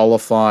 His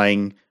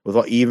qualifying,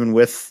 even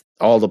with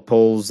all the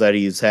poles that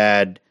he's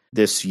had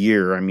this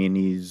year,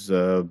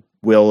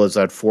 Will is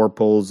at 4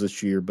 poles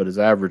this year, but his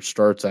average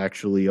starts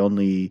actually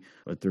only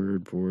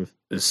third, fourth,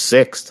 is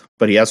 6th.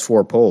 But he has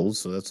 4 poles,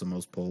 so that's the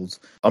most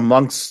poles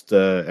amongst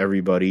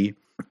everybody.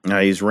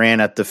 He's ran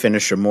at the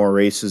finish of more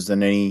races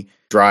than any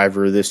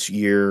driver this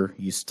year.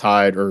 He's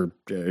tied,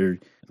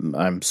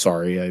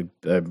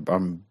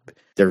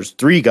 there's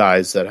 3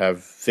 guys that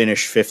have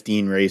finished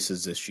 15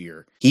 races this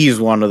year. He's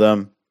one of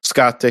them.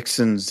 Scott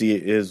Dixon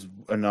is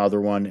another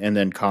one, and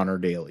then Connor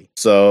Daly.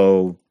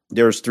 So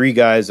there's 3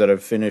 guys that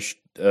have finished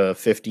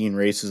 15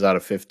 races out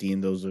of 15.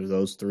 Those are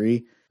those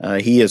 3.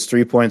 He is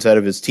 3 points ahead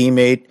of his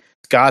teammate.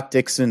 Scott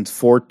Dixon's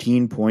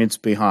 14 points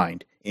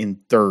behind in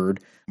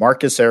third.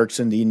 Marcus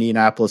Ericsson, the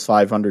Indianapolis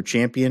 500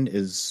 champion,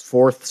 is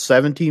 4th,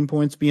 17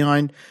 points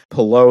behind.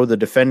 Palou, the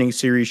defending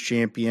series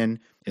champion,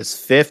 is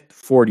 5th,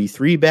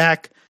 43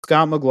 back.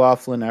 Scott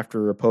McLaughlin,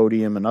 after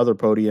another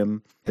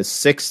podium, his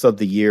 6th of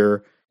the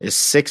year, is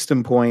 6th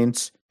in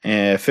points,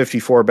 and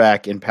 54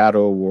 back. And Pato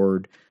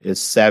O'Ward is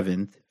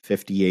 7th,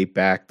 58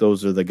 back.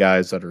 Those are the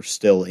guys that are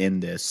still in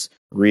this,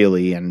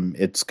 really, and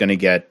it's going to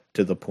get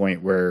to the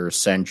point where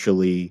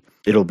essentially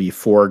it'll be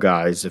 4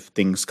 guys if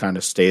things kind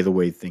of stay the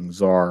way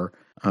things are.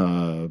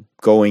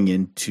 Going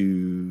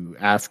into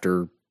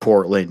after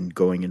Portland,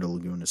 going into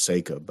Laguna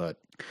Seca. But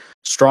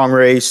strong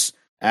race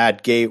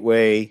at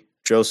Gateway.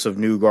 Joseph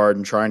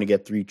Newgarden trying to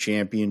get 3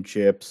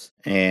 championships,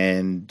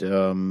 and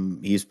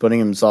he's putting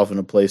himself in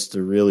a place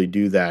to really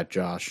do that,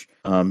 Josh.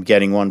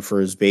 Getting one for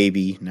his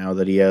baby now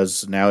that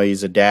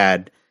he's a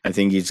dad. I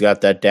think he's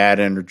got that dad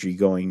energy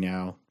going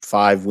now.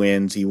 5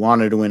 wins. He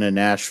wanted to win in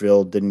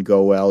Nashville, didn't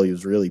go well. He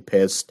was really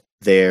pissed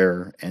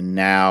there, and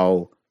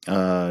now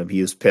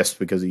he was pissed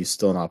because he's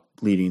still not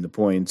leading the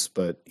points,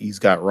 but he's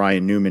got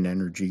Ryan Newman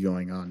energy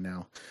going on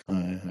now.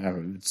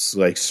 It's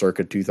like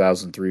circa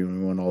 2003 when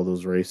we won all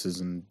those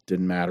races and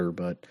didn't matter,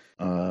 but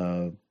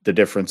the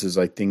difference is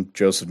I think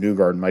Joseph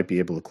Newgarden might be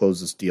able to close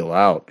this deal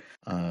out,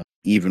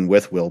 even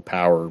with Will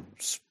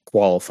Power's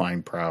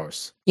qualifying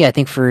prowess. Yeah, I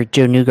think for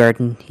Joe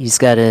Newgarden, he's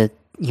got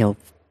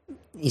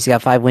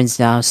 5 wins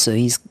now, so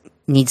he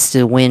needs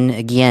to win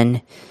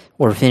again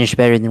or finish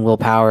better than Will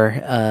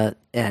Power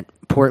at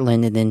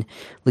Portland, and then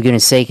Laguna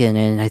Seca,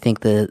 and I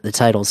think the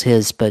title's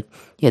his. But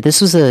yeah,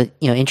 this was a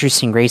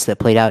interesting race that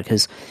played out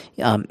because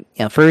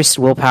first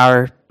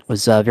Willpower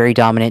was very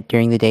dominant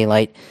during the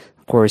daylight,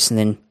 of course, and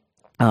then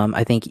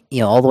I think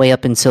all the way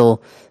up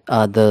until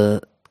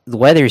the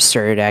weather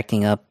started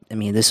acting up. I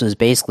mean, this was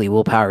basically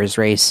Willpower's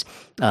race,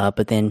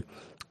 but then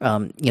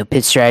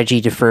pit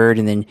strategy deferred,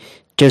 and then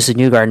Joseph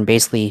Newgarden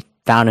basically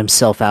found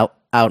himself out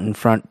in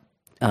front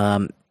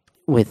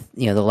with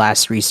the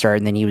last restart,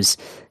 and then he was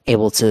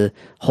able to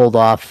hold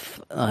off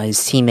his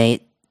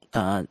teammate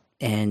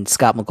and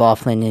Scott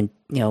McLaughlin, and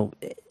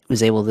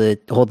was able to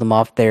hold them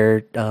off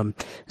there.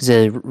 It was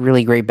a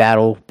really great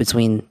battle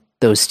between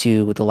those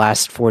two with the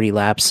last 40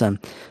 laps.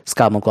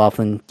 Scott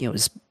McLaughlin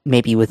was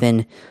maybe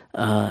within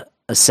a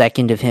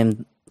second of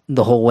him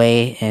the whole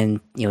way, and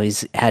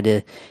he's had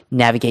to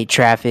navigate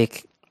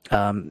traffic,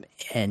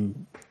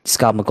 and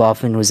Scott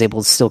McLaughlin was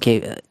able to still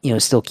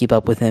keep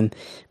up with him.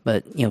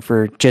 But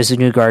for Joseph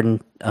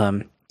Newgarden,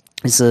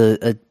 it's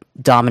a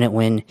dominant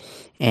win,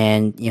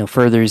 and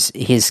furthers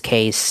his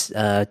case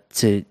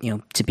to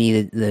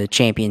be the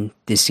champion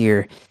this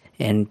year.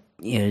 And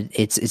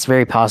it's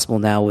very possible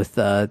now with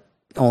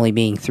only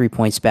being 3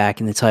 points back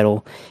in the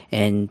title.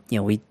 And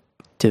we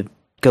to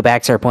go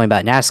back to our point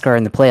about NASCAR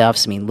and the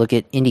playoffs. I mean, look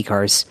at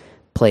IndyCar's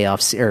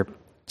playoffs or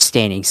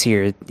standings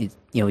here.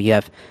 You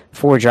have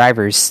 4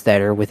 drivers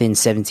that are within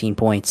 17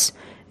 points,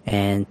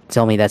 and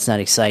tell me that's not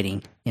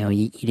exciting. They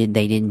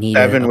didn't need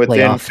 7 a within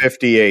playoff.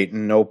 58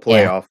 and no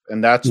playoff,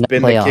 and that's No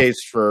been playoff. the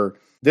case for.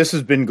 This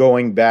has been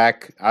going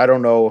back. I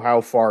don't know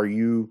how far back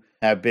you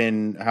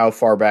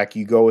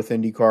go with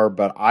IndyCar,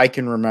 but I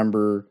can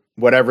remember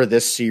whatever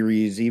this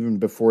series, even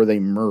before they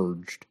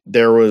merged,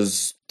 there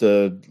was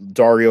the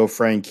Dario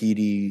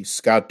Franchitti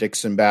Scott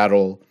Dixon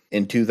battle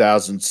in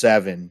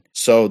 2007.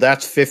 So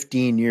that's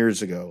 15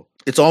 years ago.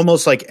 It's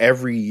almost like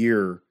every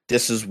year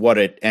this is what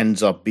it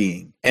ends up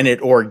being, and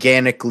it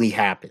organically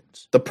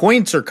happens. The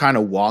points are kind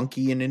of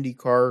wonky in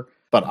IndyCar,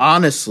 but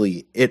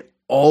honestly, it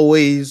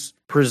always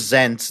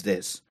presents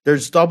this.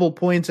 There's double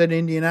points at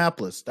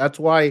Indianapolis. That's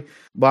why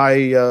by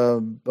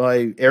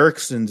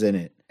Ericsson's in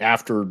it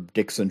after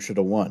Dixon should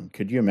have won.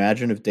 Could you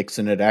imagine if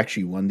Dixon had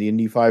actually won the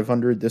Indy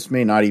 500? This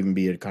may not even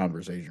be a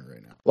conversation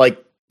right now.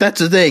 Like, that's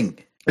the thing.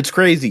 It's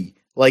crazy.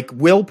 Like,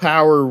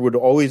 Willpower would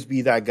always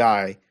be that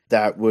guy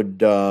that would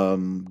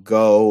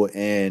go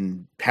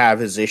and have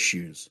his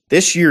issues.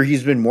 This year,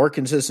 he's been more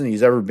consistent than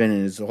he's ever been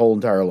in his whole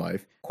entire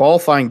life.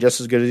 Qualifying just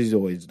as good as he's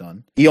always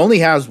done. He only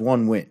has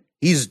one win.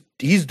 He's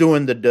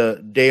doing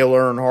the Dale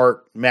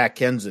Earnhardt, Matt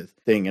Kenseth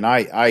thing, and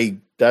I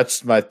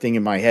that's my thing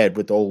in my head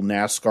with the old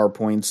NASCAR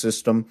point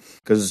system,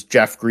 because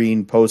Jeff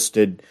Green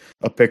posted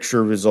a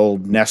picture of his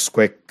old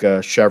Nesquik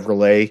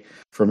Chevrolet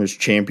from his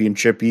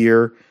championship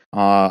year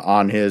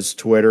on his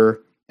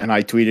Twitter, and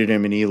I tweeted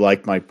him, and he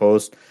liked my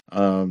post.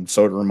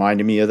 So it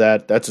reminded me of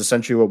that. That's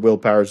essentially what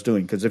Willpower is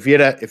doing. Because if he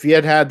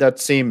had that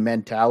same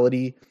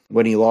mentality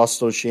when he lost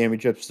those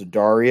championships to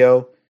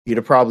Dario, he'd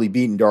have probably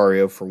beaten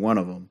Dario for one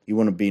of them. He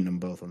wouldn't have beaten them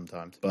both of them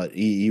times, but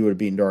he would have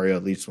beaten Dario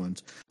at least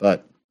once.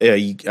 But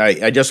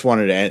I just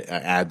wanted to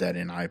add that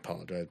in. I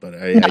apologize, but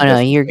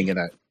You're thinking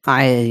that.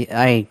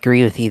 I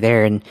agree with you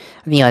there, and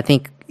I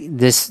think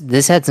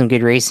this had some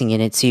good racing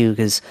in it too,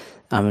 because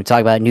we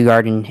talk about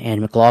Newgarden and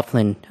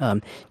McLaughlin.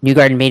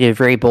 Newgarden made a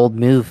very bold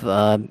move,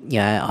 on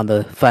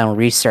the final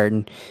restart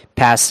and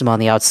passed him on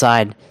the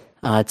outside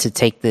to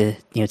take the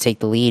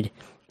lead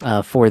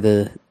for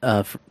the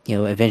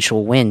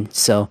eventual win.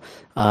 So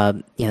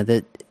there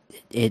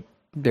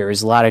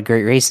was a lot of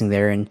great racing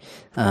there, and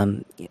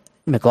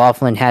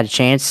McLaughlin had a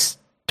chance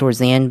towards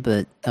the end,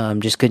 but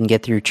just couldn't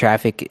get through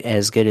traffic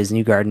as good as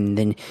Newgarden. And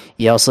then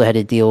he also had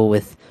to deal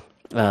with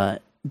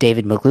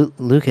David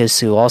Lucas,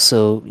 who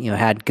also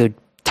had good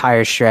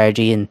tire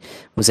strategy and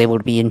was able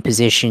to be in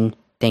position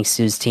thanks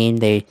to his team.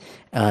 They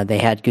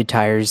had good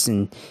tires,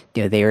 and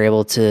they were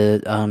able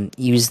to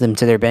use them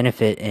to their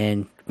benefit.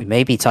 And we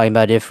may be talking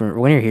about a different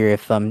winner here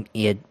if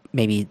he had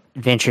maybe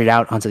ventured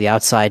out onto the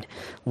outside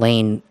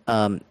lane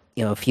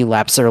a few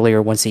laps earlier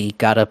once he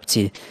got up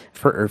to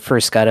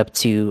first got up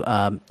to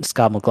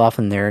Scott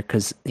McLaughlin there,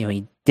 because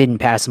he didn't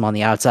pass him on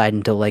the outside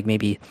until like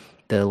maybe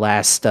the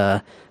last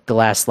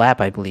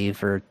lap, I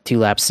believe, or 2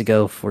 laps to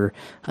go for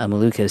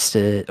Malukas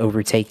to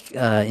overtake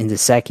into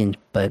second.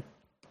 But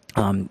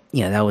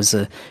that was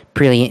a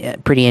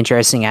pretty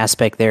interesting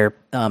aspect there,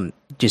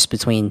 just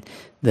between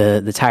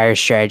the tire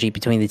strategy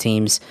between the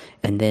teams,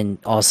 and then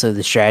also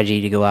the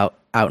strategy to go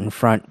out in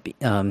front,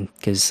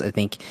 because I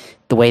think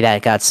the way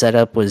that got set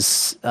up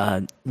was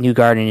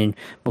Newgarden and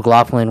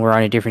McLaughlin were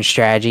on a different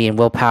strategy, and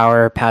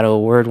Willpower, Pato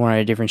O'Ward were on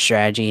a different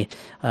strategy.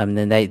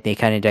 Then they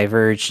kind of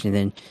diverged,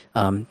 and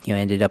then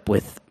ended up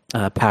with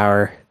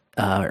Power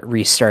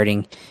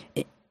restarting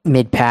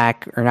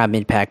mid-pack, or not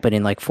mid-pack, but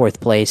in like 4th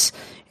place,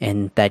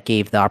 and that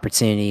gave the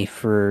opportunity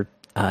for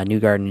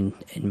Newgarden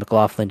and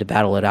McLaughlin to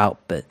battle it out.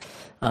 But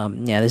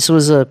this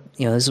was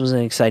an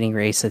exciting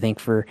race, I think,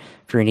 for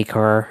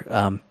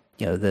IndyCar.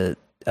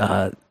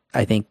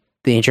 I think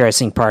the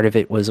interesting part of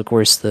it was, of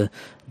course, the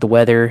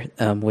weather,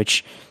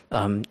 which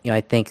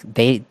I think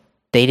they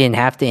didn't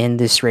have to end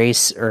this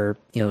race or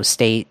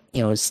stay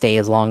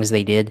as long as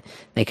they did.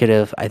 They could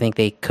have. I think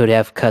they could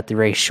have cut the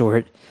race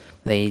short.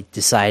 They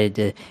decided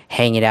to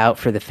hang it out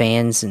for the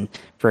fans and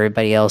for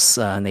everybody else.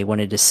 And they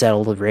wanted to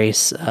settle the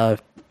race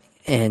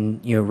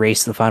and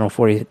race the final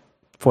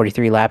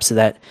 43 laps of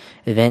that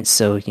event.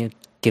 So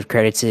give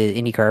credit to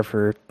IndyCar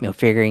for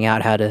figuring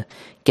out how to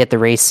get the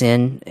race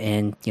in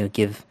and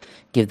give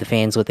the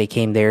fans what they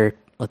came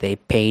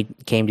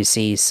to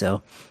see.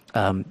 So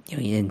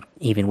and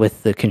even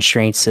with the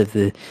constraints of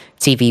the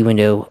TV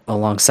window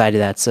alongside of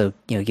that, so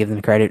give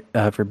them credit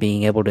for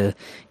being able to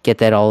get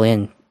that all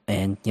in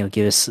and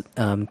give us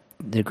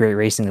the great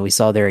racing that we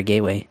saw there at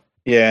Gateway.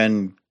 Yeah,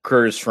 and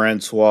Curtis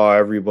Francois,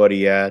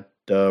 everybody at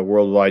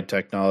Worldwide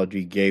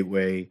Technology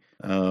Gateway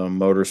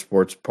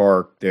Motorsports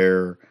Park,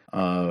 their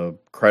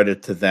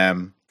credit to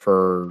them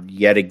for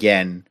yet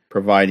again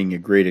providing a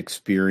great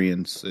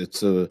experience.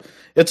 It's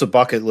a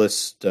bucket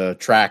list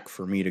track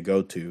for me to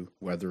go to,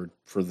 whether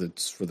for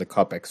the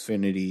Cup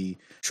Xfinity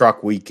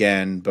truck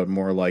weekend, but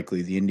more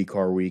likely the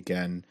IndyCar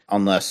weekend,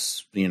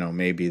 unless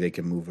maybe they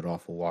can move it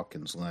off of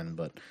Watkins Glen.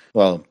 But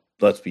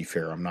let's be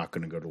fair, I'm not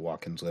going to go to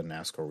Watkins Glen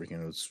NASCAR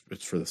weekend.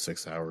 It's for the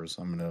 6 hours.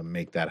 I'm going to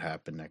make that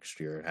happen next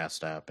year. It has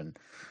to happen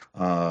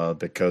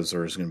because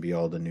there's going to be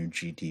all the new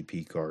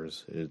GTP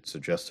cars. It's a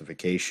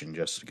justification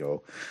just to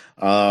go.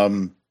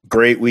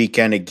 Great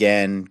weekend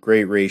again.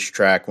 Great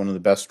racetrack. One of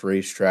the best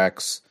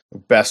racetracks,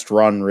 best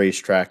run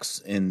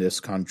racetracks in this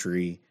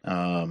country.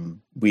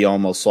 We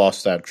almost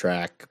lost that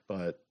track,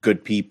 but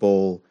good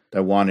people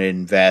that want to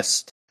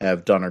invest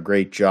have done a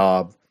great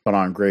job, put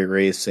on great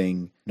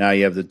racing. Now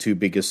you have the two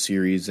biggest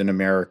series in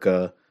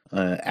America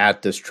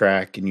at this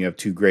track, and you have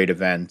two great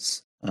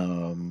events.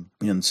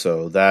 And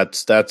so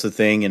that's the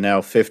thing. And now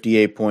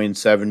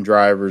 58.7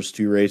 drivers,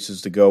 2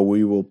 races to go.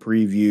 We will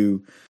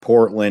preview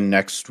Portland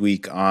next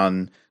week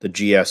on the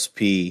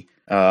GSP.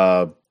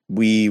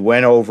 We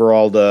went over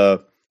all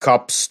the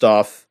Cup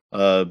stuff,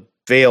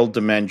 Veiled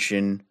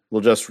Dimension.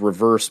 We'll just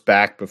reverse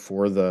back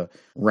before the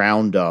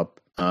roundup.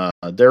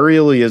 There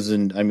really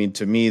isn't,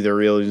 to me, there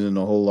really isn't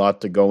a whole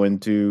lot to go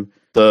into.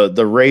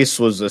 The race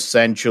was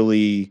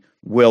essentially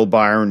Will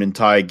Byron and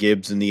Ty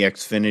Gibbs in the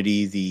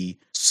Xfinity, the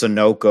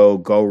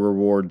Sunoco Go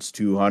Rewards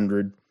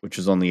 200, which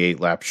is only 8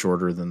 laps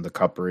shorter than the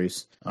Cup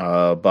race.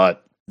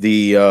 But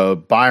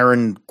the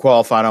Byron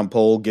qualified on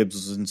pole, Gibbs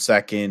was in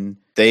second.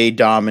 They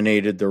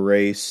dominated the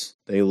race.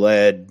 They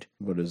led,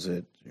 what is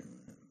it?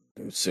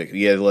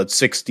 They led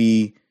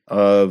 60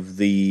 of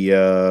the,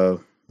 or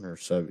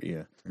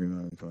 70,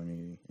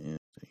 20,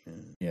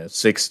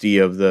 60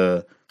 of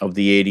the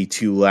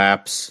 82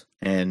 laps.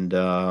 And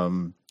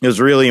it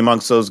was really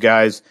amongst those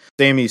guys.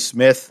 Sammy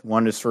Smith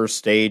won his first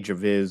stage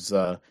of his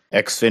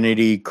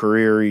Xfinity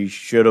career. He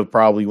should have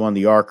probably won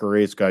the ARCA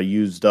race, got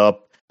used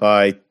up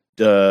by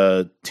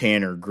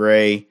Tanner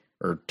Gray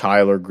or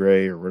Tyler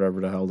Gray or whatever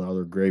the hell the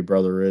other Gray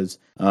brother is.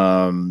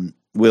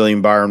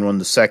 William Byron won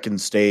the second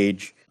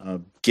stage.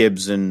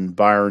 Gibbs and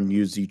Byron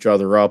used each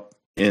other up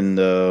in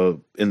the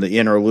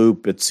inner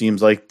loop. It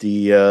seems like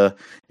the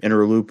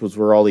inner loop was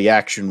where all the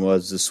action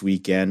was this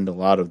weekend. A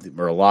lot of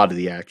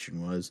the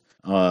action was.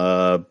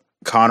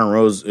 Connor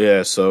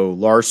Rose, so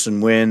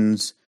Larson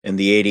wins in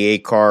the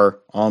 88 car.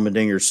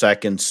 Allmendinger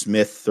second,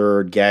 Smith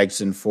third,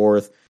 Gagsden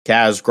fourth.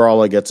 Kaz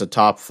Gralla gets a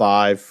top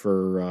 5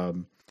 for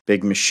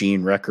Big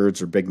Machine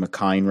Records or Big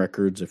McKine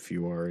Records if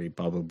you are a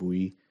Baba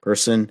Booey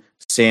person.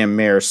 Sam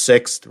Mayer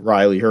 6th,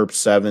 Riley Herbst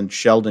 7th,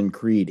 Sheldon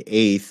Creed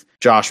 8th,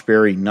 Josh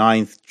Berry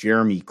 9th,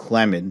 Jeremy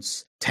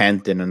Clements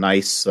 10th in a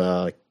nice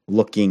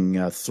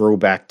looking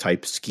throwback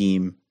type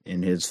scheme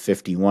in his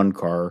 51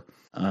 car.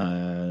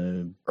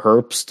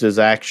 Herbst is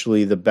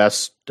actually the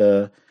best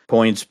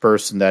points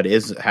person that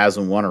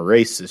hasn't won a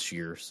race this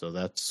year, so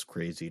that's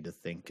crazy to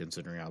think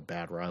considering how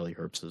bad Riley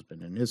Herbst has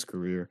been in his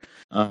career.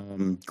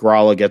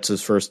 Gralla gets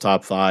his first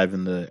top 5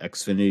 in the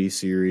Xfinity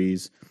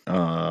series.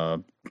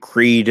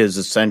 Creed is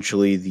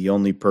essentially the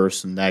only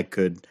person that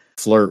could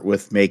flirt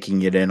with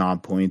making it in on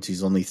points.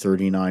 He's only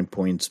 39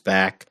 points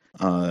back.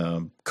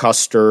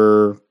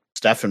 Custer,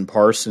 Stephen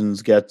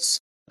Parsons gets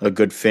a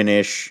good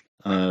finish.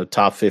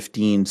 Top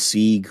 15,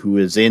 Sieg, who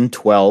is in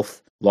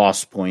 12th,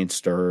 lost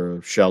points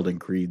to Sheldon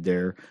Creed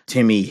there.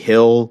 Timmy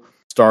Hill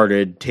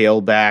started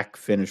tailback,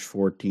 finished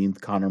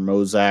 14th. Connor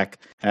Mozak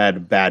had a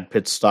bad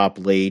pit stop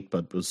late,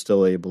 but was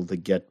still able to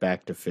get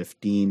back to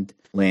 15th.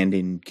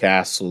 Landon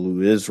Castle,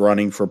 who is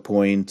running for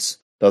points,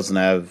 hasn't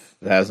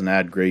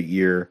had a great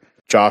year.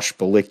 Josh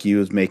Balicki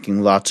was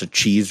making lots of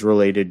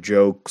cheese-related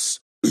jokes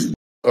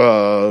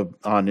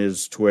on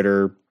his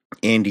Twitter.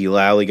 Andy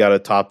Lally got a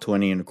top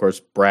 20, and of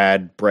course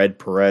Bread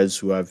Perez,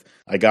 who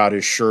I got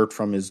his shirt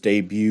from his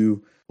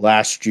debut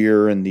last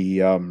year in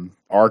the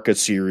ARCA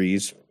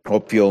series.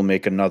 Hope he'll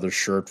make another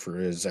shirt for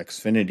his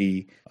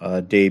Xfinity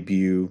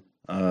debut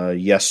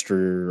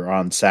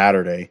on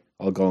Saturday.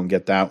 I'll go and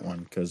get that one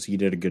because he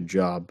did a good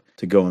job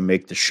to go and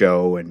make the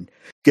show and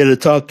get a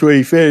top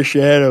 20 finish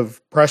ahead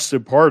of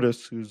Preston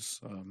Pardus, who's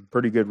a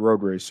pretty good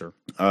road racer.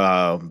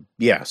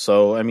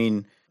 So I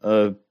mean,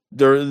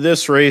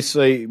 this race,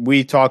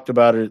 we talked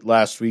about it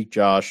last week,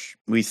 Josh.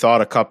 We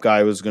thought a Cup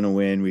guy was going to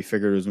win. We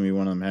figured it was going to be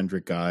one of them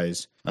Hendrick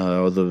guys.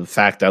 The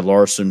fact that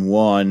Larson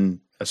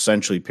won,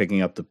 essentially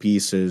picking up the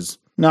pieces,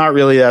 not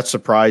really that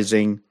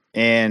surprising.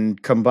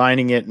 And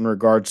combining it in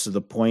regards to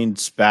the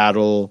points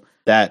battle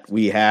that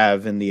we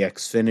have in the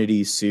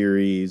Xfinity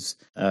series,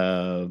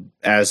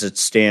 as it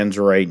stands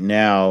right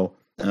now,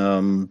 as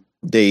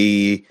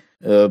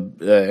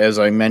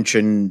I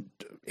mentioned,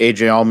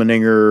 AJ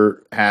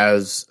Allmendinger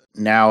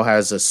now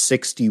has a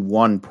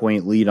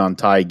 61-point lead on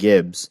Ty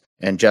Gibbs,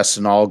 and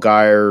Justin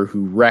Allgaier,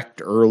 who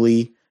wrecked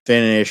early,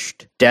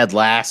 finished dead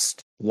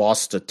last,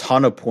 lost a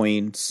ton of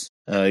points.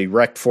 He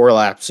wrecked 4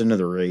 laps into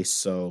the race,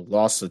 so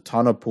lost a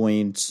ton of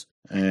points,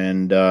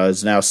 and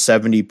is now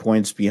 70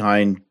 points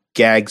behind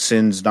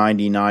Gagson's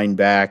 99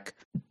 back.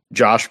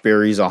 Josh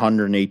Berry's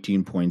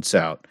 118 points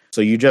out.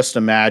 So you just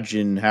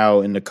imagine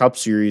how in the Cup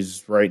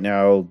Series right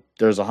now,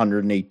 there's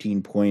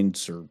 118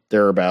 points or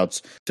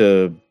thereabouts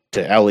to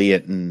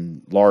Elliott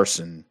and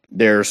Larson.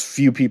 There's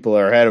few people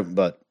that are ahead of him,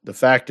 but the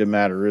fact of the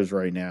matter is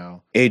right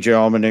now, AJ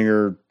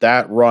Allmendinger,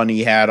 that run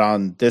he had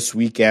on this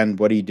weekend,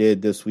 what he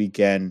did this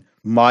weekend,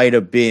 might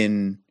have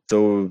been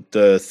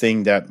the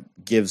thing that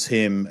gives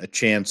him a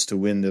chance to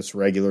win this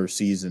regular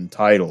season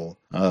title,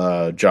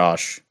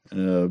 Josh,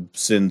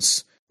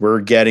 since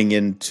we're getting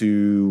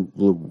into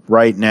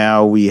right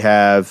now, we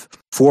have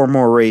 4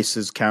 more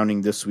races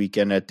counting this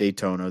weekend at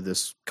Daytona,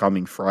 this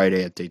coming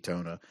Friday at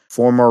Daytona.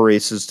 4 more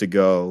races to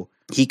go.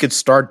 He could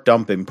start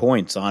dumping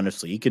points,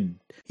 honestly. He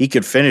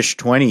could finish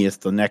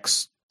 20th the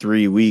next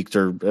 3 weeks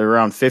or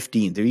around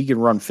 15th. If he could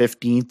run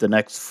 15th the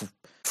next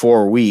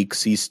 4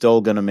 weeks, he's still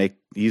going to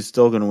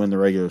win the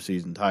regular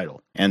season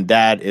title. And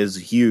that is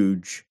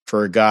huge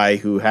for a guy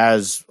who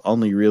has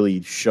only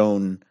really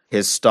shown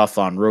his stuff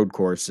on road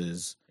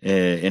courses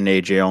in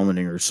AJ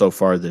Allmendinger so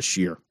far this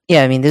year.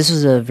 Yeah, I mean, this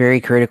was a very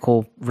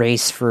critical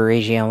race for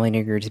AJ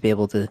Allmendinger to be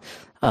able to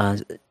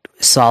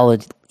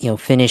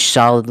finish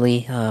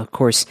solidly. Of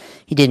course,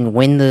 he didn't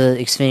win the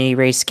Xfinity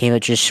race, came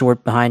up just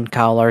short behind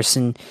Kyle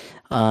Larson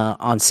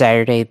on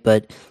Saturday,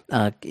 but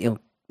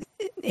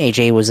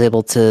AJ was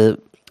able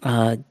to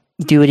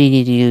do what he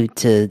needed to do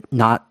to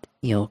not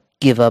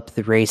give up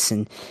the race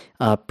and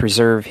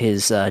preserve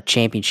his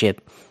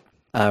championship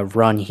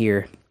run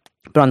here.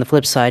 But on the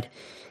flip side,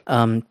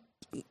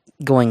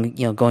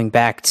 going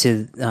back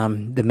to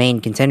the main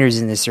contenders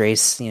in this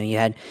race, you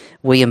had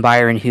William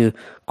Byron, who,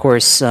 of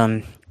course,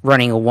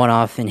 running a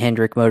one-off in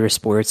Hendrick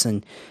Motorsports,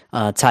 and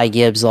Ty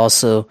Gibbs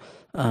also,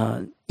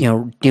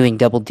 doing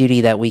double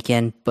duty that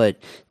weekend. But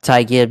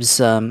Ty Gibbs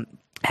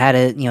had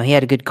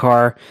a good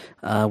car.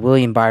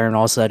 William Byron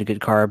also had a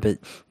good car, but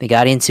they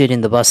got into it in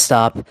the bus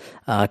stop.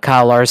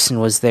 Kyle Larson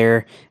was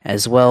there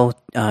as well.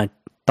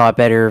 Thought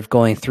better of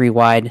going 3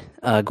 wide,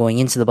 going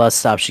into the bus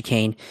stop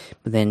chicane,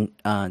 but then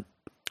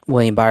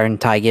William Byron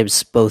and Ty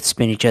Gibbs both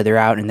spin each other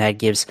out, and that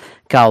gives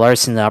Kyle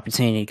Larson the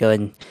opportunity to go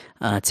ahead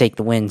and take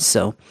the win.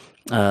 So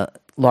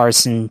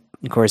Larson,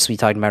 of course, we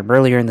talked about him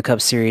earlier in the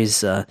Cup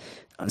Series. On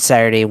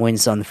Saturday,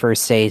 wins on the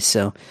first day,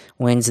 so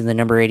wins in the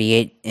number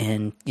 88,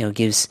 and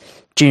gives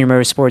Junior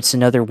Motorsports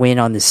another win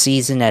on the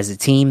season as a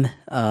team.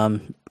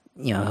 Goes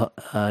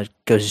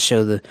to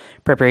show the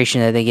preparation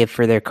that they give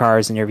for their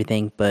cars and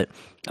everything. But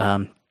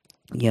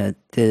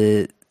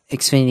the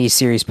Xfinity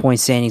Series point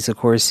standings, of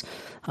course,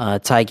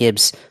 Ty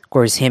Gibbs, of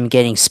course, him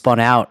getting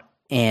spun out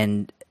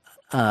and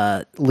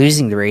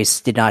losing the race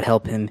did not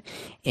help him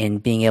in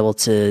being able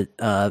to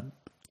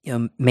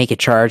make a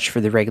charge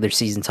for the regular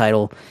season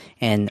title,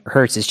 and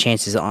hurts his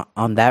chances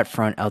on that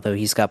front, although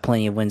he's got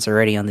plenty of wins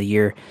already on the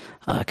year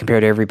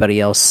compared to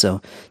everybody else.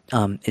 So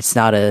it's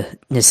not a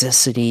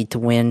necessity to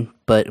win,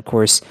 but of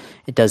course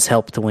it does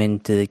help to win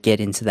to get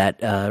into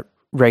that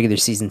regular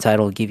season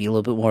title, give you a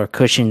little bit more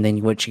cushion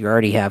than what you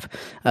already have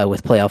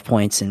with playoff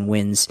points and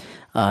wins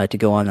to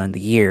go on the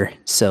year.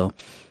 So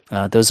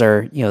those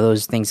are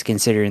those things to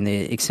consider in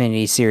the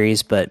Xfinity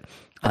Series. But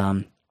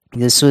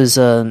this was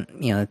I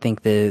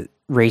think the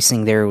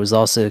racing there was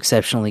also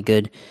exceptionally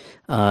good,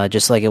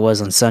 just like it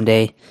was on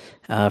Sunday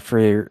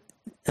for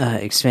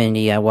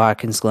Xfinity at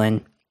Watkins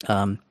Glen.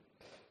 Did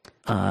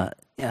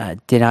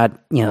not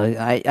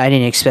I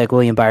didn't expect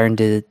William Byron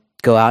to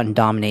go out and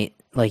dominate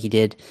like he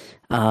did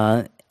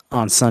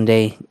on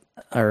Sunday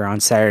or on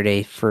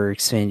Saturday for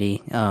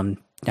Xfinity.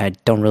 I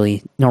don't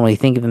really normally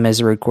think of him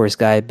as a road course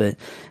guy, but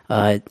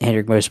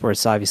Hendrick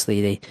Motorsports,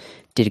 obviously, they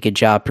did a good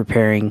job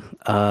preparing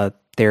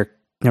their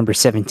number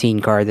 17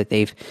 car that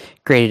they've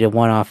created a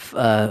one-off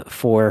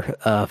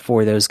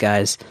for those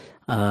guys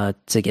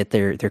to get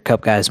their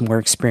Cup guys more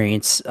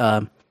experience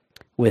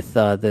with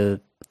the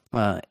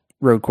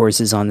road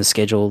courses on the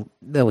schedule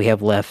that we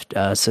have left,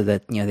 so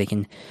that they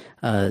can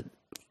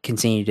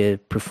continue to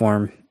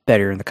perform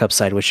better in the Cup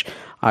side, which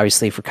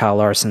obviously for Kyle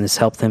Larson this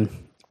helped him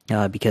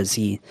because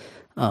he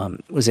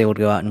was able to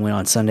go out and win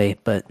on Sunday.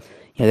 But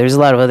there's a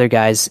lot of other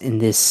guys in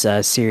this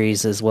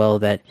series as well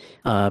that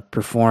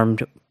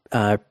performed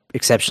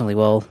exceptionally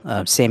well.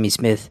 Sammy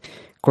Smith,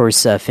 of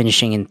course,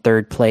 finishing in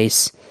third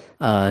place,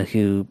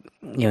 who,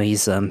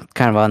 he's kind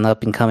of on the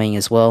up and coming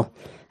as well.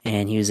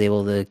 And he was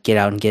able to get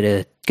out and get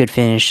a good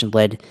finish and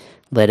led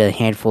a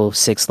handful of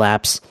 6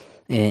 laps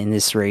in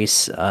this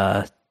race.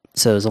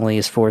 So it was only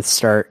his 4th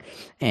start,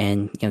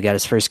 and got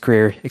his first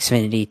career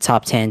Xfinity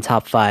top 10,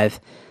 top 5.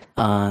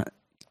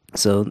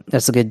 So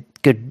that's a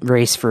good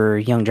race for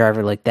a young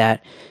driver like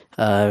that.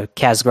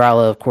 Kaz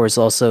Grala, of course,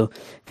 also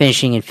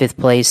finishing in 5th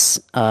place.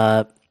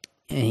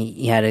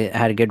 He had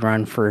a good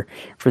run for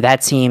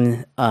that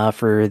team,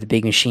 for the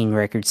Big Machine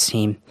Records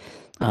team.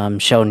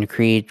 Sheldon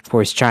Creed, of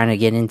course, trying to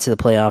get into the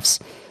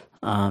playoffs.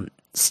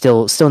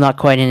 Still not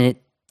quite in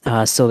it.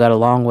 Still got a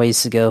long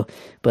ways to go,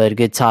 but a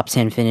good top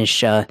 10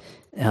 finish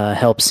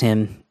helps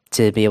him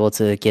to be able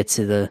to get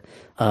to the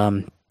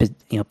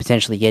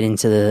potentially get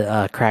into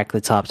the crack the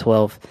top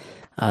 12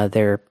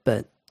 there.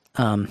 But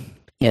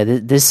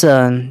this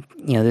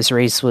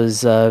race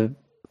was a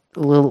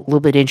little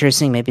bit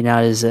interesting, maybe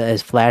not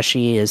as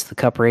flashy as the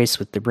Cup race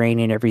with the rain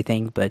and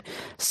everything, but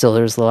still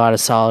there's a lot of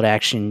solid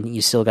action.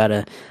 You still got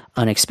a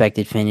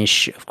unexpected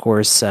finish, of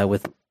course,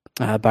 with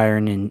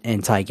Byron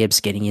and Ty Gibbs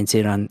getting into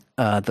it on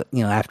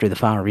after the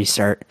final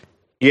restart.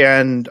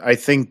 Yeah, and I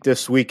think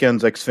this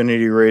weekend's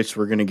Xfinity race,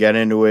 we're going to get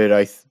into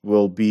it,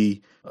 will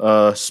be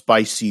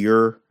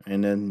spicier.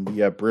 And then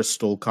you have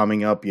Bristol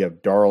coming up. You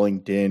have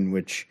Darlington,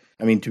 which,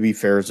 I mean, to be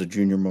fair, is a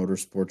junior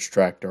motorsports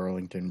track,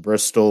 Darlington.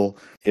 Bristol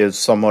is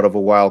somewhat of a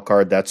wild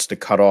card. That's the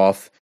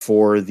cutoff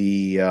for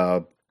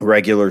the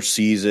regular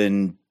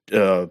season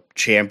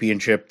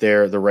championship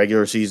there. The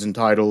regular season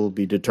title will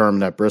be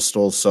determined at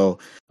Bristol. So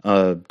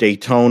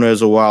Daytona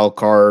is a wild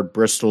card.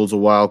 Bristol is a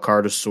wild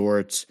card of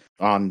sorts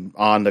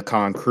on the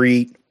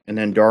concrete. And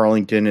then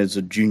Darlington is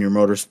a junior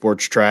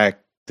motorsports track.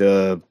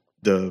 The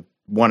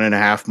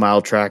 1.5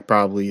 mile track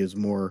probably is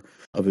more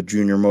of a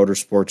junior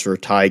motorsports or a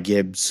Ty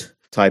Gibbs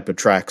type of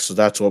track. So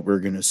that's what we're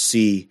going to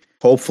see,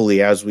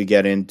 hopefully, as we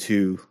get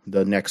into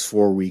the next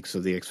 4 weeks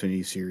of the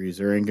Xfinity Series.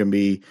 There ain't going to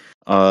be,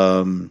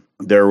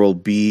 there will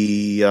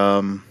be,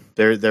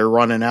 they're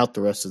running out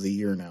the rest of the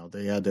year now.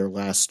 They had their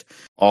last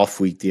off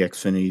week, the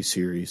Xfinity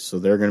Series. So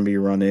they're going to be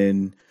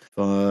running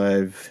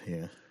 8,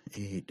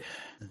 11,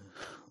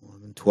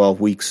 12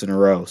 weeks in a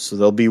row. So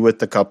they'll be with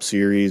the Cup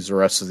Series the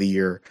rest of the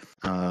year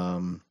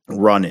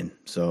running.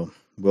 So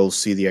we'll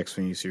see the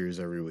Xfinity Series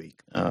every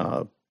week.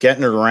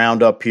 Getting it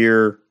around up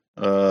here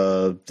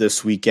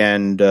this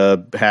weekend,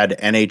 had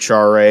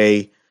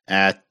NHRA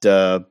at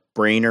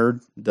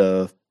Brainerd.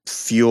 The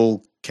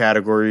fuel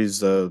categories,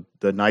 the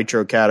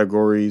nitro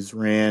categories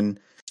ran.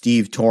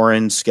 Steve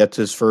Torrence gets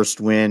his first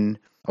win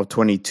of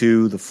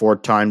 22, the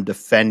 4-time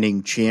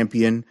defending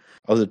champion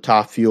of the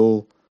Top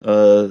Fuel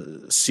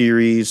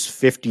Series.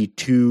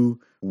 52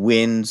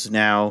 wins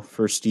now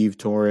for Steve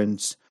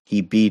Torrence.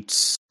 He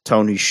beats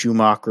Tony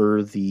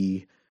Schumacher,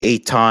 the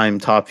 8-time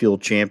Top Fuel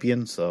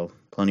champion, so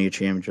plenty of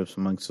championships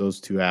amongst those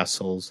two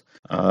assholes.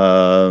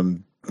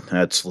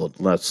 That's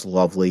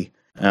lovely.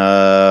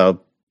 And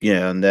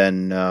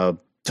then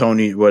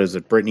Tony,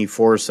 Brittany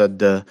Force had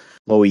the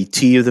low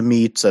ET of the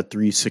meets at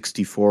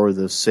 364 with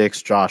a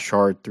 6. Josh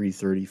Hart,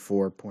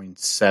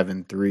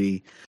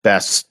 334.73.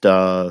 Best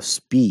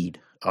speed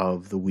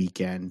of the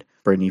weekend.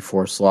 Brittany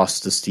Force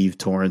lost to Steve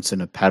Torrence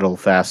in a pedal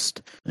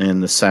fest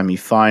in the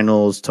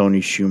semifinals. Tony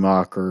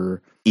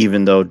Schumacher,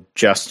 even though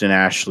Justin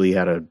Ashley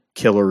had a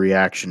killer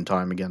reaction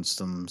time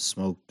against him,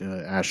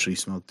 Ashley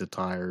smoked the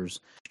tires.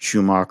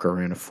 Schumacher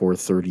ran a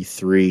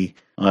 4:33.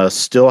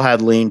 Still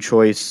had lane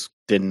choice,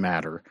 didn't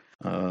matter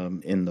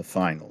in the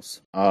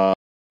finals.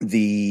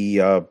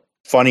 The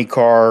funny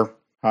car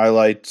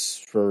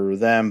highlights for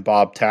them: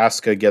 Bob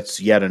Tasca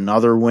gets yet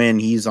another win.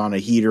 He's on a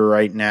heater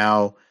right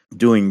now,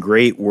 doing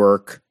great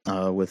work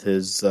with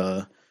his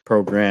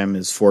program,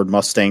 his Ford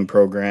Mustang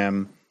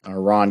program.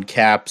 Ron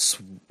Capps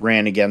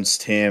ran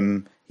against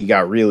him. He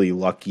got really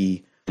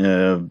lucky.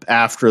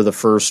 After the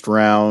first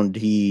round,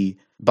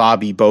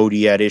 Bobby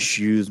Bodie had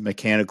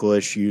mechanical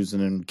issues,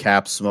 and then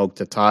Capps smoked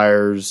the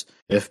tires.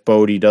 If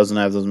Bodie doesn't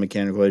have those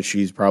mechanical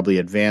issues, probably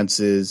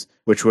advances,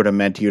 which would have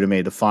meant he would have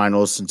made the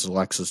finals since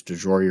Alexis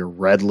DeJoyer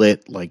red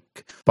lit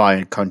like by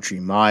a country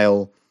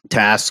mile.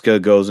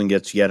 Tasca goes and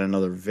gets yet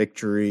another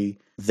victory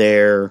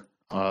there.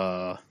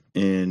 They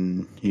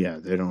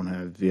don't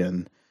have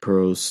in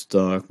Pro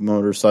Stock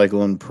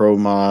Motorcycle and Pro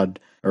Mod,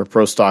 or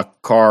Pro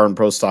Stock Car and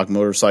Pro Stock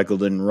Motorcycle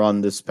didn't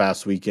run this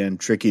past weekend.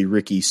 Tricky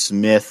Ricky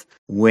Smith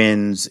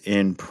wins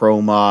in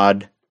Pro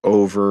Mod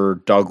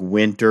over Doug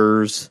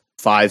Winters,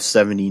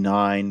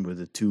 579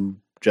 with a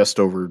just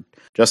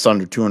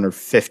under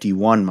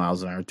 251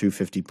 miles an hour,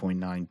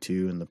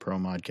 250.92 in the Pro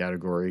Mod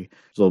category.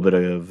 There's a little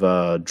bit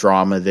of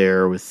drama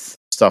there with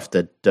stuff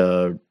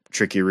that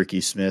Tricky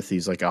Ricky Smith,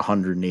 he's like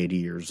 180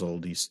 years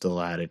old. He's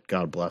still at it.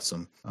 God bless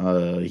him.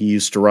 He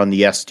used to run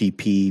the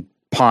STP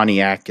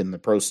Pontiac in the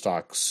Pro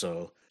Stocks,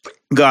 so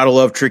gotta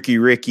love Tricky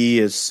Ricky.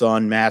 His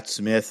son, Matt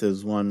Smith,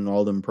 has won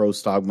all them Pro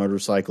Stock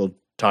motorcycle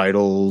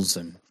titles,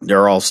 and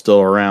they're all still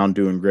around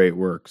doing great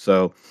work.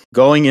 So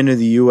going into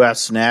the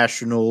U.S.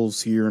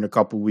 Nationals here in a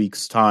couple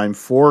weeks' time,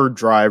 4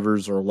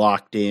 drivers are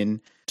locked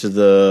in to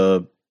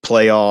the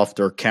playoff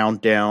or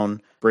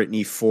countdown.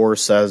 Brittany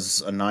Force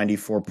has a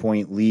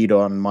 94-point lead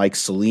on Mike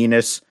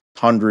Salinas,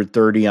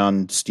 130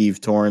 on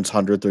Steve Torrence,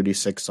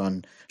 136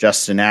 on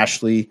Justin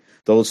Ashley.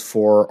 Those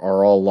 4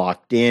 are all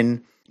locked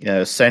in.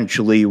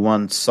 Essentially,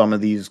 once some of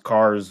these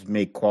cars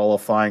make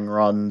qualifying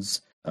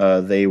runs,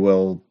 they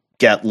will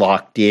get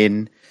locked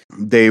in.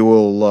 They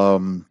will,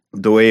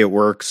 the way it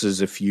works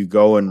is if you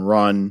go and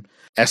run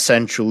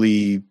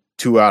essentially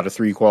 2 out of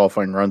 3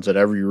 qualifying runs at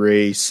every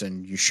race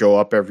and you show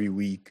up every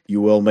week,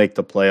 you will make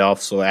the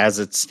playoffs. So as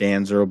it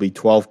stands, there will be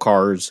 12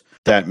 cars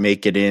that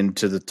make it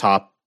into the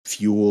top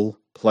fuel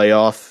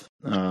playoff.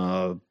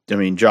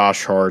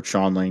 Josh Hart,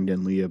 Sean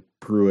Langdon, Leah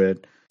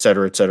Pruitt,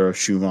 et cetera,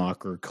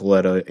 Schumacher,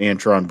 Coletta,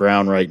 Antron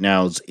Brown right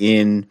now is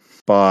in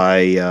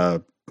by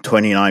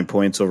 29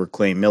 points over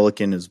Clay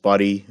Milliken, his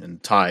buddy,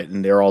 and tied.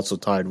 And they're also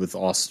tied with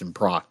Austin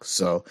Prock.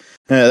 So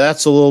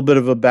that's a little bit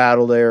of a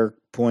battle there,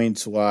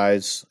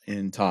 points-wise,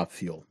 in top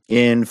fuel.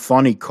 In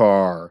funny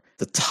car,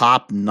 the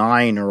top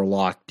 9 are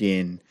locked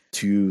in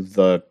to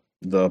the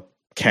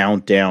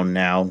countdown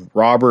now.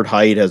 Robert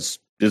Hight is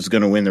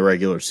going to win the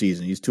regular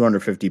season. He's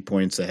 250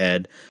 points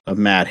ahead of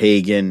Matt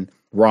Hagan.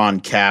 Ron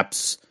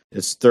Capps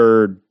is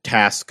 3rd,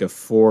 Tasca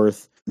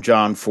 4th,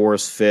 John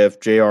Force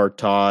 5th, J.R.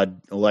 Todd,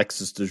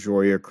 Alexis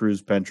DeJoria,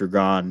 Cruz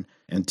Pentragon,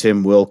 and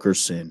Tim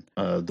Wilkerson.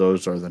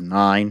 Those are the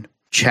 9.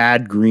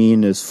 Chad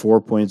Green is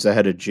 4 points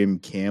ahead of Jim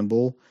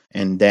Campbell,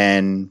 and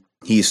then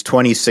he's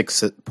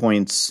 26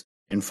 points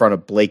in front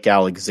of Blake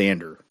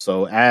Alexander.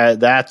 So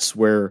that's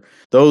where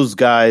those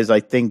guys,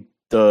 I think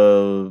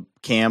the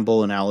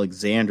Campbell and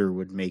Alexander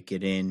would make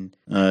it in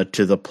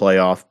to the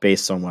playoff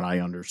based on what I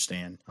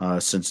understand,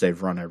 since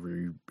they've run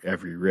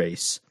every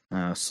race.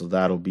 So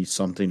that'll be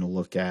something to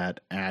look at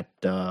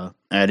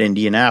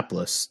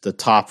Indianapolis. The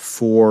top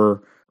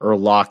 4 are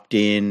locked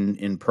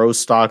in Pro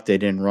Stock. They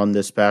didn't run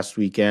this past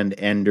weekend.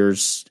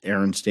 Enders,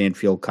 Aaron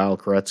Stanfield, Kyle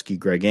Koretsky,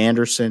 Greg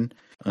Anderson.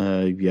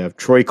 You have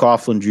Troy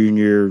Coughlin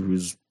Jr.,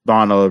 who's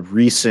on a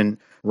recent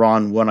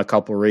run, won a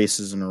couple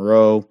races in a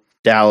row.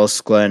 Dallas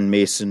Glenn,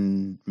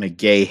 Mason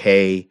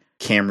McGahey,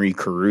 Camry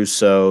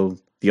Caruso.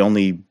 The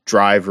only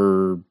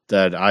driver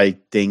that I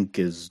think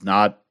is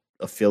not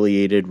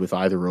affiliated with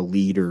either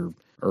Elite or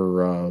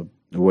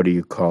what do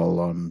you call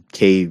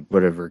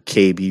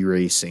KB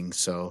Racing.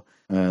 So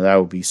that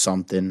would be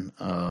something.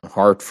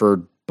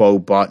 Hartford, Bo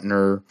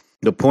Butner.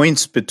 The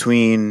points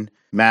between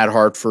Matt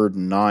Hartford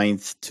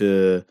 9th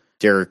to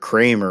Derek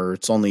Kramer,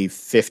 it's only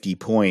 50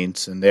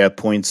 points, and they have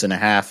points and a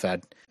half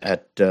at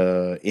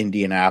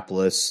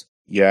Indianapolis.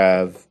 You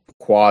have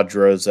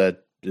Quadras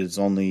that is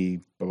only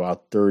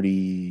about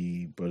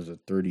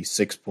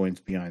 36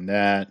 points behind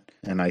that.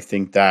 And I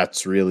think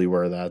that's really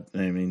where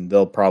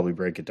they'll probably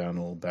break it down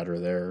a little better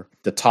there.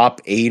 The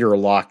top 8 are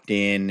locked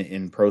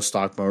in Pro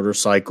Stock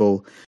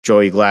Motorcycle.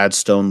 Joey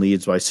Gladstone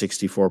leads by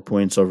 64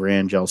 points over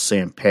Angel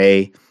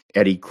Sampay.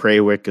 Eddie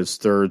Krawick is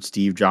 3rd,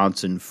 Steve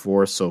Johnson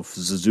 4th. So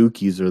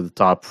Suzuki's are the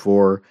top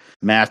 4.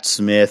 Matt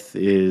Smith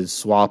is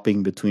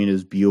swapping between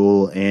his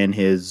Buell and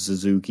his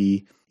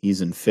Suzuki. He's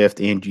in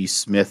 5th. Angie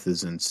Smith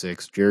is in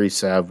 6th. Jerry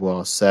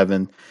Savwell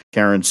 7th.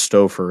 Karen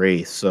Stouffer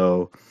 8th.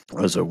 So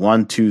was it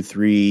 1, 2,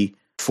 3,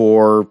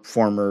 4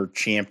 former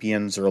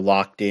champions are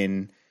locked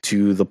in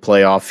to the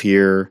playoff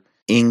here.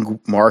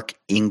 Mark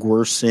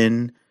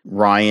Ingwerson,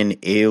 Ryan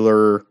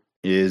Ayler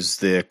is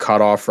the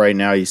cutoff right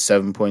now. He's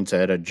 7 points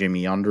ahead of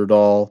Jimmy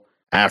Underdahl.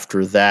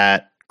 After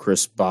that,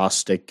 Chris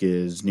Bostic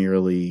is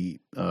nearly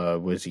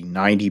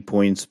 90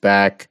 points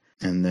back.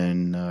 And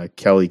then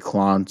Kelly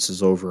Klontz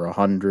is over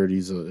 100.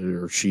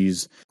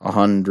 She's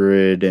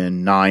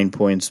 109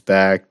 points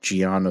back.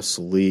 Gianna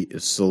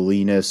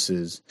Salinas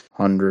is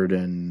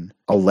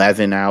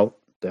 111 out.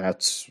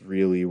 That's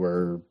really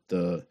where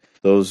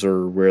those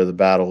are where the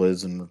battle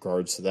is in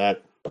regards to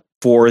that.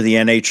 For the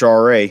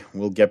NHRA,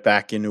 we'll get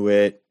back into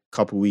it a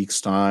couple weeks'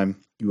 time.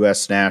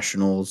 U.S.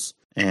 Nationals,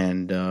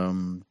 and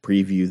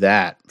preview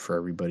that for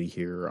everybody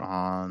here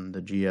on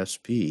the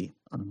GSP.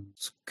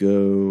 Let's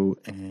go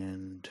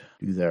and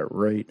do that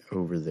right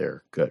over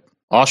there. Good.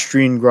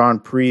 Austrian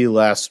Grand Prix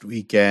last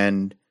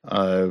weekend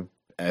for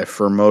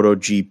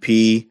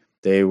MotoGP.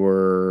 They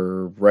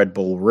were Red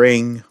Bull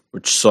Ring,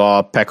 which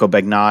saw Pecco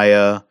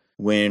Bagnaia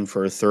win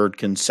for a 3rd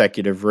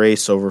consecutive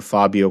race over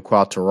Fabio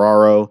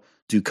Quartararo.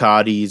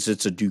 Ducatis,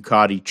 it's a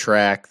Ducati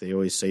track. They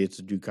always say it's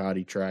a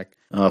Ducati track.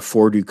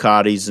 4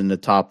 Ducatis in the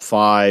top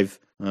 5.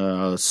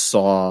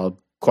 Saw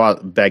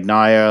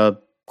Bagnaia,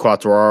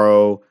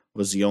 Quartararo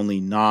was the only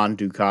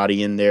non-Ducati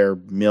in there.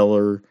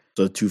 Miller,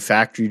 so 2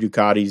 factory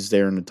Ducatis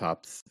there in the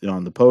top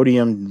on the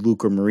podium.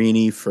 Luca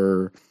Marini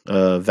for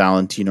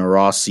Valentino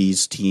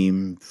Rossi's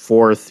team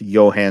 4th.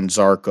 Johan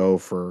Zarco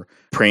for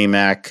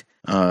Pramac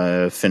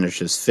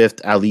finishes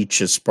 5th.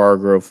 Alicia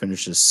Spargaro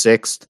finishes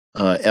 6th.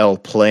 El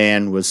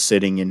Plan was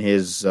sitting in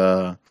his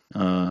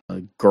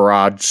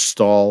garage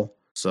stall,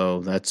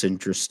 so that's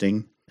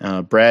interesting.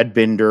 Brad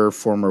Binder,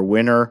 former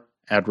winner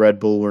at Red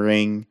Bull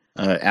Ring.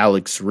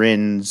 Alex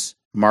Rins,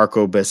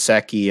 Marco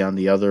Bezzecchi on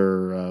the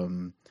other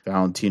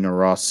Valentino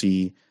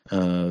Rossi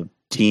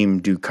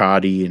team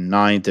Ducati in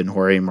 9th, and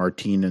Jorge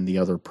Martin and the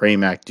other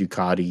Pramac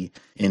Ducati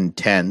in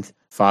 10th.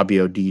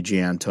 Fabio Di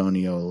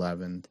Gianantonio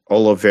 11th.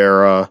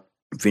 Oliveira,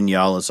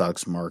 Vinales,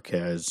 Alex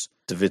Marquez,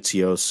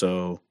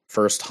 Dovizioso.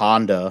 First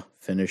Honda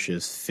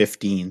finishes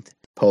 15th.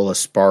 Pol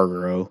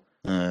Espargaro.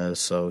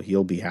 So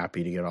he'll be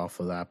happy to get off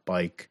of that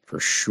bike for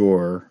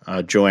sure.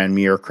 Joan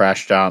Mir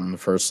crashed out in the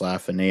first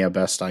lap. Enea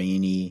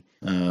Bastianini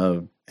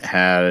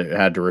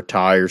had to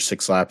retire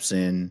 6 laps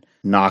in.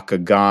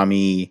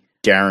 Nakagami,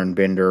 Darren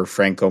Binder,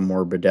 Franco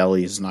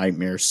Morbidelli's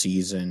nightmare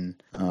season.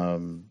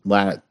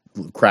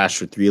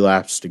 Crashed with 3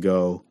 laps to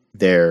go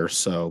there.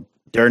 So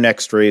their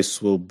next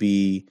race will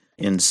be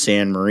in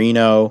San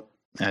Marino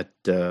at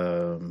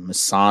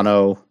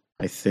Misano.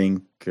 I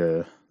think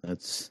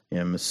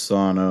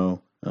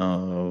Misano.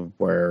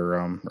 Where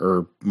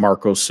or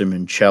Marco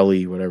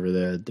Simoncelli, whatever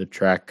the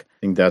track. I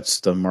think that's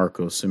the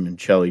Marco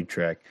Simoncelli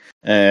track.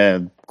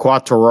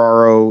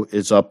 Quartararo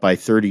is up by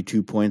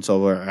 32 points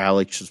over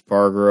Alex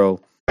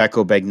Espargaro.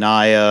 Pecco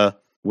Bagnaia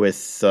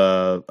with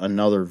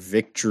another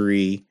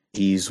victory.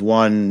 He's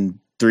won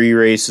 3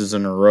 races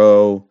in a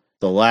row.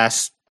 The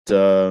last,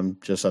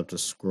 just have to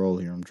scroll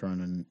here. I'm trying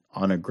to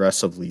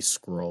unaggressively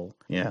scroll.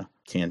 Yeah,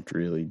 can't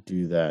really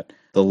do that.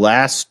 The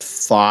last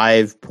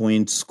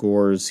 5-point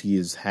scores he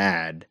has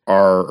had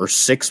or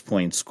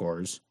 6-point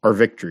scores are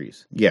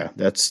victories. Yeah,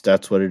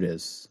 that's what it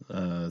is.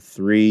 5.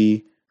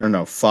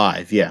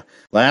 Yeah,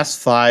 last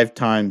 5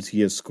 times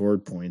he has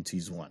scored points,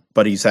 he's won.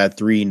 But he's had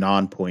 3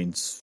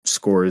 non-points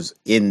scores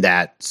in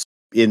that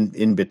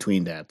in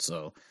between that.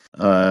 So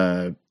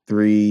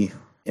 3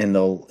 in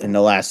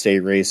the last 8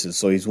 races.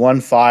 So he's won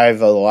 5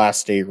 of the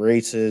last 8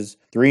 races,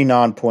 3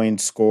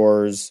 non-point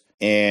scores.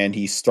 And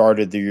he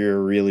started the year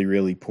really,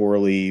 really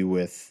poorly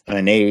with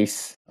an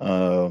 8th,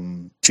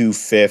 2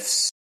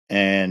 5ths,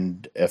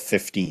 and a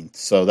 15th.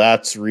 So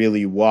that's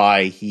really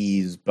why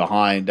he's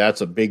behind.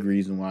 That's a big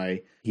reason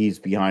why he's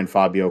behind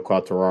Fabio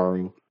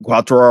Quartararo.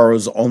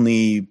 Quartararo's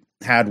only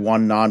had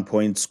 1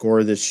 non-point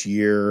score this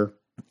year.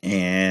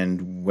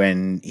 And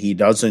when he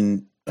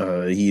doesn't,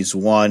 he's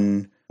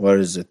won,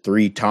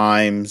 3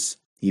 times.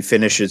 He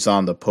finishes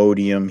on the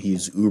podium.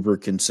 He's uber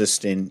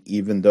consistent,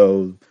 even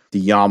though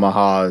the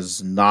Yamaha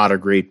is not a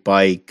great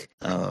bike.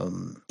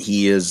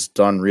 He has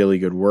done really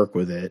good work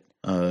with it.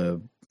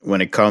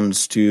 When it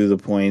comes to the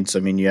points,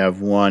 I mean, you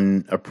have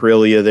 1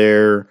 Aprilia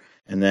there,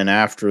 and then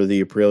after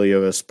the Aprilia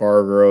of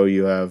Espargaro,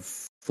 you have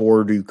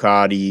 4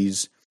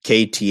 Ducatis,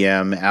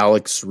 KTM,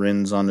 Alex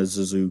Rins on a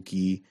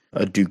Suzuki,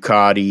 a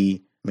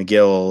Ducati,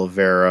 Miguel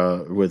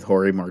Oliveira with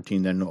Jorge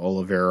Martin, then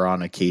Oliveira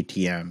on a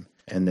KTM,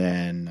 and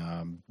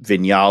then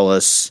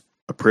Vinales,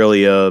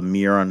 Aprilia,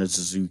 Mir on a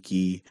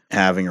Suzuki,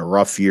 having a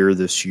rough year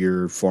this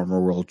year, former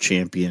world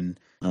champion,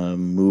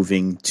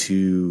 moving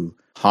to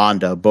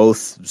Honda.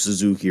 Both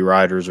Suzuki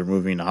riders are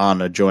moving to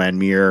Honda. Joan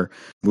Mir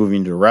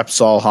moving to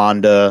Repsol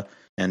Honda,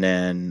 and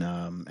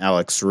then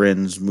Alex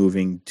Rins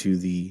moving to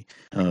the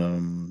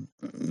Honda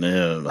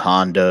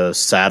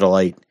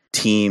satellite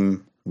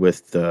team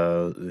with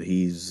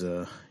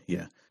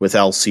with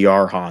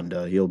LCR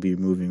Honda. He'll be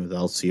moving with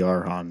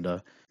LCR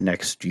Honda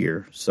next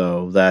year.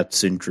 So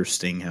that's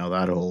interesting how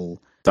that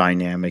whole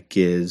dynamic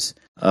is.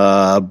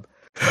 Oh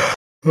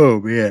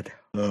man.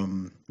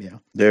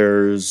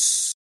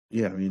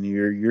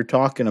 You're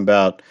talking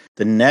about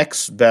the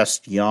next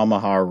best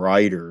Yamaha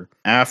rider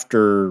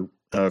after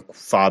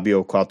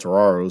Fabio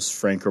Quartararo's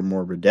Franco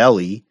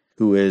Morbidelli,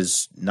 who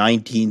is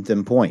 19th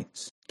in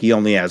points. He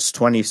only has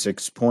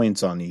 26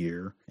 points on the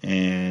year,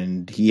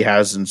 and he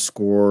hasn't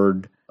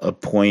scored a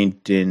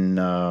point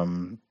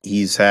in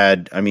he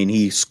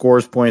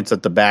scores points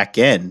at the back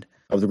end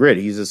of the grid.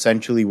 He's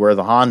essentially where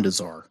the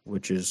Hondas are,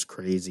 which is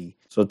crazy.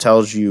 So it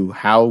tells you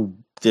how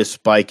this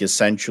bike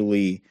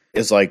essentially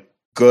is like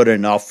good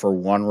enough for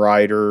one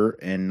rider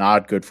and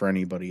not good for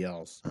anybody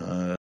else.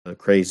 A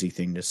crazy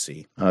thing to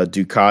see.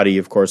 Ducati,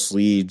 of course,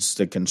 leads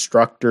the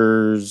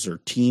constructors or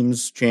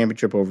teams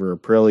championship over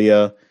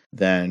Aprilia.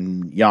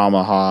 Then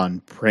Yamaha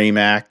and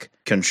Pramac.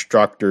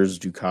 Constructors,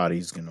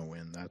 Ducati's going to win.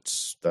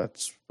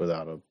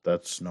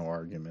 That's no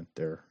argument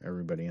there.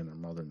 Everybody and their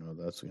mother know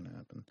that's going to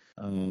happen.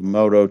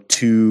 Moto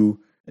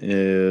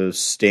 2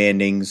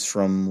 standings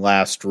from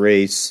last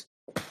race.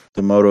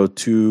 The Moto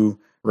 2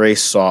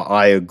 race saw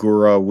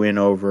Ayagura win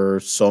over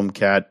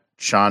Somkat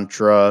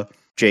Chantra,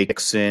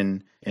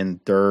 Jackson in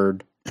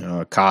third.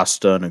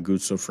 Costa and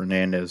Augusto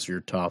Fernandez,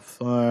 your top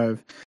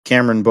 5.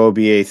 Cameron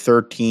Beaubier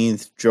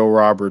 13th, Joe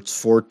Roberts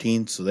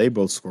 14th, so they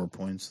both score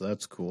points, so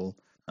that's cool.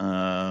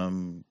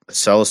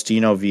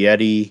 Celestino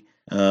Vietti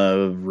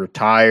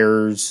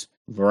retires.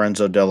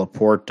 Lorenzo Della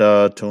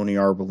Porta, Tony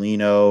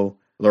Arbolino.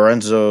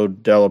 Lorenzo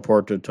Della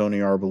Porta, Tony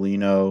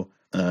Arbolino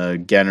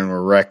get in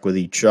a wreck with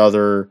each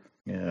other.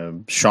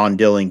 Sean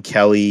Dillon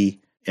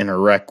Kelly in a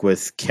wreck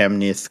with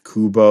Kemnith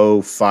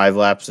Kubo 5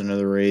 laps into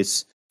the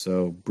race.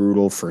 So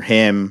brutal for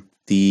him.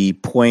 The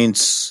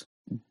points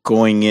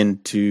going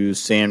into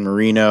San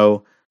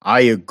Marino,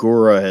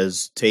 Ayagura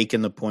has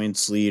taken the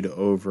points lead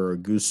over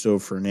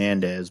Augusto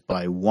Fernandez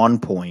by 1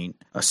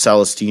 point.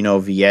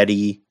 Celestino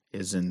Vietti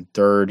is in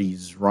third.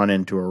 He's run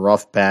into a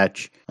rough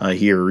patch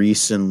here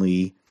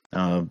recently.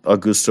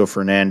 Augusto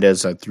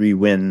Fernandez had 3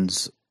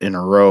 wins in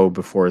a row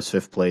before his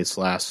 5th place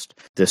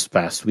this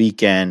past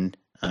weekend.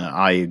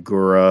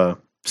 Ayagura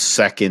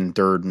second,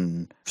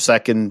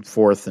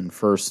 4th, and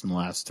 1st in the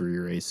last 3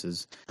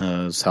 races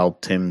has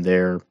helped him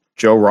there.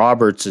 Joe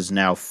Roberts is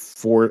now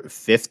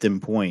 5th in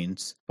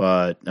points,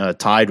 but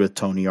tied with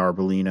Tony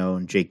Arbolino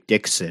and Jake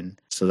Dixon.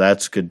 So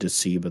that's good to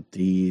see. But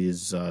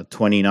he's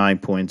 29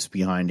 points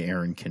behind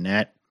Aaron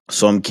Canet.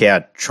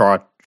 Somkat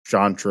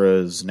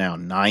Chantra is now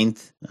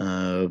 9th.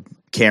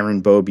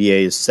 Cameron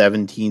Bobier is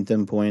 17th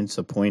in points,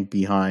 a point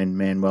behind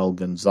Manuel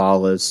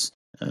Gonzalez.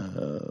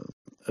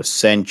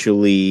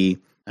 Essentially,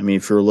 I mean,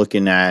 if you're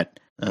looking at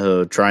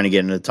trying to get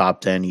in the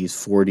top 10,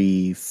 he's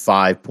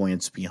 45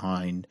 points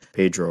behind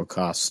Pedro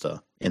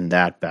Acosta in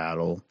that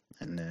battle.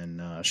 And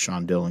then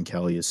Sean Dillon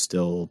Kelly is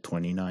still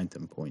 29th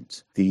in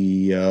points.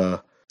 The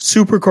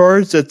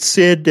supercars at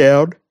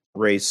Sandown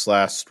race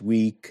last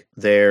week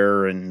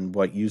there in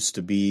what used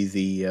to be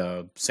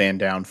the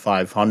Sandown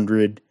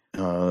 500.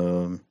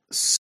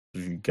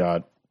 You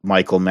got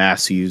Michael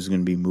Massey who's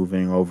going to be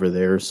moving over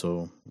there,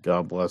 so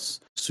God bless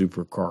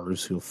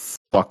supercars who'll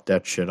fuck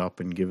that shit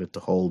up and give it to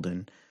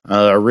Holden.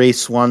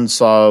 Race 1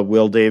 saw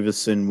Will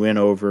Davison win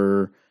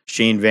over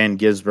Shane Van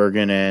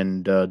Gisbergen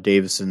and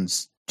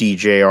Davison's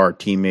DJR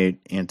teammate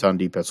Anton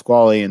De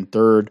Pasquale in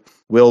third.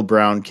 Will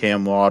Brown,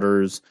 Cam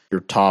Waters,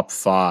 your top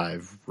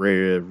 5.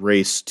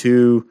 Race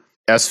 2,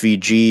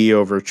 SVG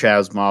over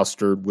Chaz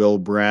Mostert, Will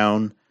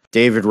Brown,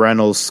 David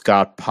Reynolds,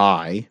 Scott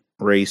Pye.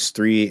 Race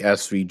 3,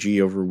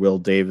 SVG over Will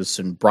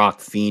Davison, Brock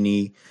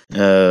Feeney,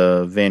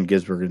 Van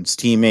Gisbergen's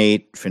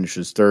teammate,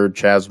 finishes third.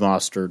 Chaz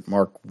Mostert,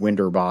 Mark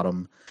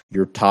Winterbottom,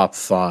 your top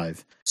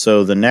 5.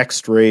 So the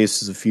next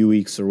race is a few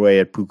weeks away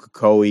at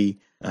Pukekohe.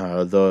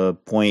 The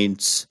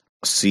points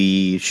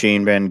see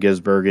Shane Van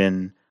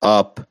Gisbergen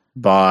up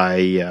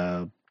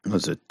by,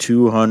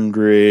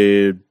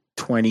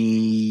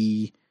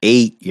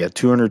 228? Yeah,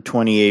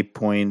 228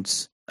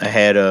 points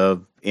ahead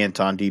of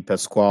Anton De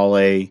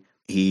Pasquale.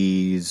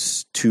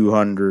 He's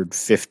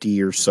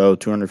 250 or so,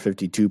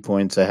 252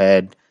 points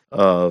ahead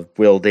of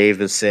Will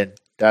Davison.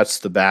 That's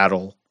the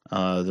battle.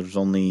 There's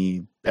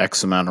only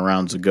X amount of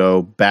rounds to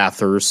go.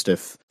 Bathurst,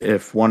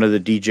 if one of the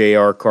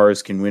DJR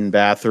cars can win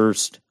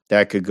Bathurst,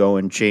 that could go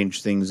and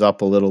change things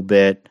up a little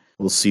bit.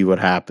 We'll see what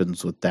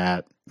happens with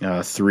that.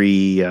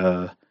 Three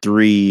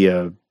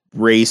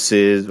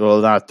races, well,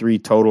 not 3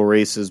 total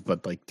races,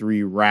 but like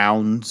 3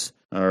 rounds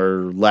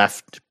are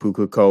left.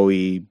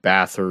 Pukekohe,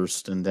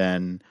 Bathurst, and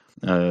then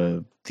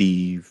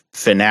the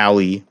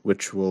finale,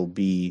 which will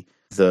be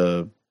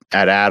at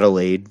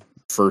Adelaide,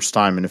 first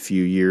time in a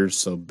few years.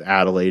 So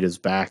Adelaide is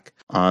back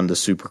on the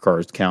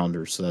Supercars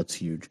calendar, so that's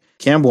huge.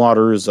 Cam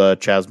Waters,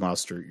 Chaz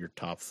Mostert, your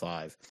top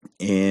 5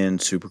 in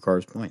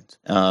Supercars points.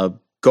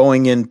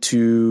 Going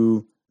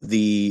into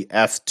the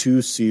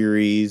F2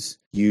 series,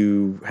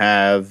 you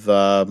have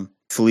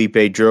Felipe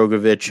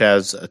Drogovic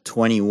has a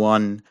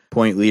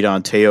 21-point lead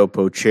on Teo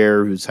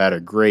Pocher, who's had a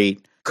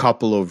great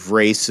couple of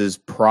races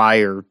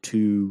prior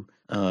to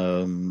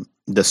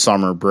the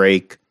summer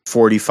break.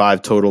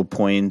 45 total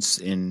points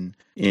in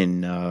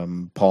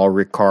Paul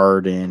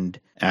Ricard and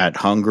at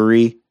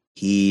Hungary.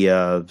 He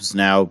has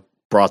now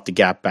brought the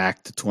gap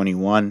back to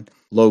 21.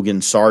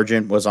 Logan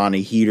Sargent was on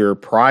a heater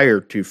prior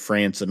to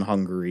France and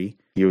Hungary.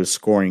 He was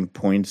scoring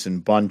points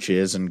in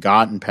bunches and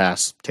gotten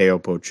past Teo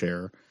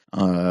Pocher.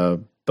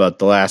 But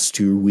the last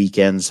 2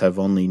 weekends have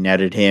only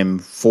netted him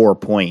 4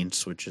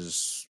 points, which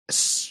is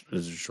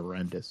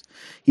horrendous.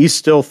 He's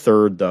still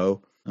third,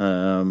 though.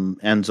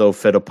 Enzo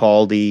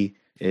Fittipaldi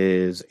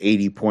is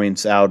 80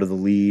 points out of the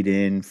lead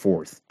in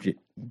fourth.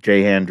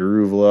 Jehan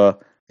Daruvula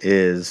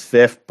is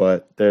fifth,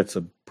 but that's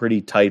a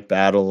pretty tight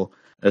battle,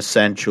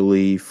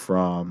 essentially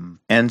from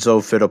Enzo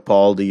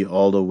Fittipaldi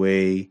all the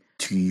way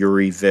to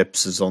Yuri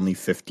Vips is only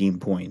 15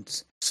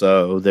 points.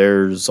 So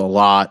there's a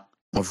lot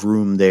of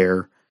room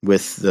there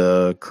with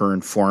the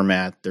current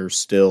format. There's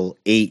still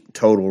 8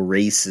 total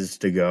races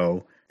to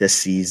go this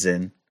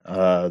season.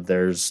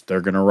 They're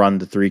going to run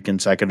the 3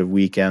 consecutive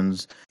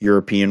weekends,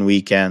 European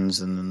weekends,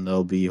 and then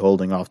they'll be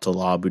holding off to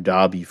Abu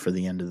Dhabi for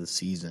the end of the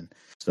season.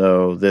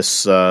 So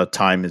this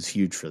time is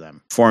huge for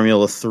them.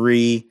 Formula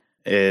 3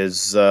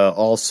 is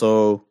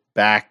also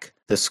back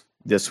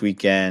this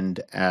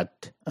weekend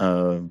at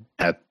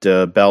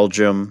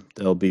Belgium.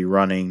 They'll be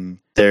running.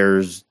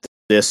 There's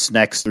this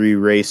next 3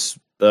 race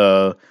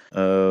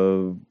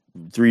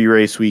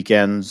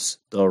weekends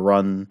they'll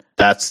run.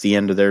 That's the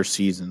end of their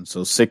season.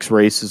 So 6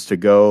 races to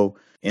go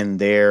in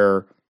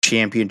their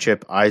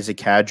championship. Isaac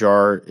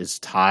Hadjar is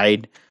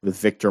tied with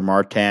Victor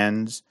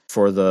Martins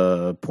for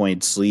the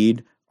points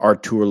lead.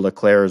 Artur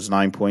Leclerc is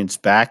 9 points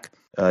back.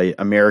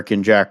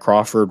 American Jack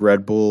Crawford,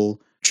 Red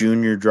Bull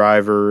junior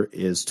driver,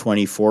 is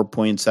 24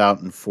 points out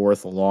in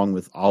fourth, along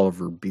with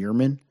Oliver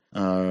Bierman.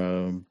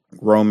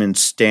 Roman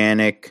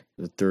Stanek,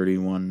 the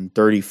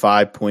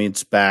 35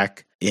 points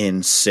back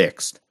in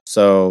 6th.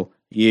 So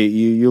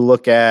you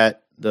look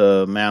at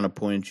the amount of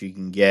points you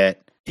can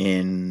get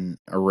in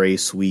a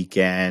race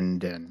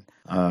weekend,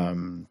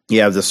 and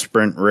you have the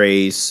sprint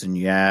race and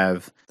you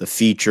have the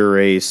feature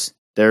race.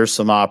 There's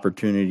some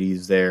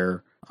opportunities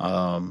there.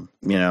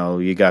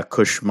 You got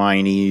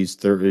Kushmine, he's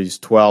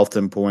 12th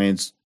in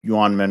points.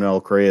 Juan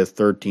Manuel Correa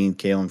 13th,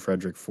 Kalen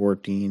Frederick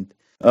 14th.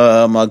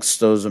 Amongst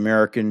those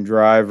American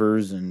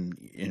drivers and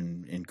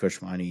in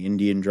Kushmine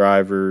Indian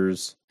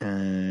drivers,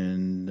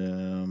 and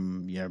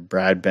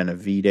Brad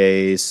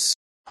Benavides,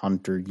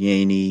 Hunter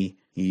Yaney,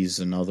 he's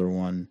another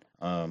one.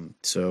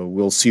 So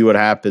we'll see what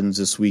happens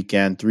this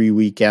weekend. 3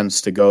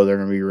 weekends to go. They're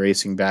going to be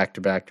racing back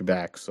to back to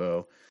back.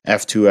 So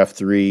F2,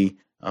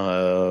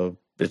 F3,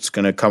 it's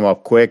going to come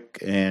up quick.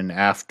 And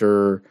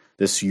after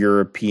this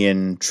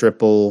European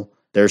triple,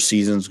 their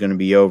season's going to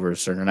be over.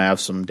 So they're going to have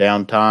some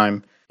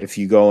downtime. If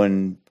you go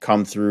and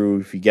come through,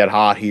 if you get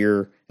hot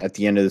here at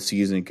the end of the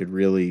season, it could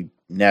really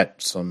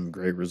net some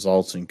great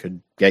results and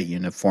could get you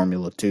into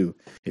Formula 2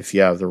 if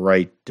you have the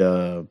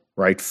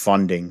right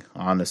funding,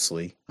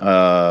 honestly.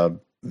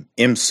 IMSA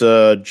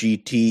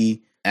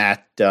GT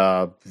at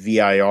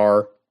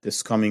VIR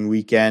this coming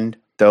weekend.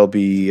 There'll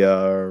be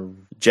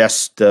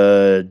just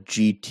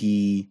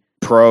GT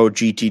Pro,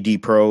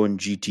 GTD Pro, and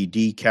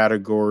GTD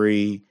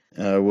category.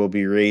 Will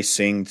be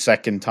racing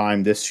second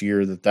time this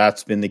year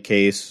that's been the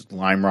case.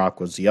 Lime Rock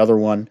was the other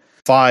one.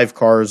 5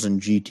 cars in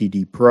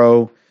GTD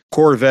Pro.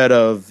 Corvette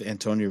of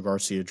Antonio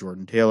Garcia,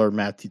 Jordan Taylor,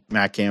 Matt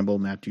Campbell,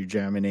 Matthew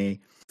Jaminet,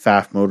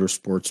 Pfaff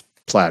Motorsports,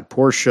 Plaid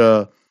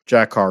Porsche,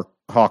 Jack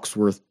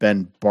Hawksworth,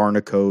 Ben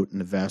Barnicoat, and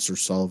the Vassar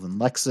Sullivan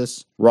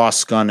Lexus.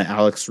 Ross Gunn,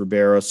 Alex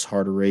Riberos,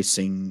 Harder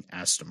Racing,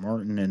 Aston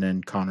Martin, and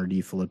then Connor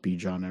DeFilippi,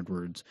 John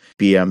Edwards,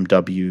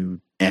 BMW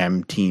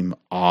M Team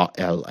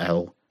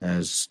ALL,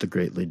 as the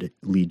great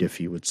Lee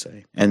Diffie would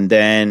say. And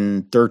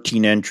then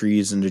 13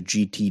 entries in the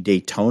GT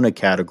Daytona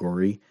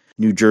category.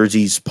 New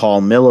Jersey's Paul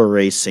Miller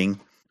Racing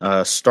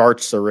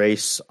starts the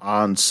race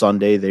on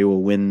Sunday. They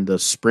will win the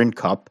Sprint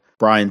Cup.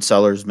 Brian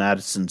Sellers,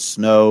 Madison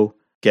Snow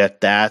get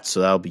that,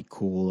 so that'll be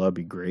cool. That'll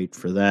be great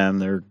for them.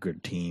 They're a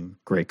good team.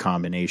 Great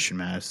combination.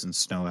 Madison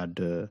Snow had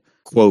to,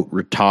 quote,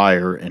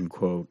 retire, end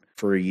quote,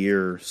 for a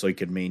year so he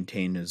could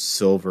maintain his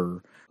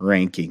silver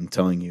ranking,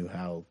 telling you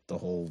how the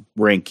whole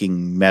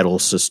ranking medal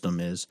system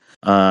is.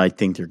 I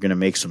think they're going to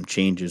make some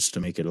changes to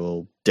make it a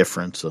little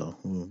different, so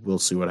we'll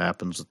see what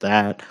happens with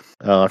that.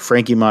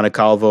 Frankie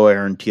Montecalvo,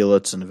 Aaron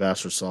Telitz, and the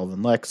Vassar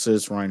Sullivan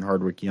Lexus, Ryan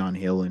Hardwick, Jan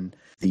Hill, and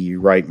the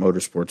Wright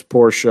Motorsports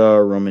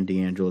Porsche, Roman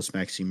DeAngelis,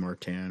 Maxime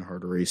Martin,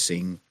 Harder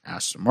Racing,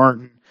 Aston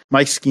Martin,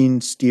 Mike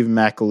Skeen, Stephen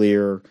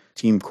McAleer,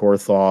 Team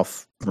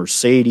Korthoff,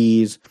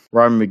 Mercedes,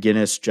 Robin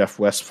McGinnis, Jeff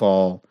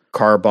Westphal,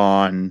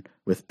 Carbon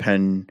with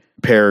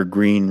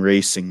Peregrine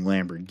Racing,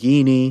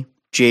 Lamborghini,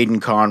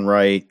 Jaden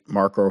Conwright,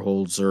 Marco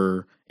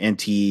Holzer,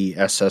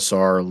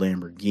 NT-SSR,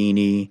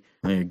 Lamborghini.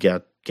 They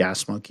got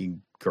Gas Monkey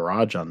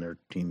Garage on their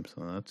team,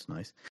 so that's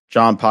nice.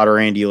 John Potter,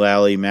 Andy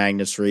Lally,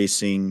 Magnus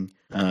Racing,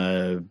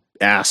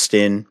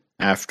 Aston.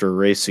 After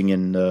racing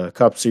in the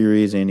Cup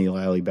Series, Andy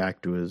Lally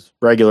back to his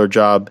regular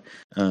job.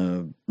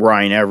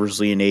 Ryan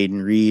Eversley and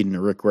Aiden Reed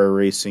and Rick Ware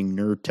Racing,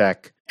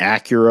 Nurtec,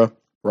 Acura.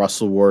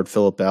 Russell Ward,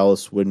 Philip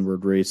Ellis,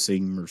 Windward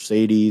Racing,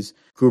 Mercedes.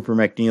 Cooper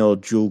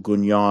McNeil, Jules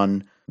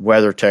Gagnon,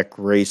 WeatherTech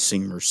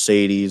Racing,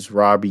 Mercedes.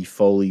 Robbie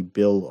Foley,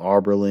 Bill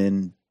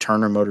Oberlin,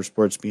 Turner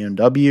Motorsports,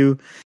 BMW.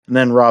 And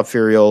then Rob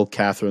Feriol,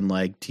 Catherine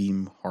Legg,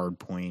 Team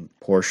Hardpoint,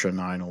 Porsche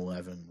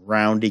 911.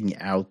 Rounding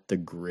out the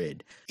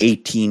grid.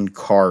 18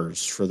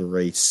 cars for the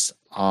race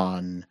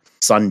on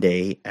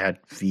Sunday at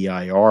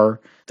VIR.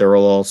 There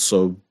will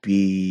also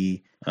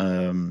be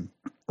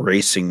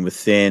racing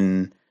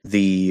within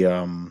the...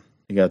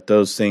 you got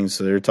those things.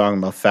 So they're talking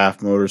about Pfaff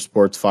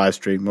Motorsports, 5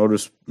 straight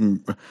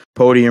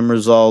podium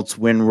results.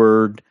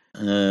 Windward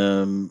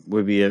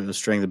would be a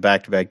string of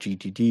back-to-back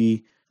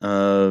GTD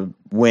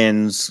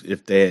wins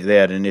if they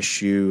had an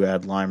issue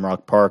at Lime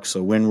Rock Park.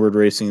 So Windward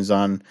Racing's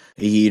on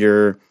a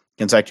heater.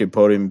 Consecutive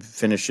podium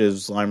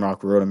finishes, Lime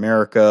Rock Road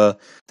America.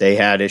 They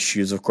had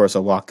issues, of course,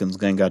 at Watkins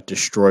Glen, got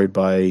destroyed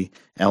by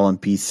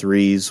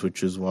LMP3s,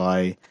 which is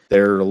why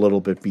they're a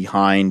little bit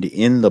behind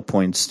in the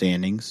point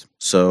standings.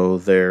 So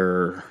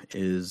there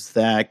is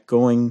that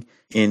going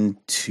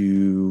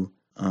into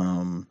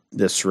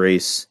this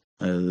race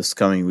this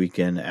coming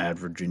weekend at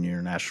Virginia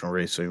International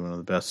Raceway, one of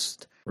the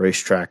best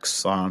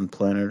racetracks on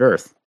planet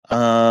Earth.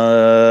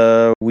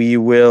 We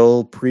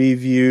will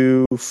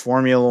preview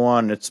Formula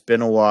One. It's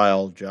been a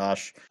while,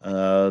 Josh.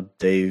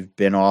 They've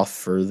been off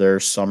for their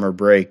summer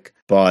break,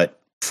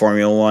 but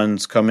Formula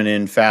One's coming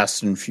in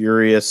fast and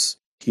furious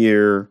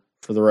here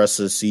for the rest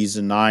of the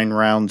season. 9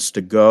 rounds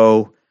to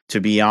go. To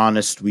be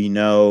honest, we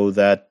know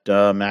that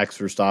Max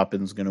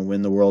Verstappen's going to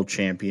win the world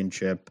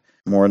championship,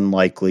 more than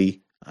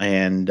likely.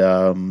 And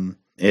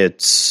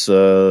it's...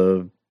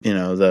 the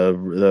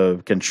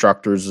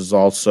constructors is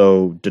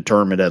also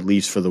determined, at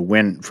least for the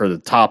win for the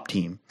top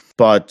team.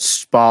 But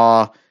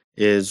Spa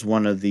is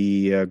one of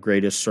the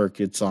greatest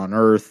circuits on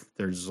Earth.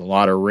 There's a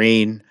lot of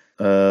rain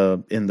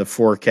in the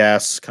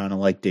forecasts, kind of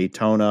like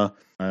Daytona.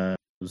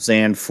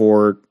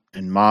 Zandvoort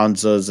and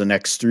Monza's the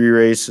next 3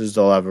 races.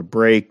 They'll have a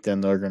break,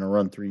 then they're going to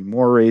run 3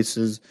 more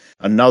races,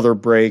 another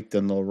break,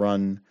 then they'll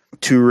run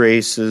 2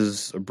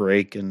 races, a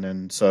break, and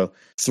then so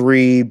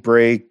 3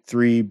 break,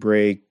 3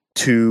 break,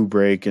 2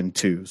 break, and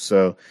 2.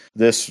 So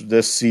this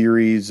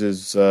series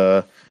is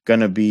going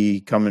to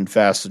be coming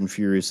fast and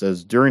furious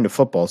as during the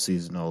football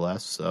season, no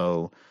less.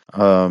 So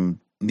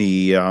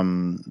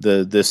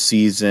this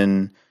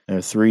season.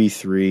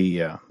 3-3,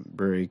 yeah,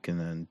 break, and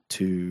then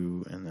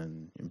 2, and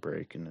then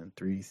break, and then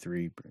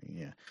 3-3,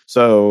 yeah.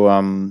 So,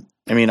 I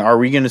mean, are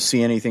we going to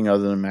see anything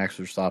other than Max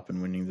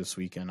Verstappen winning this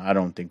weekend? I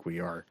don't think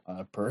we are,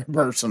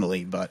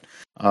 personally. But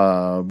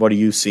what are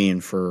you seeing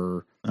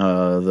for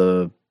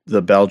the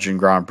Belgian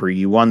Grand Prix?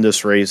 You won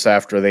this race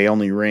after they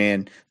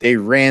ran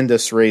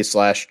this race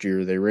last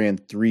year. They ran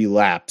 3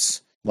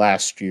 laps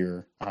last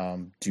year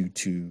due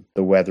to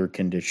the weather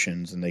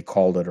conditions, and they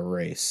called it a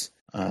race.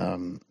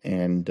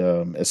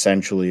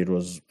 Essentially it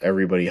was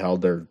everybody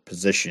held their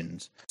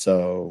positions.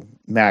 So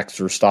Max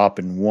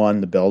Verstappen won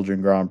the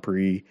Belgian Grand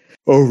Prix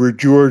over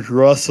George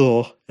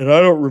Russell. And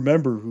I don't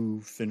remember who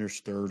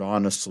finished third,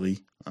 honestly,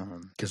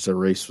 because the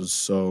race was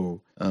so...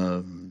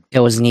 it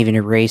wasn't even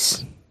a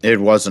race. It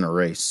wasn't a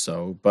race.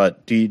 So,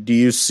 but do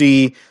you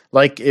see,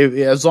 like,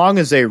 as long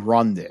as they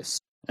run this,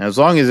 as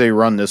long as they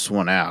run this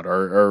one out,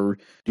 or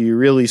do you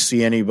really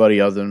see anybody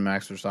other than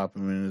Max Verstappen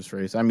winning this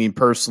race? I mean,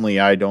 personally,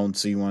 I don't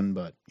see one,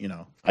 but,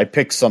 I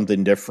picked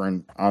something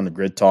different on the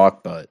Grid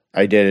Talk, but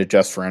I did it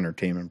just for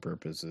entertainment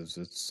purposes.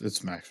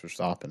 It's Max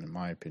Verstappen, in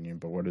my opinion,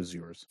 but what is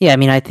yours? Yeah, I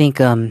mean, I think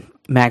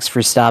Max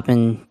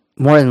Verstappen,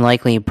 more than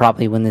likely,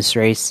 probably win this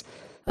race.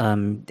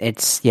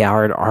 It's,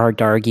 hard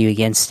to argue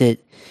against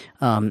it.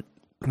 I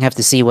have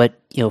to see what,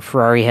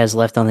 Ferrari has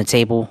left on the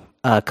table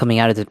coming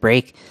out of the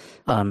break.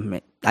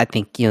 I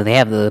think they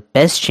have the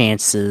best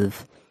chance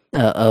of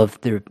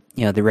the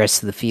the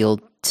rest of the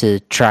field to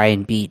try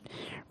and beat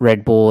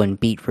Red Bull and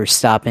beat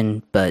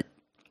Verstappen, but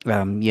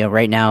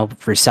right now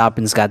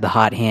Verstappen's got the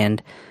hot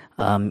hand.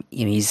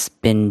 He's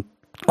been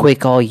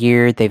quick all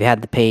year. They've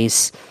had the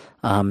pace.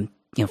 For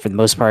the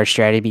most part,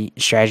 strategy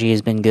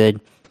has been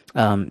good.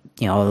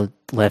 All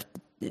left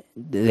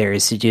there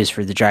is to do is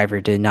for the driver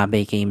to not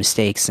make any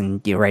mistakes,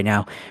 and right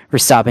now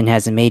Verstappen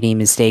hasn't made any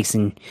mistakes,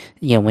 and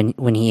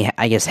when he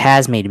I guess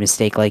has made a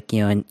mistake, like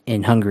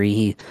in Hungary,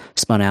 he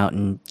spun out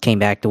and came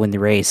back to win the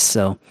race.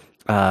 So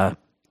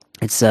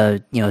it's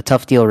a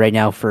tough deal right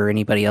now for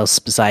anybody else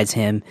besides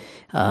him,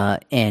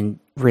 and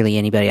really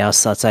anybody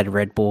else outside of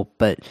Red Bull.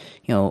 But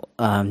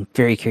I'm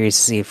very curious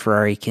to see if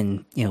Ferrari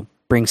can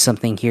bring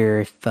something here.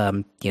 If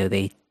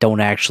they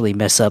don't actually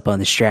mess up on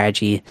the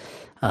strategy,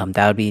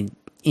 that would be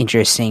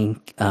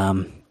interesting.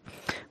 We'll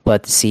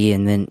have to see.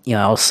 And then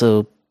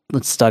also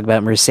let's talk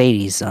about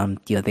Mercedes.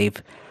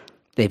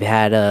 They've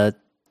had a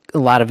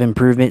lot of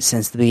improvement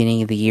since the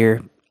beginning of the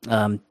year.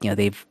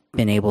 They've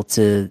been able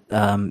to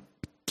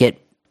get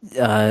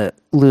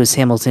Lewis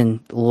Hamilton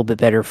a little bit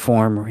better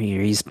form, where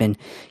he's been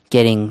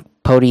getting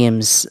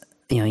podiums.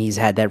 He's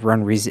had that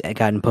run where he's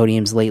gotten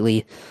podiums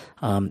lately,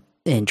 and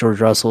George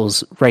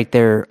Russell's right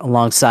there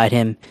alongside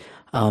him.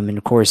 And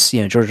of course,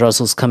 George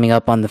Russell's coming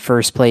up on the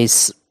first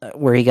place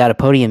where he got a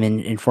podium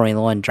in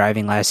Formula One,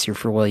 driving last year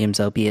for Williams,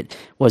 albeit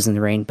was in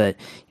the rain. But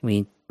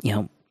we,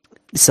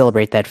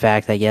 celebrate that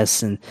fact, I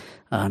guess. And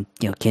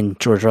can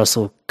George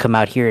Russell come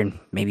out here and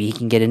maybe he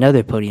can get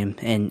another podium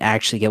and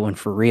actually get one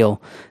for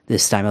real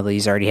this time? Although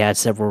he's already had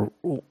several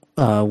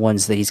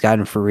ones that he's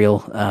gotten for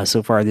real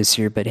so far this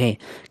year. But hey,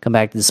 come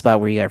back to the spot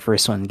where you got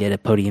first one and get a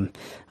podium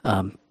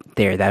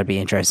there. That would be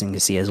interesting to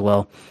see as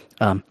well.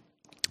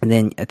 And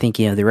then I think,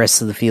 the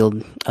rest of the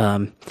field,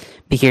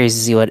 be curious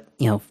to see what,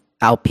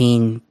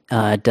 Alpine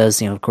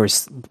does. Of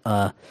course,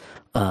 a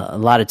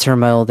lot of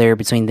turmoil there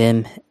between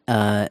them,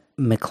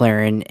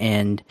 McLaren,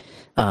 and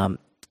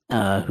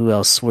who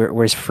else?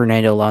 Where's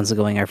Fernando Alonso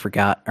going? I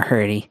forgot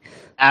already.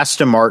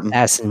 Aston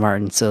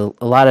Martin. So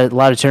a lot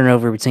of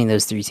turnover between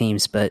those 3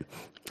 teams, but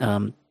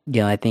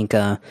I think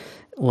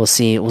we'll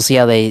see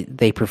how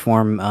they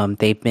perform.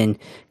 They've been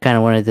kind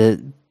of one of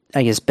the,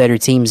 I guess, better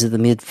teams of the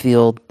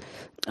midfield.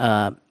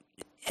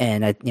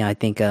 And I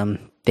think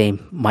they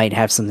might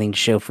have something to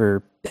show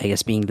for, I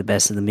guess, being the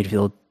best of the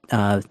midfield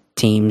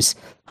teams.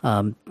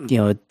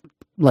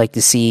 Like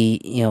to see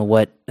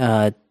what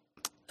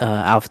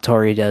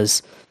AlphaTauri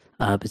does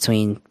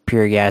between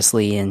Pierre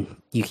Gasly and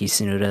Yuki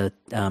Tsunoda.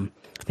 I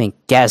think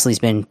Gasly's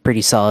been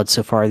pretty solid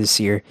so far this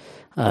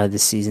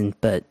season,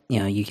 but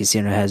Yuki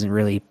Tsunoda hasn't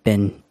really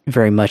been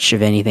very much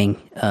of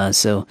anything.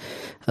 So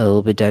a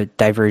little bit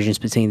divergence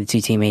between the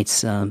 2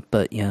 teammates.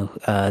 But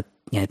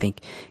I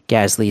think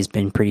Gasly has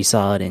been pretty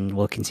solid and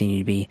will continue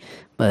to be.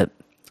 But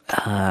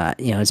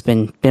it's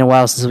been a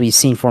while since we've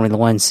seen Formula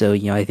One, so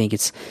I think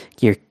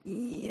you're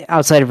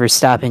outside of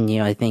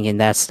Verstappen. I think in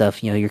that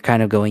stuff, you're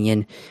kind of going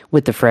in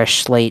with the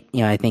fresh slate.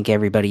 I think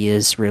everybody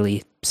is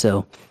really.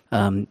 So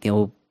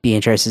be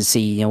interested to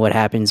see what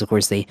happens. Of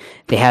course, they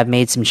have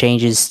made some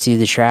changes to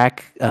the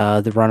track,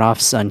 the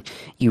runoffs on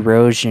Eau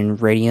Rouge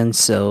and Radion.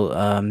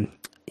 So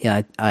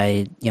yeah,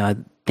 I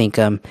think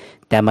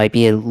that might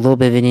be a little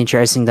bit of an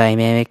interesting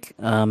dynamic.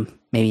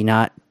 Maybe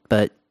not,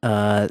 but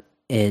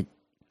it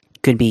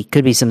could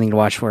be something to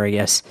watch for, I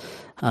guess.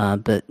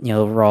 But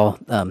overall,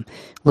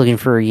 looking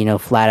for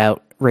flat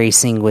out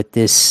racing with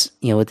this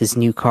with this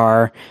new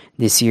car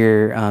this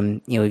year.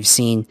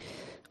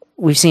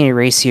 We've seen a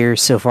race here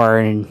so far,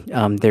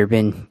 and there have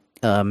been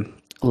a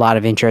lot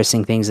of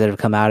interesting things that have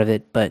come out of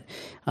it. But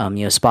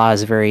Spa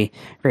is a very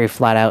very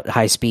flat out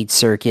high speed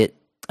circuit.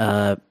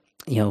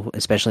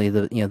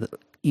 Especially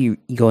you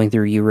going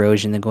through Eau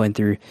Rouge and then going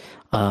through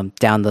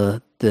down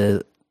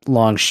the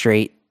long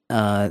straight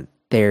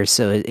there.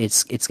 So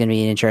it's going to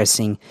be an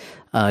interesting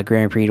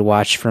Grand Prix to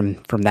watch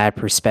from that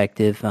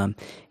perspective.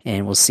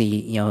 And we'll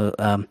see,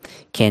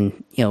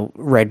 can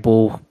Red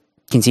Bull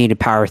continue to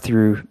power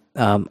through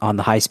on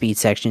the high speed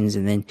sections,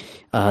 and then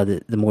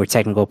the more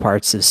technical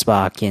parts of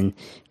Spa, can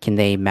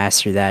they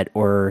master that,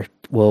 or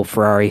will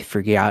Ferrari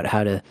figure out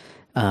how to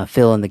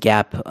fill in the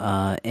gap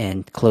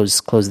and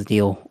close the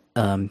deal,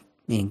 and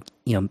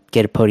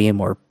get a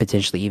podium or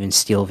potentially even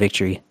steal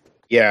victory?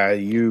 Yeah,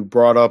 you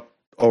brought up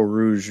Eau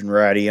Rouge and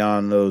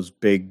Radion, those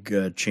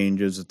big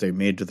changes that they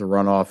made to the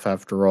runoff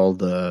after all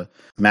the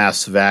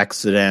massive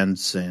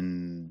accidents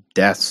and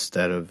deaths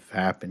that have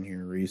happened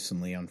here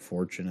recently,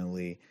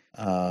 unfortunately.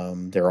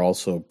 They're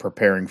also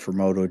preparing for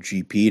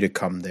MotoGP to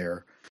come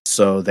there.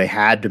 So they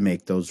had to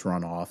make those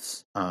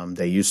runoffs.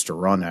 They used to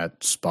run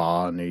at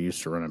Spa, and they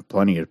used to run at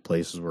plenty of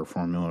places where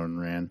Formula One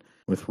ran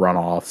with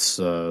runoffs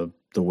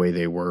the way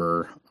they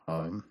were.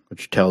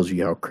 Which tells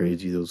you how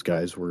crazy those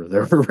guys were. They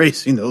were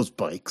racing those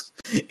bikes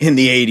in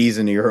the 80s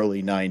and the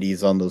early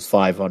 90s on those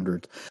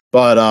 500s.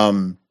 But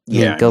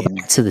go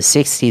back to the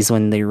 60s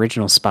when the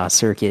original Spa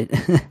circuit.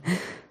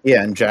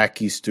 Yeah, and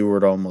Jackie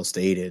Stewart almost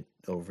ate it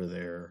over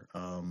there,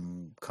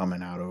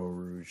 coming out of Eau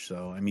Rouge.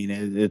 So I mean,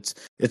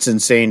 it's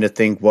insane to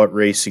think what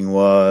racing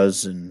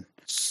was, and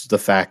the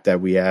fact that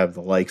we have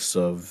the likes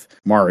of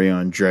Mario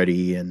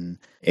Andretti and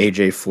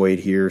AJ Foyt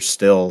here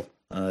still.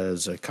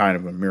 Is a kind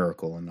of a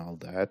miracle and all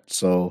that.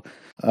 So,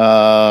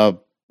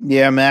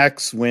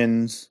 Max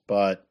wins,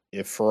 but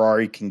if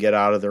Ferrari can get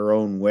out of their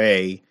own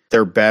way,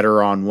 they're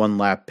better on one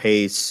lap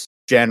pace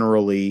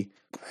generally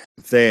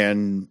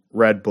than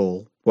Red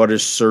Bull. What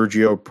is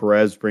Sergio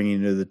Perez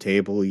bringing to the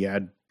table? He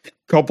had a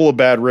couple of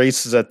bad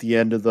races at the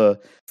end of the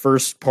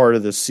first part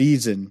of the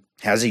season.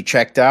 Has he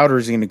checked out, or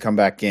is he going to come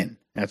back in?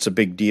 That's a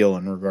big deal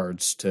in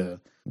regards to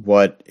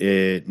what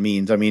it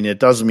means. I mean, it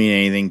doesn't mean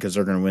anything because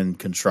they're going to win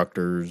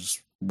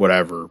constructors,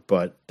 whatever,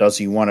 but does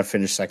he want to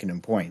finish second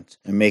in points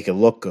and make it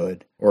look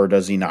good, or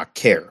does he not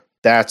care?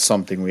 That's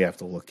something we have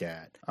to look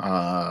at.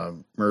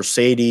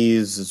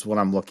 Mercedes is what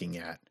I'm looking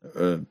at.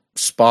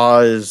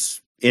 Spa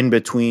is in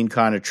between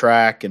kind of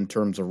track in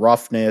terms of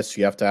roughness.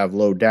 You have to have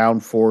low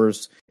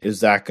downforce. Is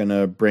that going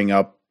to bring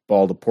up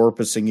all the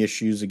porpoising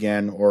issues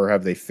again, or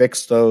have they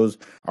fixed those?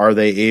 Are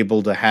they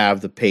able to have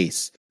the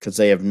pace? Because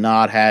they have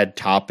not had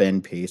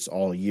top-end pace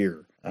all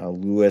year.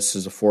 Lewis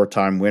is a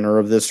 4-time winner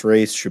of this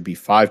race, should be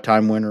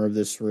 5-time winner of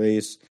this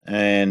race.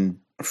 And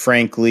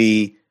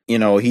frankly,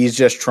 he's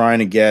just trying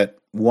to get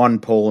one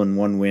pole and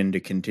one win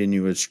to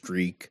continue his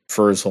streak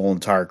for his whole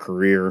entire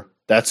career.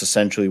 That's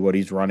essentially what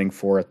he's running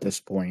for at this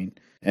point,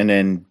 and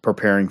then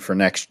preparing for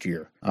next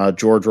year.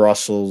 George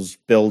Russell's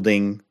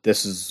building.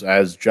 This is,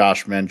 as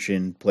Josh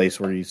mentioned, place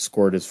where he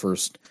scored his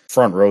first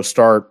front row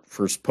start,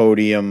 first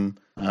podium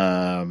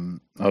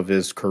of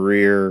his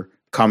career,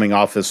 coming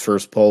off his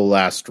first pole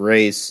last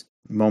race.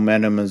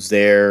 Momentum is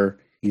there.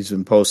 He's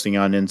been posting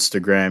on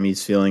Instagram.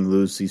 He's feeling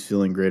loose. He's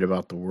feeling great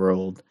about the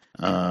world.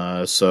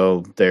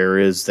 So there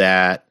is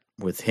that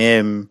with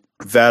him.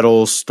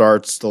 Vettel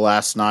starts the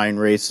last 9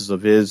 races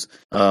of his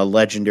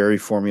legendary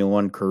Formula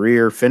One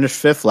career.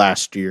 Finished 5th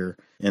last year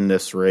in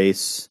this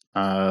race.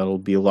 It'll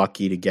be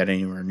lucky to get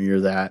anywhere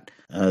near that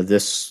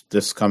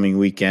this coming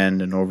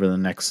weekend and over the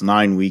next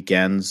 9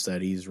 weekends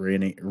that he's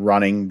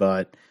running.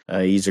 But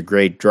he's a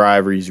great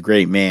driver. He's a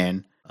great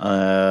man.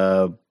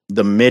 That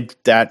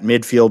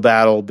midfield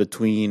battle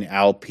between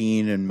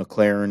Alpine and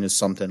McLaren is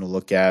something to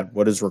look at.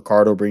 What is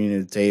Ricciardo bringing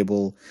to the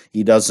table?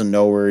 He doesn't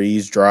know where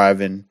he's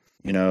driving.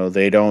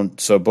 They don't.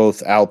 So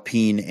both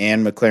Alpine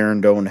and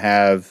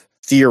McLaren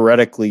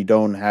theoretically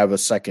don't have a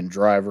second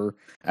driver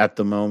at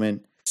the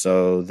moment.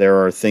 So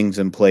there are things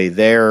in play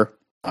there.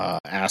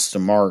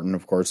 Aston Martin,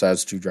 of course,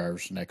 has 2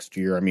 drivers next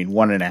year. I mean,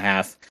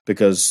 1.5,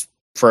 because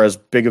for as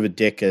big of a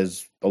dick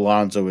as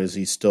Alonso is,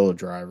 he's still a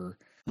driver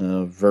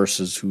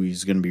versus who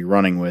he's going to be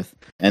running with.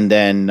 And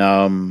then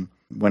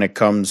when it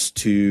comes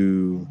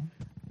to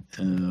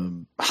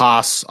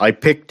Haas, I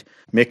picked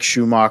Mick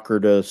Schumacher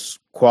to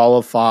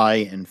qualify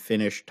and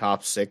finish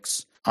top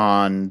 6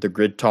 on the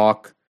Grid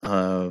Talk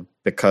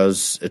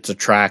because it's a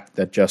track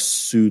that just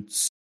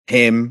suits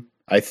him,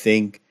 I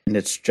think. And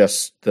it's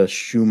just the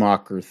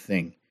Schumacher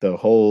thing, the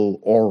whole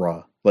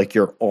aura, like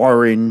your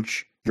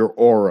orange your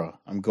aura.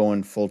 I'm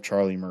going full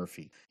Charlie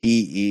Murphy.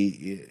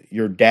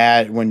 Your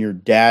dad, when your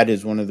dad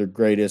is one of the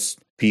greatest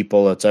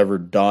people that's ever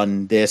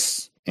done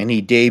this, and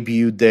he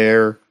debuted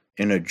there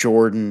in a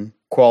Jordan,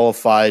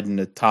 qualified in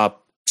the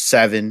top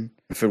 7.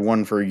 If it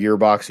wasn't for a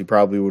gearbox, he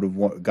probably would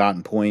have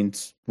gotten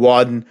points.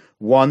 Won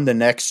the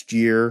next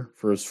year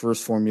for his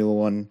first Formula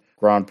One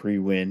Grand Prix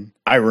win.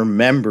 I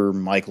remember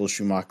Michael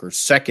Schumacher's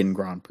second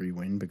Grand Prix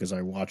win because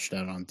I watched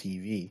that on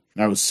TV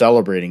and I was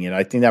celebrating it.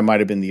 I think that might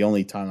have been the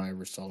only time I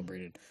ever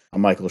celebrated a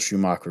Michael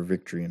Schumacher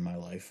victory in my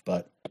life.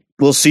 But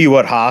we'll see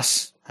what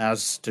Haas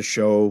has to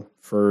show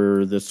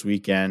for this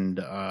weekend.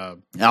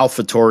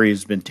 AlphaTauri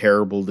has been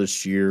terrible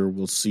this year.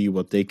 We'll see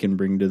what they can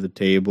bring to the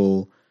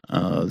table.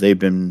 They've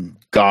been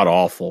god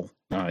awful.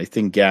 I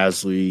think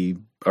Gasly,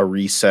 a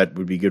reset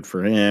would be good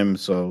for him,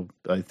 so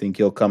I think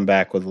he'll come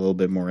back with a little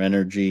bit more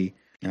energy.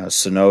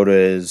 Tsunoda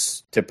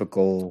is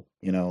typical,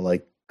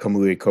 like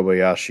Kamui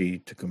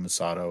Kobayashi, Takuma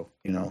Sato,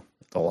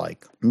 the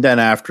like. And then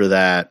after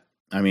that,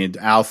 I mean,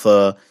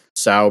 Alpha,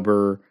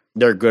 Sauber,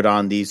 they're good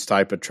on these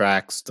type of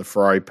tracks. The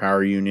Ferrari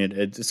power unit,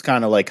 it's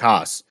kind of like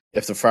Haas.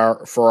 If the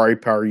Ferrari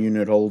power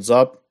unit holds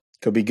up,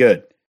 could be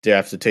good. They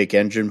have to take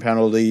engine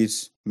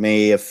penalties,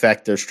 may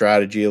affect their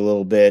strategy a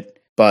little bit,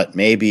 but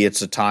maybe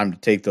it's a time to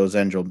take those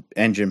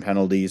engine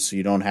penalties so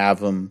you don't have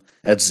them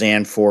at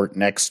Zandvoort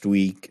next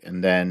week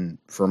and then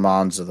for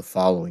Monza the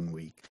following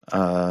week.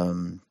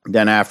 Then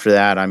after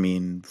that, I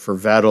mean, for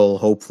Vettel,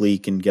 hopefully he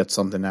can get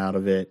something out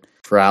of it.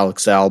 For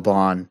Alex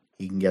Albon,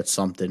 he can get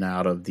something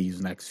out of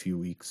these next few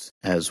weeks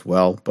as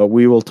well. But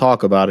we will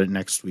talk about it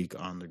next week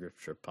on the Grip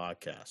Strip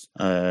podcast.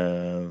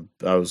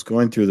 I was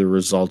going through the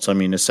results. I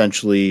mean,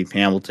 essentially,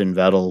 Hamilton,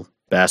 Vettel,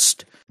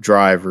 best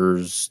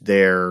drivers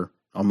there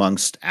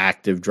amongst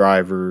active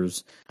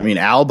drivers. I mean,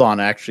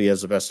 Albon actually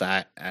has the best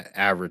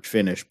average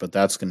finish, but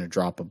that's going to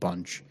drop a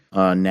bunch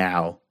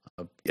now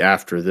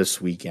after this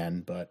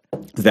weekend. But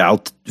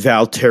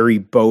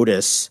Valtteri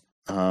Bottas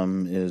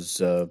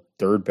is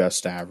third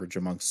best average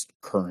amongst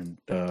current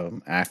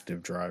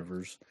active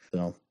drivers.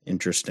 So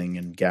interesting,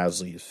 and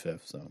Gasly is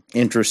 5th. So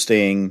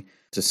interesting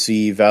to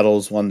see.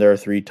 Vettel's won there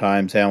 3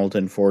 times,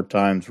 Hamilton 4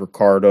 times,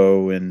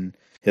 Ricciardo in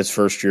his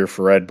first year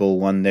for Red Bull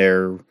won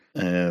there.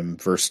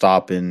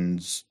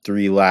 Verstappen's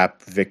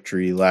 3-lap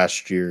victory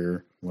last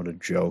year. What a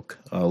joke.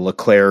 I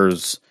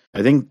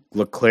think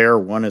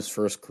Leclerc won his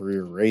first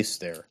career race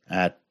there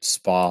at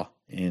Spa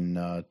in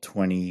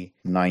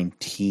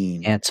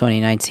 2019. Yeah,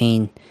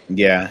 2019.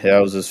 Yeah, that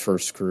was his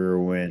first career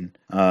win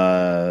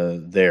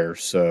there.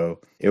 So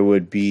it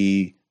would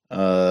be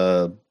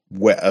a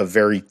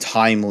very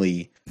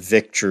timely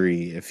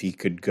victory if he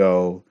could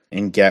go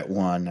and get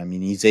one. I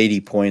mean, he's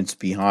 80 points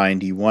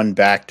behind. He won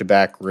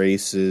back-to-back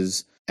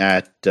races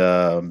at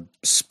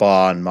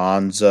Spa and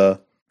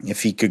Monza.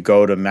 If he could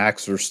go to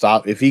Max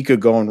Verstappen, if he could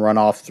go and run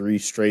off 3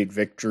 straight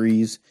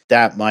victories,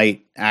 that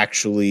might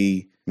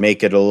actually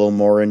make it a little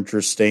more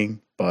interesting,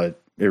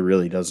 but it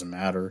really doesn't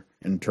matter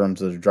in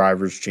terms of the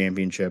Drivers'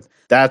 Championship.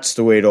 That's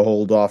the way to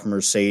hold off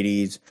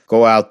Mercedes.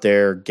 Go out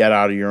there, get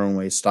out of your own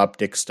way, stop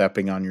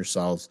dick-stepping on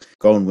yourselves,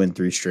 go and win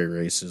 3 straight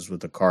races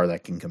with a car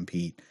that can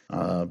compete.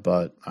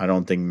 But I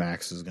don't think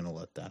Max is going to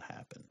let that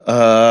happen.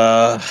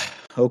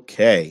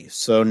 Okay,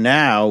 so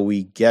now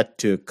we get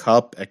to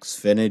Cup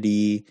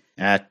Xfinity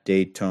at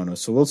Daytona.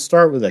 So we'll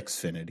start with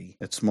Xfinity.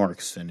 It's more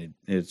Xfinity.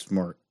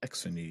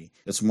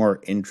 It's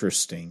more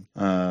interesting.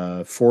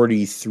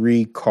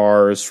 43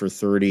 cars for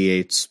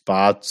 38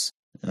 spots.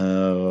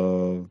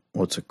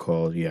 What's it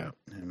called? Yeah,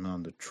 I'm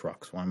on the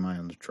trucks. Why am I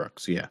on the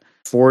trucks? Yeah,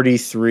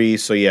 43.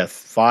 So yeah,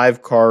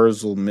 5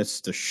 cars will miss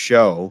the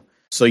show.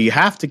 So you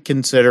have to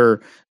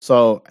consider.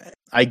 So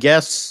I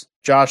guess,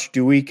 Josh,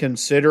 do we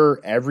consider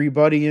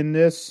everybody in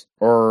this,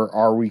 or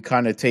are we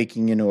kind of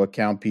taking into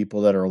account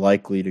people that are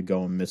likely to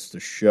go and miss the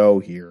show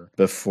here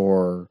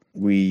before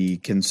we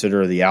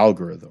consider the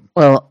algorithm?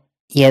 Well,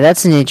 yeah,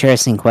 that's an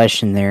interesting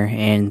question there.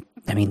 And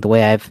I mean, the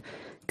way I've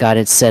got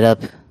it set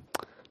up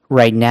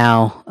right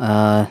now,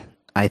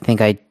 I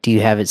think I do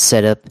have it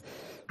set up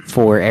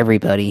for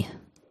everybody.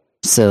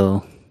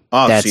 So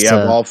so you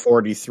have all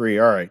 43.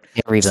 All right.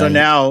 Everybody.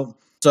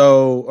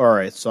 All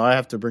right. So I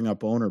have to bring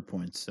up owner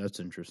points. That's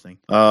interesting.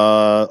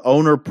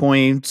 Owner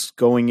points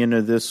going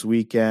into this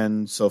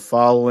weekend. So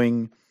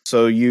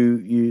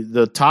you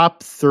the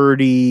top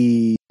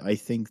 30, I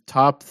think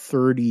top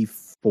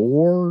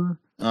 34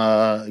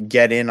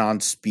 get in on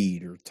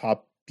speed, or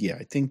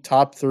I think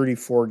top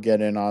 34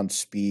 get in on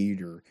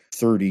speed, or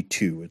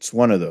 32. It's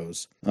one of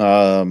those.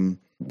 And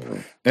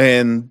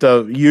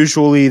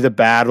usually the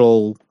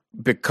battle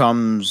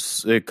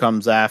comes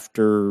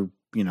after,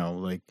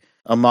 like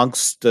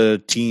amongst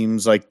the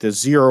teams, like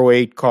the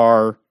 08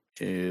 car.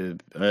 I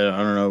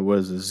don't know,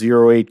 was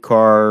a 08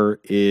 car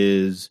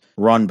is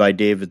run by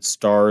David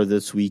Starr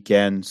this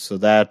weekend. So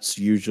that's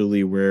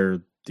usually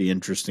where the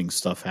interesting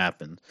stuff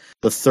happens.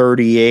 The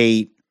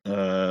 38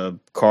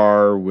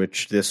 car,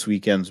 which this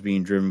weekend's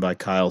being driven by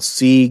Kyle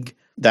Sieg,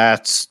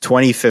 That's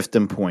 25th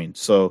in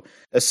points. So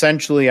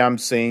essentially, I'm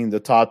saying the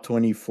top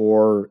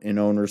 24 in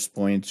owners'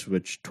 points,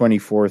 which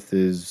 24th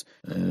is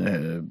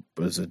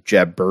was a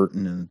Jeb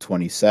Burton in the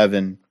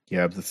 27. You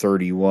have the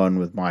 31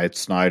 with Myatt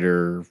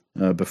Snyder.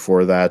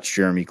 Before that's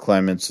Jeremy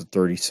Clements, the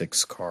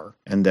 36 car.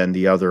 And then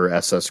the other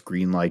SS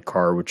Greenlight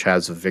car, which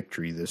has a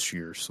victory this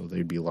year. So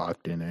they'd be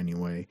locked in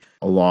anyway,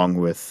 along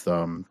with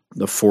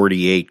the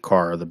 48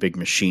 car, the big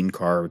machine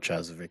car, which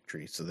has a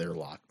victory. So they're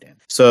locked in.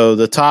 So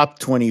the top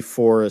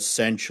 24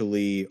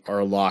 essentially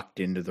are locked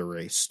into the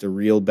race. The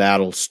real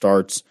battle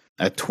starts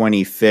at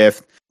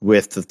 25th.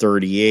 With the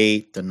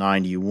 38, the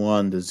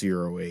 91,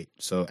 the 08.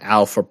 So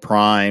Alpha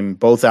Prime,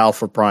 both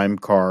Alpha Prime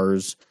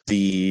cars,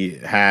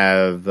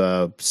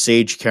 have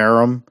Sage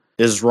Karam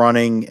is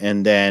running,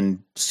 and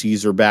then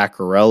Cesar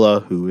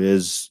Baccarella, who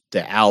is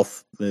the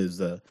Alpha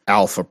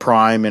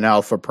Prime and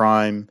Alpha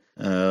Prime.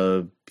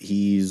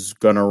 He's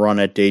going to run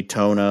at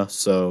Daytona,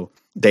 so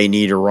they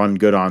need to run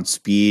good on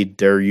speed.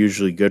 They're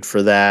usually good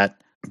for that.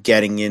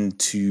 Getting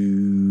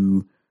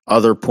into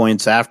other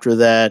points after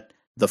that,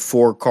 the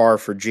 4 car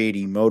for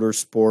JD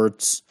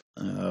Motorsports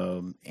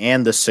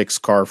and the 6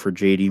 car for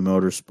JD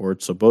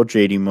Motorsports. So both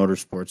JD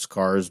Motorsports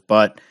cars.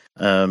 But,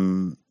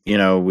 we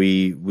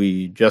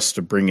just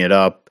to bring it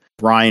up,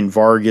 Ryan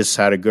Vargas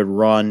had a good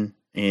run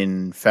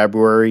in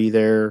February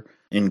there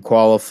in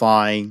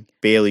qualifying.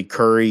 Bailey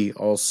Curry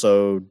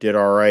also did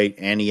all right.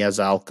 And he has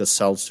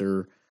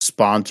Alka-Seltzer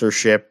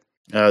sponsorship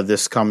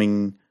this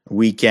coming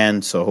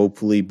weekend. So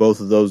hopefully both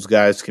of those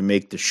guys can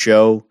make the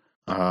show.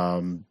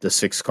 The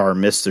 6 car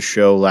missed the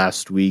show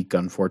last week,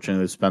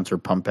 unfortunately, with Spencer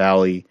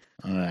Pumpelly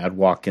at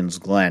Watkins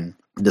Glen.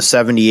 The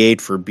 78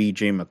 for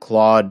BJ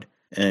McLeod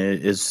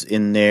is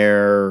in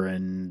there,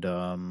 and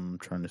I'm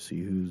trying to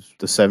see who's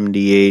the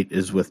 78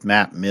 is with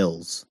Matt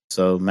Mills.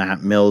 So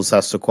Matt Mills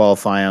has to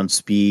qualify on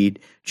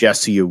speed.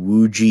 Jesse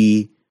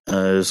Iwuji,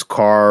 his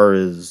car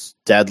is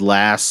dead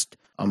last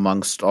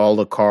amongst all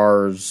the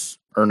cars.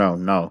 Or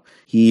no.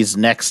 He's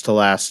next to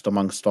last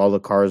amongst all the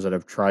cars that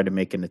have tried to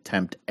make an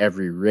attempt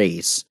every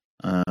race.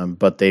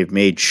 But they've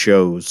made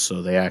shows,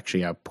 so they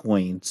actually have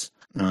points.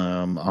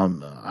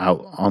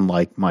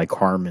 Unlike Mike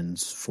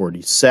Harmon's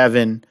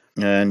 47.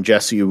 And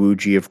Jesse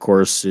Iwuji, of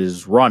course,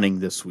 is running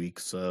this week.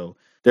 So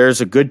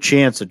there's a good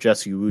chance that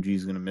Jesse Iwuji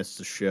is going to miss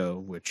the show,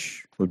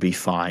 which would be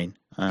fine.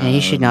 And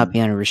he should not be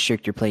on a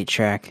restrictor plate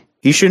track.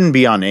 He shouldn't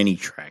be on any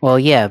track. Well,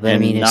 yeah, but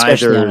and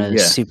especially on a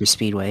super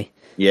speedway.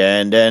 Yeah,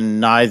 and then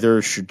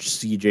neither should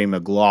CJ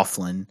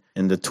McLaughlin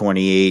in the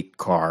 28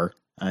 car.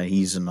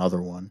 He's another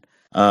one.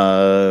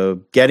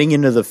 Getting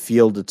into the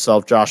field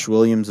itself, Josh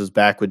Williams is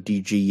back with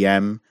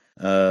DGM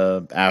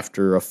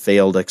after a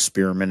failed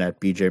experiment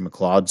at BJ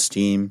McLeod's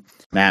team.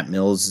 Matt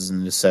Mills is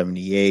in the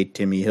 78.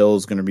 Timmy Hill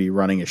is going to be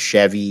running a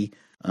Chevy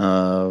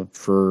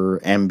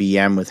for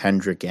MBM with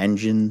Hendrick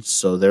engines,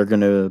 so they're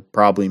going to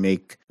probably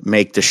make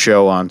the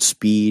show on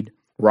speed.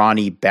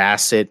 Ronnie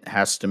Bassett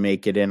has to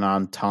make it in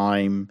on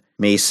time.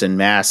 Mason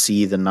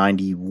Massey, the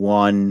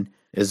 91,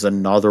 is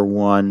another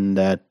one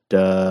that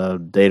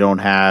they don't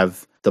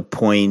have the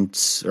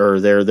points,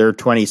 or they're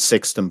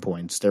 26th in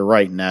points. They're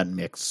right in that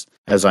mix,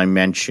 as I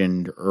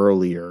mentioned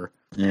earlier.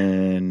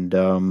 And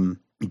JJ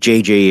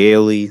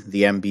Ailey,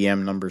 the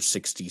MBM number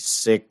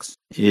 66,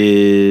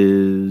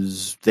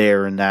 is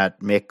there in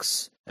that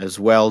mix as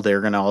well.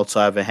 They're going to also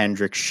have a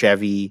Hendrick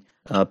Chevy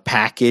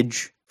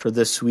package for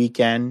this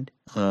weekend.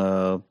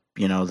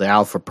 The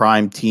Alpha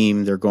Prime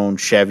team, they're going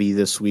Chevy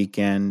this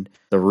weekend.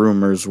 The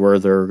rumors were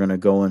they're going to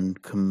go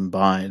and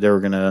combine. They were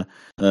going to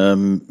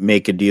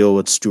make a deal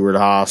with Stuart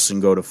Haas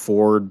and go to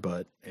Ford,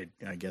 but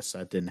I guess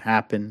that didn't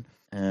happen.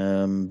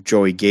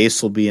 Joey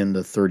Gase will be in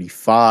the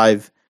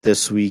 35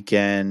 this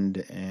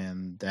weekend,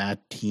 and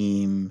that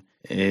team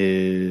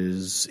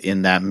is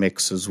in that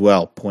mix as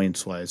well,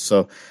 points-wise.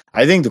 So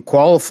I think the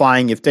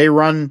qualifying, if they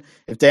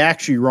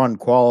actually run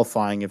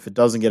qualifying, if it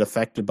doesn't get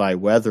affected by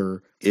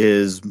weather,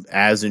 is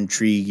as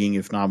intriguing,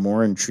 if not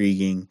more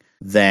intriguing,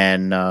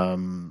 than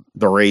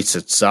the race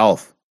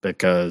itself,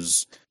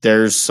 because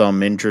there's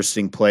some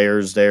interesting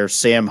players there.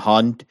 Sam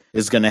Hunt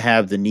is going to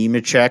have the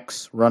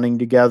Nemecheks running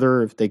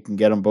together if they can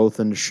get them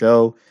both in the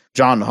show.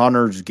 John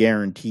Hunter's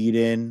guaranteed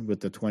in with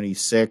the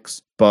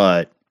 26,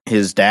 but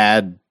his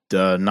dad,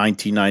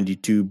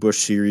 1992 Busch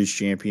Series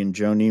champion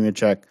Joe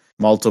Nemechek,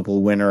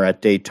 multiple winner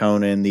at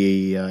Daytona in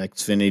the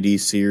Xfinity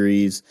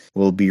Series,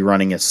 will be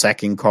running a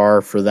second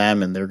car for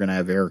them, and they're going to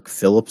have Eric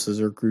Phillips as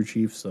their crew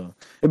chief, so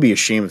it'd be a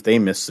shame if they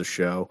miss the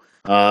show.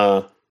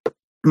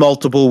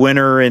 Multiple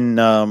winner in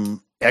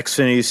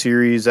Xfinity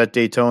Series at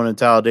Daytona and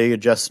Talladega,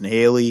 Justin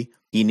Haley.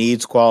 He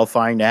needs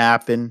qualifying to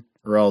happen,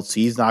 or else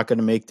he's not going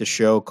to make the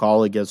show.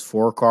 Kaulig has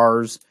 4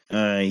 cars.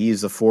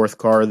 He's the 4th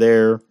car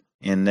there.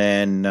 And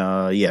then,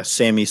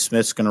 Sammy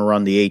Smith's going to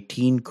run the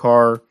 18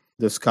 car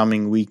this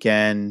coming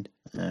weekend.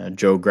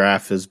 Joe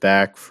Graff is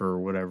back for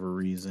whatever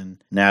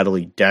reason.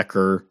 Natalie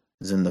Decker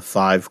is in the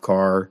 5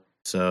 car.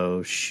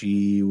 So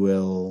she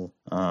will.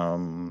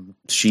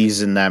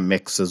 She's in that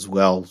mix as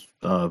well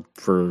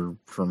for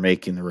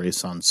making the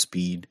race on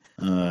speed.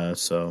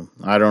 So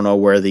I don't know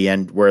where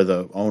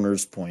the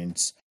owner's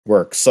points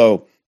work.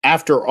 So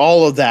after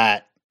all of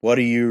that, what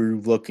are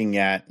you looking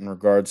at in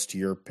regards to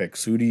your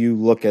picks? Who do you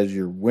look as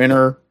your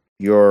winner,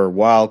 your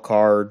wild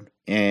card,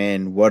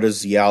 and what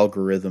does the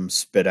algorithm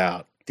spit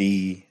out?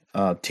 The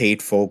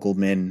Tate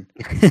Fogelman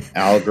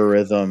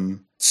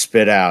algorithm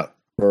spit out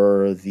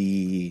for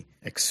the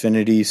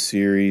Xfinity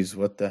Series.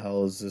 What the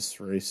hell is this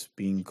race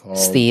being called?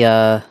 It's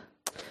the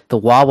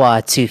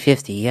Wawa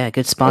 250. Yeah,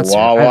 good sponsor. The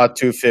Wawa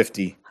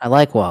 250. I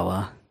like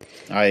Wawa.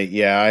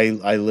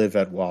 I live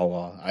at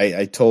Wawa.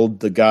 I told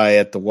the guy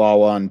at the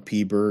Wawa in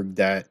Peaburg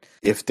that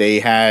if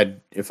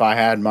I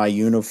had my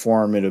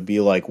uniform, it'd be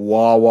like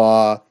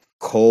Wawa,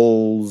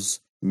 Kohl's,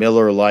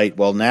 Miller Lite.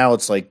 Well, now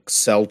it's like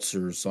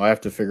seltzers, so I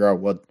have to figure out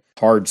what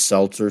hard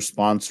seltzer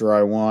sponsor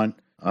I want.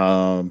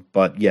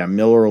 But yeah,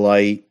 Miller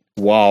Lite,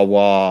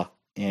 Wawa,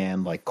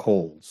 and like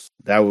Kohl's.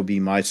 That would be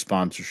my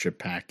sponsorship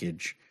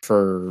package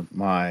for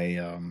my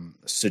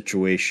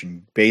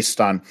situation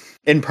based on,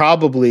 and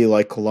probably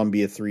like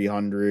Columbia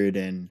 300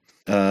 and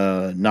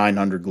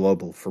 900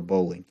 Global for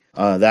bowling.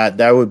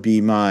 That would be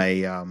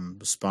my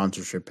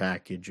sponsorship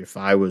package if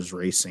I was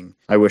racing.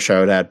 I wish I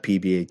would have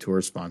PBA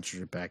Tour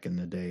sponsorship back in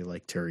the day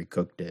like Terry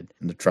Cook did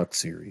in the Truck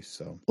Series.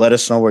 So let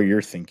us know what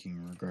you're thinking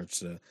in regards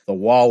to the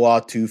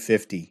Wawa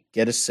 250.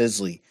 Get a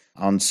Sizzly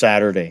on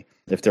Saturday.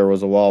 If there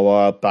was a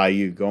Wawa up by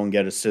you, go and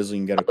get a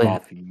Sizzling, get a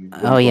coffee.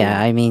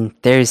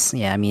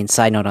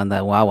 Side note on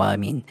that Wawa.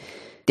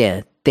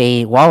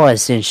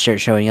 Wawa's didn't start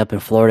showing up in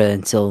Florida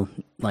until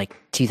like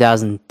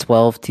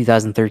 2012,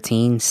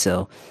 2013.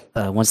 So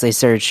once they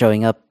started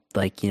showing up,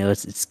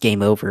 it's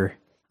game over.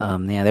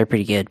 They're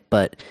pretty good,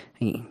 but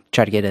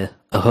try to get a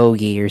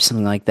hoagie or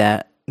something like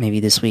that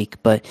maybe this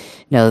week. But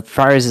as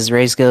far as this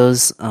race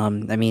goes,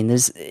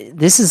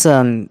 this is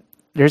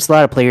there's a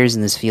lot of players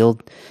in this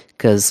field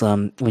because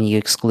when you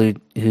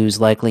exclude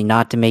who's likely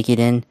not to make it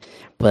in,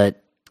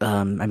 but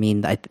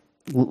I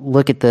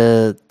look at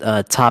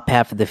the top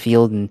half of the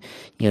field, and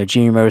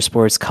Junior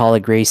Motorsports,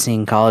 Colleague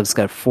Racing. Colleague's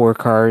got 4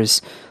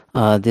 cars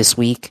this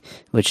week,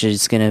 which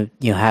is going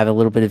to have a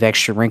little bit of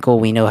extra wrinkle.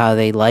 We know how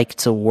they like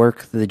to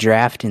work the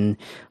draft and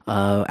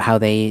how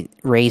they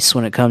race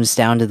when it comes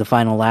down to the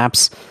final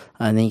laps.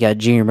 And then you got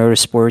Junior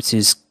Motorsports,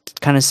 who's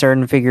kind of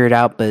starting to figure it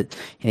out, but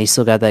they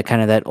still got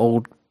that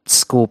old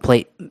school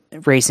plate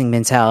racing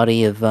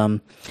mentality of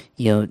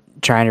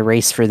trying to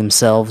race for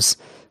themselves.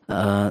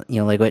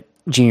 Like what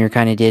Junior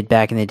kind of did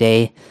back in the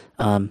day.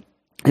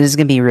 This is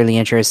going to be really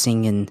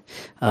interesting, and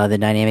the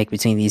dynamic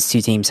between these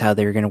two teams, how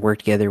they're going to work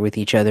together with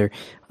each other.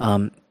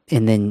 And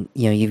then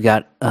you've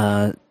got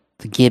the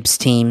Gibbs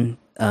team,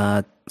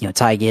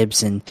 Ty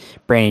Gibbs and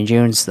Brandon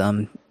Jones,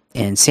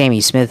 and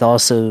Sammy Smith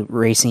also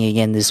racing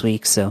again this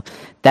week. So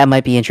that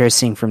might be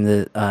interesting from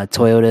the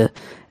Toyota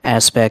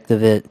aspect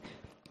of it.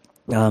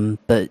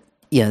 But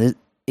the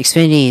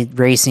Xfinity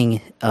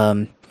racing,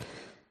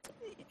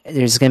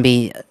 there's going to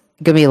be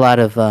a lot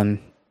of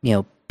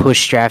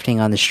push drafting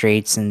on the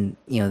straights, and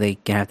they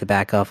gonna have to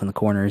back off in the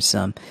corners.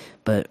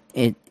 But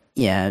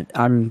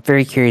I'm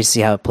very curious to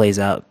see how it plays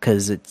out,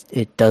 because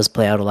it does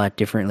play out a lot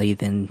differently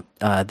than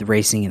the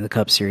racing in the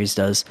Cup Series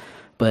does.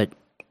 But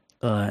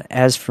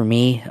as for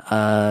me,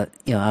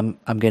 I'm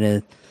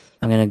gonna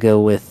go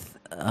with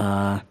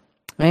AJ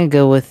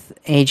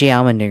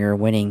Allmendinger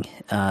winning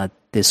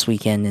this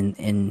weekend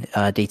in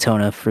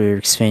Daytona for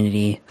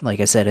Xfinity. Like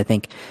I said, I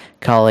think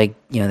Colleague,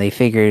 they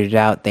figured it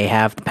out. They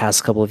have the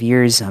past couple of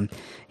years.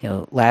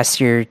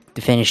 Last year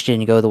the finish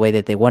didn't go the way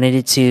that they wanted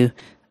it to,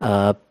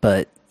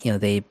 but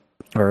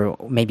or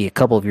maybe a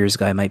couple of years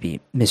ago, I might be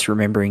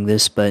misremembering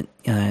this, but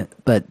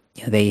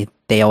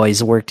they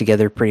always work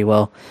together pretty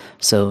well.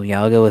 So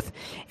I'll go with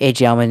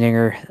AJ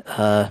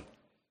Allmendinger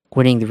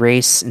winning the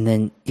race, and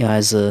then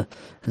as a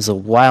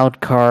wild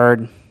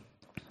card,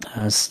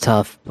 it's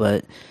tough,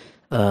 but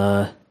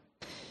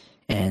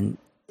and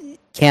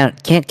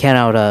can't count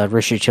out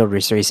Richard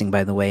Childress Racing,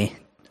 by the way.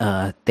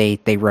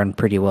 They run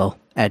pretty well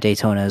at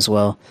Daytona as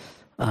well.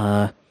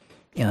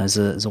 As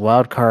a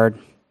wild card,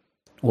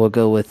 we'll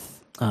go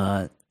with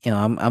I'm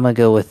gonna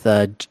go with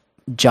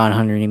John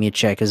Hunter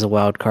Nemechek as a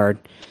wild card.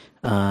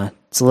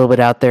 It's a little bit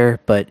out there,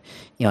 but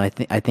I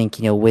think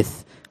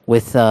with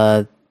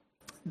Toyota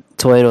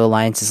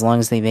Alliance, as long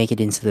as they make it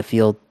into the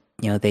field,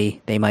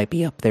 they might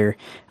be up there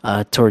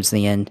towards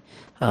the end.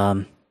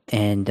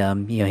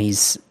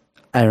 He's,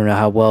 I don't know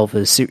how well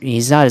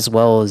he's not as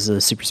well as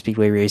a super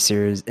speedway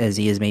racer as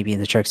he is maybe in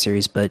the Truck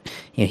Series, but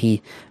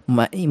he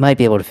might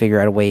be able to figure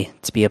out a way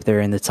to be up there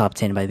in the top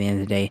 10 by the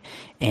end of the day.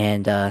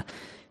 And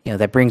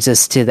that brings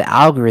us to the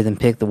algorithm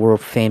pick, the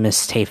world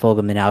famous Tate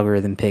Fogelman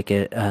algorithm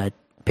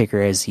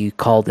picker, as you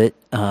called it.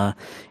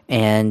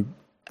 And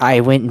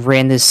I went and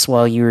ran this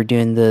while you were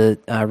doing the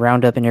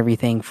roundup and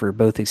everything for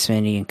both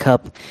Xfinity and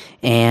Cup,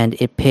 and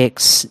it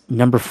picks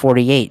number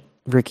 48,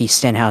 Ricky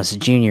Stenhouse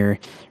Jr.,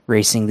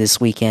 racing this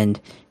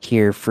weekend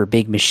here for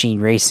Big Machine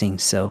Racing.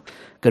 So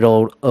good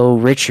old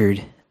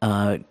Richard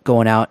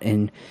going out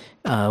and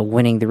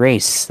winning the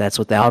race. That's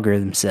what the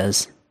algorithm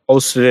says.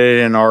 Posted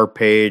it in our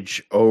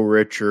page,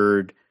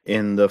 Richard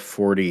in the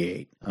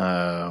 48.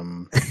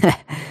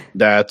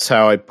 That's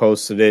how I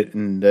posted it.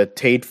 And the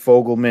Tate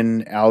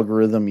Fogelman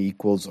algorithm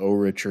equals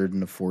Richard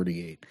in the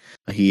 48.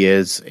 He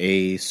is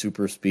a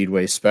super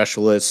speedway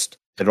specialist.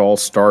 It all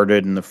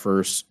started in the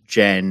first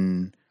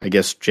Gen 5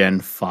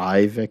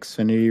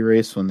 Xfinity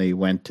race when they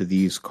went to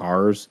these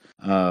cars,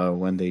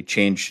 when they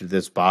changed to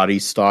this body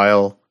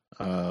style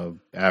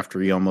after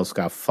he almost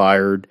got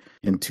fired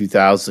in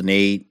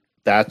 2008.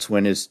 That's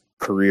when his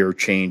career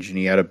changed, and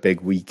he had a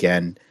big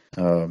weekend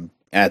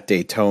at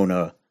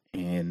Daytona,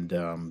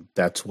 and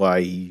that's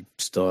why he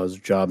still has a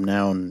job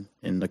now in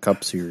the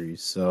Cup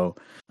Series. So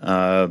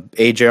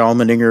AJ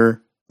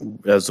Allmendinger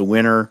as a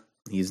winner.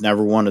 He's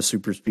never won a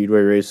super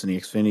speedway race in the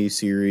Xfinity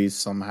Series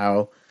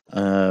somehow.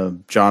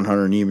 John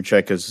Hunter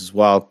Nemechek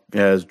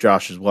as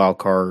Josh's wild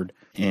card,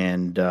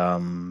 and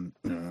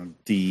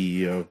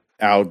the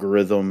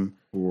algorithm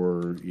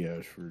for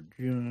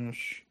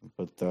Josh,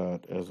 put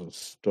that as a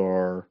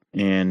star,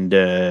 and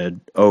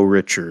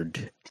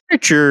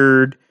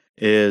Richard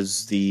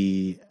is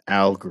the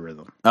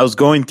algorithm. I was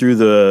going through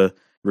the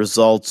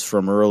results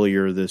from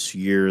earlier this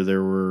year.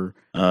 There were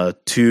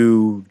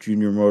 2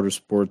 Junior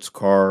Motorsports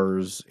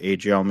cars.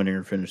 AJ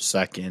Allmendinger finished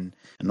second,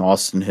 and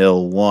Austin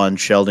Hill won.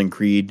 Sheldon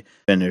Creed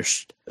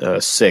finished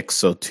sixth.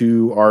 So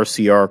 2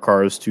 RCR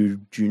cars, 2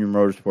 Junior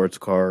Motorsports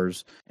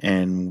cars,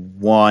 and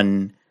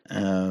 1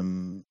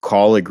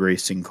 Kaulig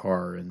racing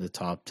car in the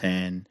top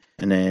 10.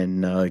 And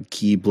then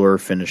Keebler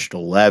finished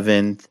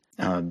 11th.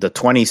 The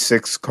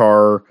 26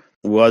 car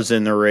was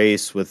in the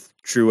race with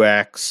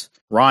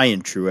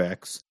Ryan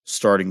Truex,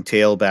 starting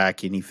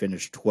tailback, and he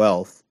finished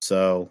 12th.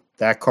 So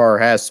that car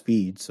has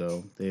speed,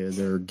 so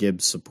they're a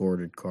Gibbs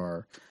supported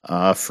car.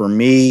 For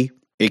me,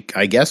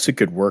 I guess it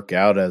could work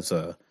out as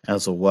a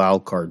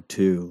wild card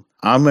too.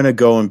 I'm gonna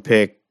go and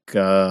pick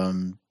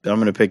Daniel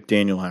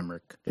Hemric.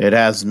 It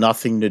has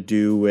nothing to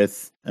do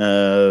with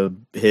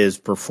his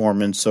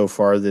performance so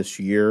far this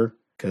year,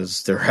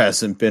 because there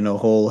hasn't been a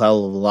whole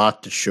hell of a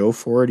lot to show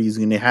for it. He's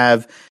going to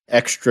have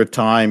extra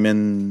time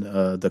in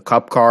the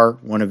Cup car.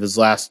 One of his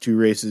last 2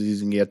 races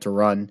he's going to get to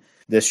run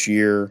this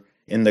year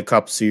in the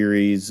Cup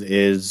Series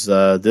is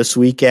this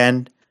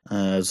weekend,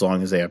 as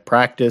long as they have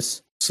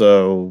practice.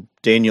 So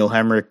Daniel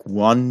Hemric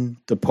won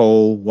the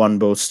pole, won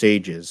both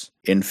stages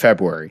in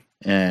February.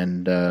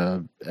 And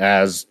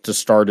as to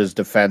start his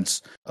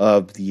defense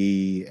of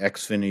the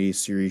Xfinity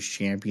Series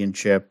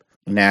Championship,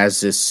 and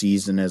as this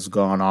season has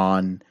gone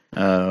on,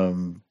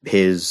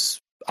 his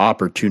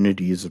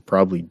opportunities have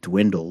probably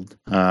dwindled.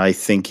 I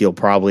think he'll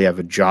probably have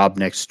a job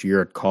next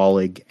year at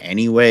Kaulig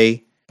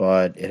anyway,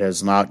 but it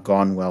has not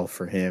gone well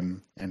for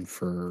him and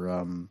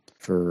for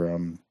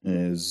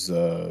his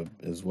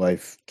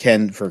wife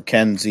for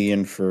Kenzie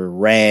and for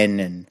Ren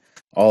and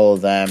all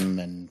of them,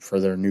 and for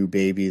their new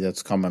baby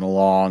that's coming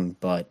along.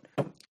 But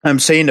I'm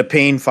saying the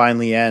pain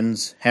finally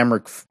ends.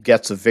 Hemric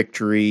gets a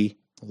victory,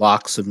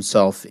 locks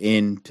himself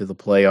into the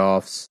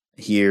playoffs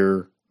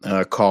here.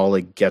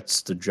 Kaulig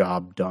gets the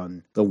job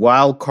done. The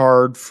wild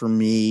card for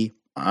me,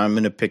 I'm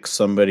going to pick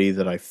somebody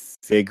that I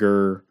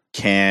figure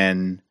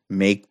can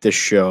make the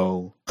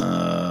show.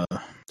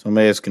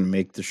 Somebody that's going to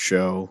make the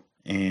show.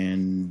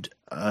 And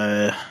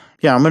I'm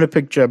going to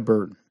pick Jeb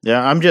Burton.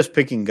 Yeah, I'm just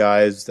picking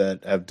guys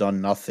that have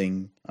done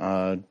nothing.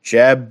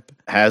 Jeb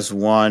has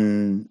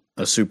won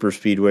a super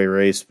speedway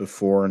race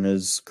before in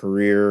his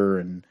career,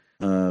 and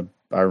I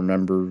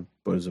remember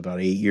it was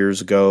about 8 years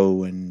ago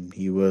when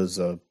he was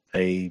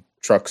a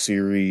Truck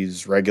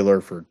Series regular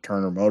for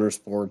Turner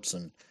Motorsports,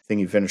 and I think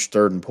he finished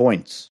 3rd in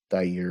points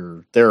that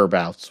year,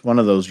 thereabouts, one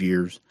of those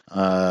years.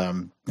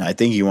 I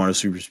think he won a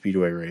super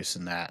speedway race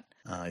in that.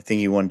 I think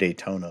he won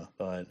Daytona,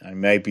 but I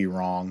might be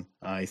wrong.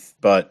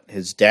 But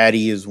his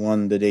daddy has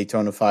won the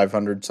Daytona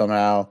 500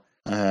 somehow.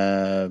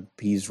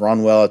 He's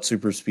run well at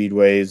super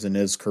speedways in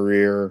his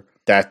career.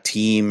 That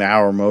team,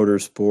 Our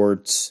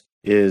Motorsports,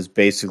 is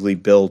basically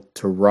built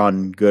to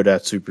run good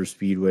at super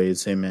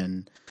speedways. Him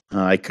and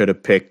I could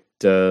have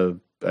picked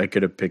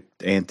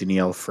Anthony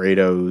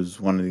Alfredo,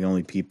 who's one of the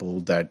only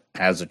people that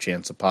has a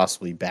chance to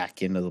possibly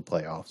back into the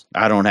playoffs.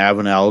 I don't have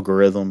an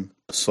algorithm,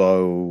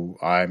 so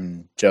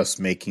I'm just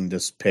making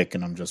this pick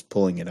and I'm just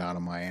pulling it out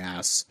of my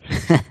ass.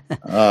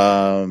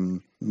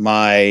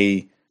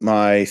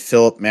 My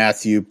Philip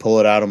Matthew pull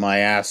it out of my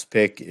ass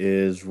pick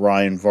is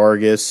Ryan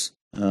Vargas,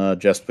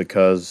 just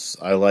because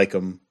I like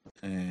him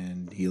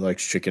and he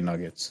likes chicken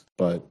nuggets,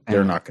 but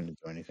they're not going to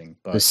do anything.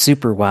 But the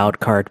super wild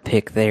card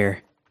pick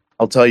there.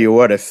 I'll tell you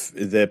what, if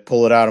the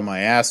pull it out of my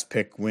ass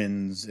pick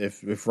wins,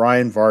 if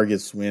Ryan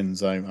Vargas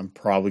wins, I'm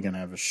probably going to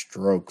have a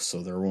stroke,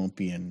 so there won't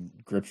be a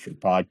Grip Street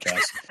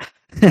podcast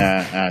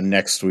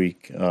next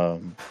week.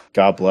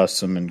 God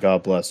bless him, and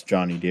God bless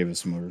Johnny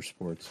Davis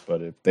Motorsports.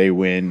 But if they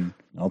win,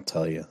 I'll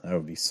tell you, that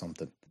would be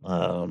something.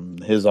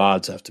 His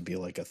odds have to be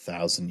like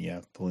 1,000. Yeah,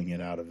 pulling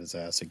it out of his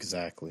ass.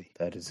 Exactly.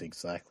 That is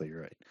exactly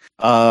right.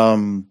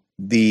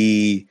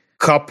 The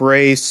Cup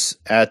race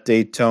at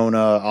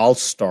Daytona, I'll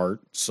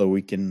start so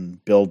we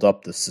can build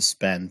up the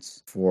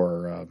suspense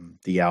for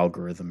the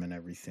algorithm and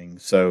everything.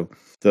 So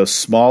the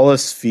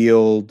smallest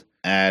field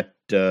at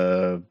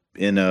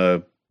in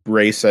a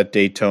race at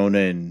Daytona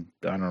in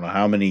I don't know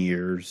how many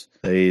years.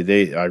 I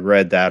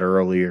read that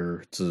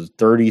earlier. It's a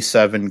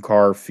 37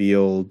 car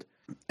field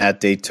at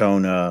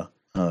Daytona.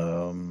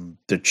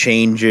 The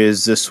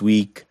changes this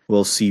week,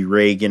 we'll see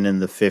Reagan in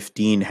the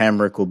 15.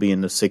 Hemrick will be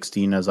in the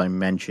 16, as I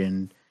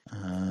mentioned.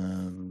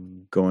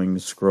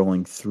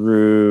 Scrolling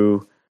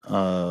through.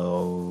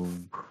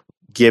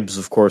 Gibbs,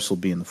 of course, will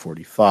be in the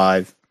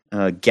 45.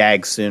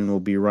 Gagson will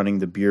be running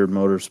the Beard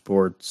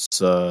Motorsports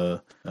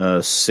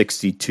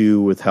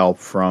 62 with help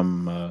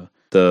from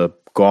the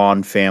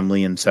Gaughan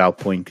family in South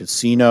Point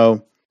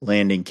Casino.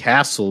 Landon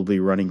Castle will be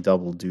running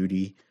double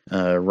duty,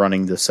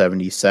 running the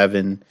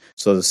 77.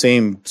 So the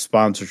same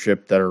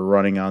sponsorship that are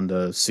running on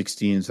the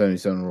 16 and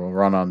 77 will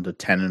run on the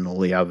 10 and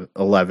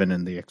 11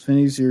 in the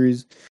Xfinity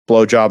Series.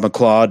 Blowjob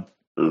McLeod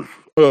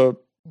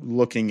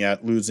looking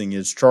at losing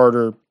his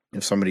charter.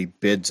 If somebody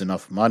bids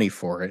enough money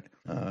for it,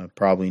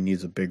 probably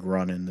needs a big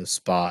run in this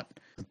spot.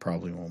 It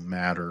probably won't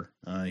matter.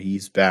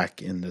 He's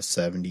back in the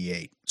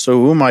 78. So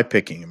who am I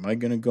picking? Am I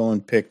going to go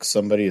and pick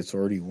somebody that's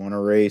already won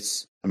a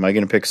race? Am I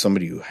going to pick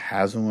somebody who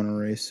hasn't won a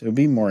race? It would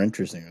be more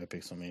interesting if I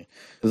pick somebody.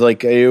 It's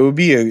like it would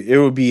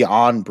be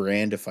on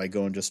brand if I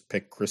go and just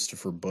pick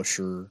Christopher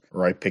Buescher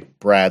or I pick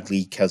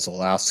Bradley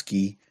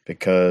Keselowski,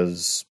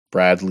 because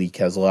Bradley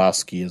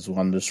Keselowski has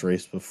won this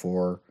race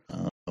before.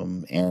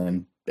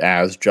 And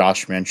as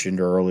Josh mentioned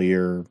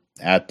earlier,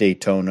 at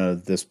Daytona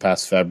this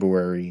past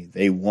February,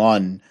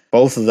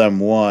 both of them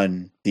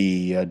won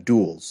the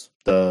duels.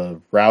 The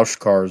Roush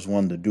cars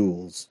won the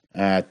duels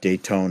at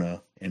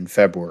Daytona in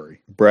February.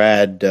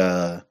 Brad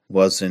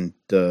wasn't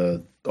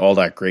all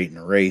that great in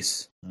a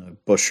race.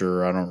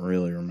 Buescher, I don't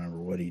really remember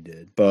what he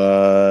did,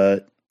 but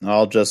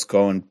I'll just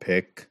go and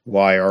pick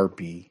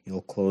YRB.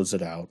 He'll close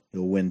it out.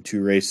 He'll win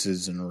 2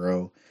 races in a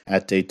row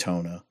at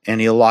Daytona, and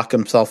he'll lock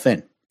himself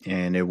in.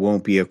 And it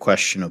won't be a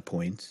question of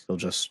points. He'll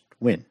just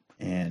win.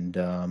 And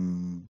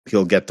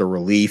he'll get the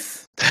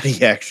relief that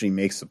he actually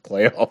makes the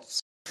playoffs.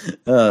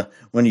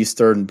 When he's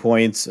third in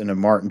points and if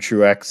Martin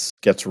Truex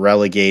gets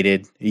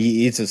relegated,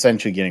 he's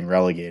essentially getting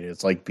relegated.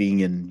 It's like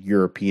being in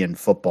European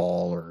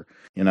football or,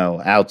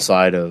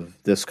 outside of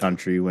this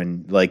country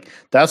when,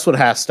 that's what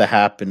has to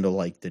happen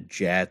to, the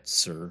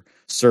Jets or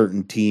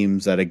certain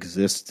teams that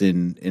exist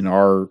in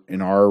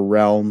our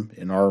realm,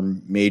 in our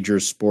major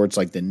sports,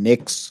 like the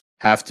Knicks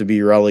have to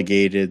be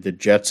relegated. The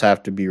Jets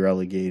have to be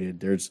relegated.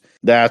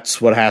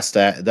 That's what's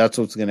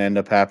going to end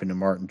up happening to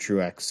Martin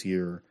Truex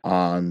here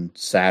on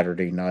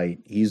Saturday night.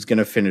 He's going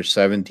to finish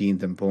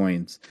 17th in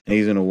points, and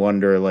he's going to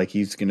wonder,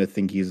 he's going to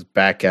think he's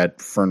back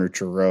at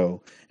Furniture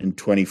Row in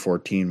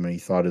 2014 when he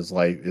thought his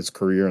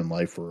career and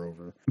life were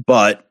over.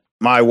 But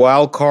my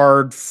wild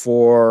card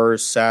for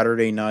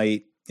Saturday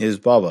night is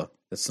Bubba.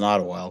 It's not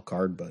a wild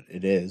card, but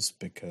it is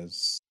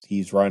because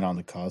he's right on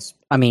the cusp.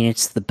 I mean,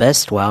 it's the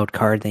best wild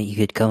card that you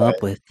could come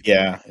up with.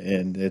 Yeah,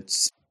 and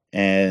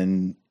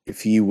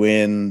if he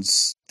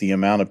wins, the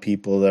amount of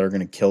people that are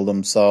going to kill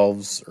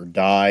themselves or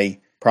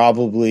die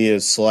probably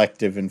is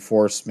selective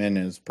enforcement,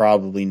 is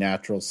probably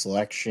natural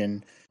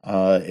selection.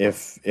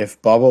 If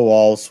Bubba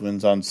Wallace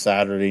wins on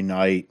Saturday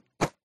night,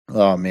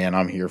 oh man,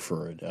 I'm here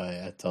for it.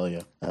 I tell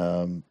you,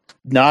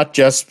 not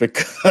just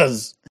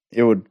because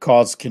it would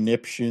cause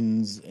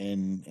conniptions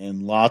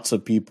and lots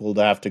of people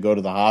to have to go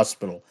to the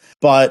hospital,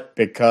 but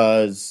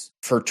because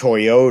for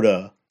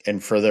Toyota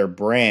and for their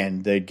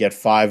brand, they'd get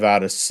 5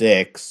 out of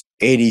 6,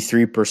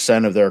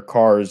 83% of their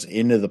cars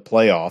into the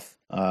playoff.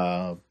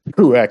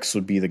 Truex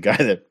would be the guy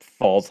that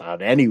falls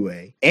out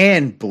anyway,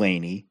 and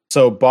Blaney.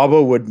 So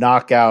Bubba would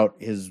knock out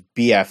his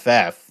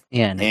BFF.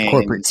 Yeah, and a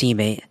corporate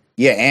teammate.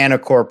 Yeah, and a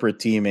corporate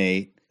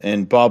teammate.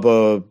 And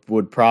Bubba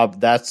would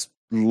that's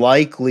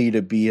likely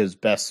to be his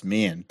best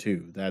man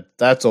too.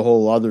 That's a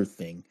whole other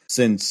thing,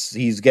 since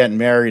he's getting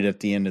married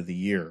at the end of the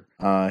year.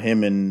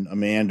 Him and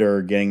Amanda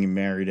are getting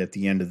married at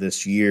the end of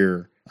this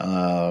year.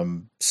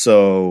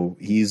 So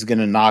he's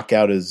gonna knock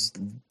out his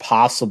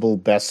possible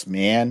best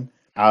man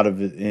out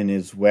of it in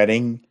his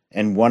wedding,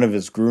 and one of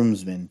his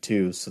groomsmen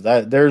too. So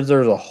that there's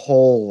a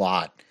whole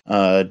lot.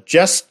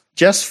 Just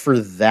for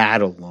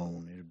that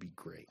alone, it'd be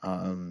great.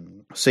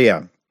 So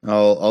yeah.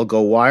 I'll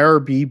go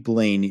YRB,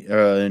 Blaney,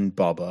 and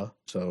Bubba.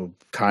 So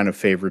kind of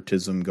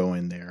favoritism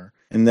going there.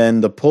 And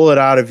then the pull it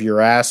out of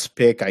your ass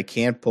pick, I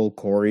can't pull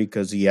Corey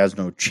because he has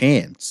no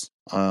chance.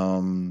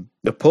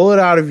 The pull it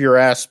out of your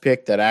ass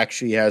pick that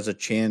actually has a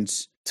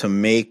chance to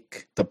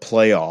make the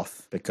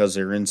playoff because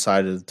they're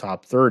inside of the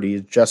top 30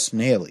 is Justin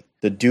Haley.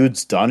 The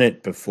dude's done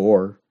it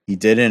before. He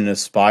did it in an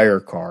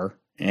Aspire car,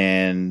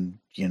 and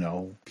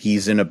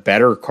he's in a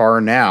better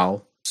car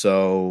now.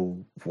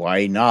 So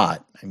why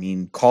not? I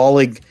mean,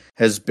 Colleague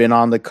has been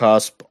on the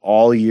cusp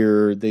all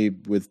year.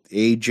 With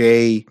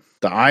AJ,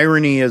 the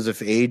irony is if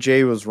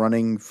AJ was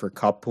running for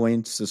Cup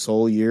points this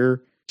whole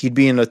year, he'd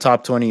be in the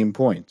top 20 in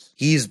points.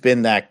 He's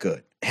been that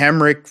good.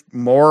 Hemrick,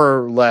 more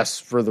or less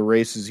for the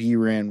races he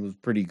ran, was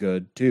pretty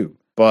good too.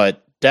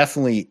 But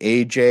definitely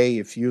AJ,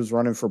 if he was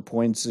running for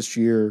points this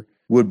year,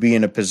 would be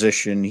in a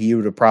position he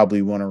would have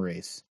probably won a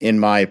race, in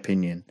my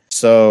opinion.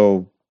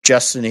 So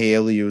Justin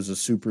Haley was a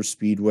super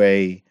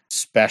speedway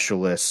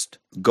specialist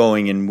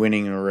going and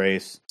winning a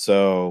race.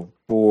 So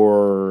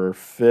for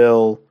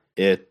Phil,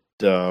 you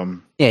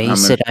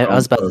said I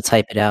was about to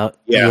type it out.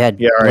 Yeah, you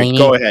had all right,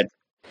 go ahead.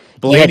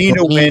 Blaney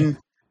to win.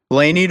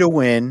 Blaney to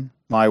win.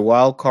 My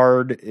wild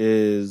card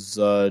is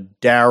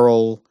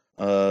Darrell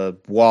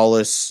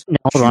Wallace. No,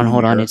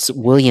 hold on. It's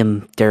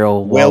William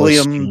Darrell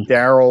Wallace. William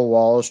Darrell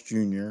Wallace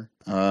Jr.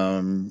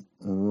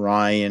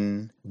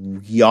 Ryan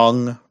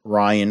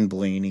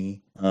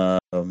Blaney.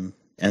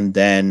 And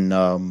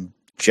then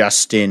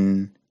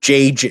Justin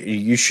JJ.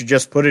 You should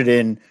just put it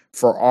in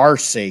for our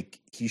sake.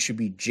 He should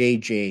be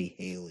JJ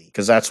Haley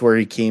because that's where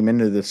he came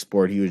into this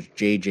sport. He was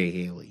JJ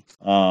Haley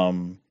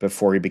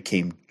before he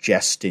became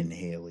Justin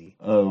Haley.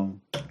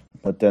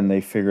 But then they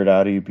figured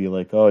out he'd be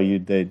like,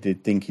 they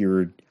think you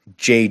were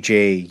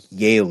JJ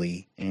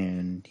Yaley,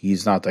 and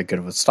he's not that good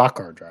of a stock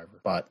car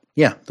driver. But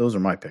yeah, those are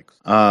my picks.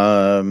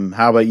 How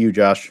about you,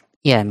 Josh?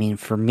 Yeah, I mean,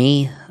 for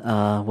me,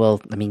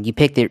 you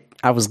picked it.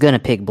 I was gonna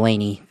pick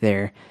Blaney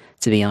there,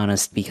 to be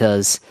honest,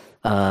 because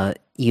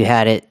you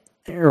had it.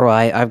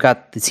 I've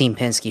got the Team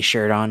Penske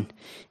shirt on,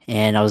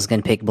 and I was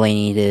gonna pick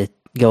Blaney to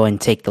go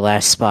and take the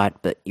last spot,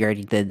 but you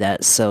already did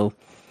that, so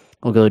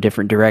we'll go a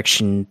different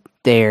direction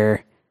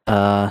there.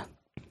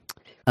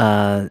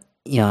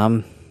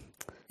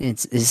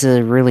 It's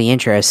a really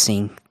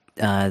interesting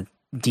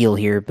deal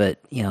here, but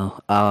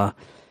I'm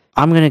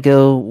gonna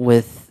go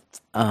with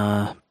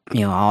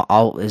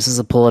I'll this is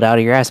a pull it out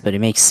of your ass, but it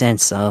makes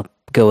sense. I'll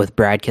go with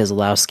Brad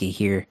Keselowski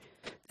here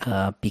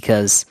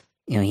because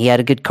he had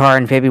a good car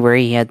in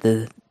February. He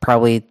had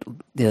probably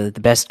the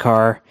best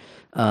car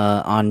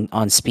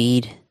on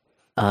speed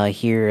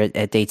here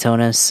at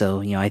Daytona.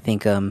 So I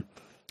think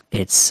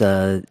it's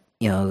a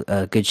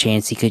good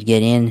chance he could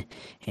get in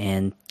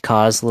and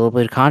cause a little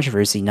bit of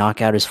controversy,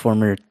 knock out his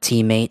former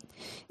teammate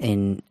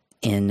in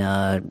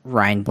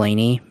Ryan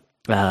Blaney,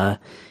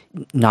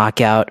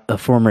 knock out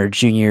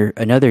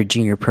another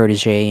junior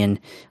protege in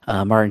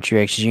Martin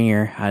Truex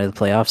Jr. out of the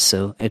playoffs.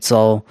 So it's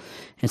all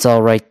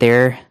right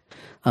there.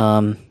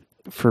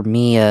 For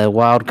me, a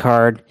wild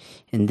card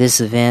in this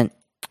event,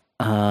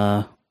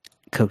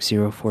 Coke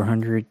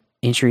 0400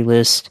 entry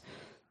list.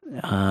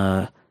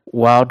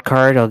 Wild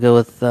card, I'll go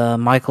with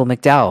Michael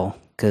McDowell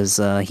because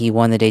he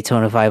won the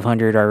Daytona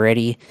 500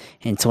 already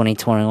in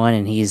 2021,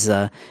 and he's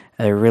a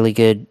really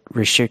good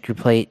restrictor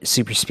plate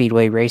super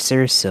speedway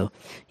racer. So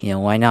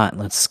why not?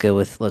 Let's go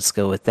with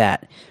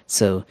that.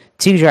 So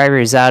 2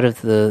 drivers out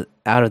of the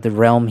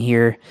realm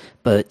here,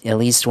 but at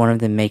least one of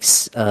them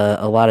makes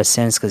a lot of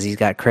sense because he's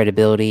got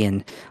credibility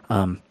and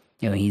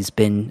he's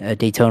been a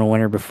Daytona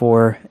winner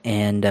before,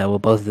 and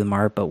both of them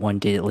are, but one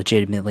did it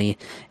legitimately,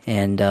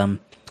 and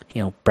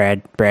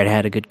Brad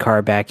had a good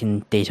car back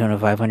in Daytona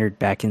 500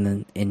 back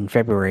in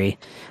February,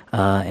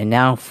 and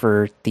now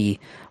for the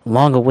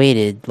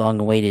long-awaited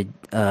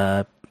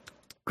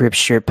Grip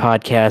Strip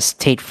podcast,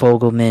 Tate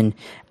Fogelman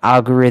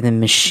algorithm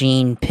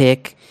machine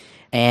pick,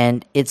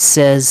 and it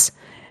says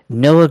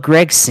Noah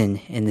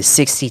Gragson in the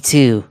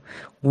 62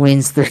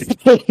 wins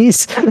the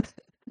race.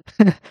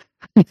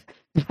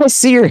 I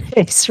see your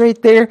face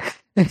right there.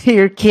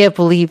 You can't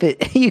believe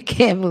it. You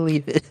can't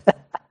believe it.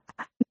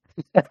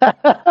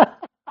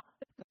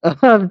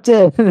 I'm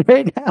dead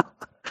right now.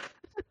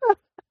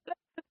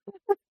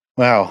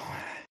 Wow,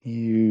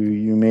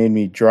 you made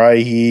me dry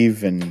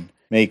heave and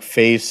make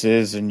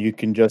faces, and you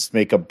can just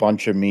make a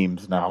bunch of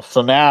memes now.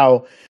 So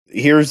now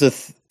here's the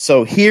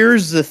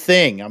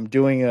thing. I'm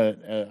doing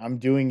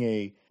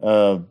a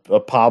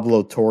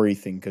Pablo Torre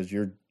thing because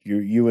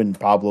you and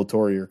Pablo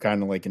Torre are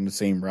kind of like in the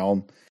same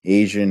realm,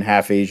 Asian,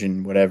 half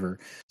Asian, whatever.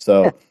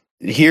 So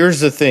here's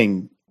the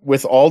thing.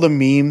 With all the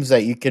memes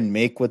that you can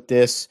make with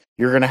this,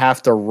 you're going to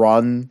have to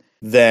run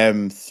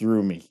them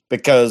through me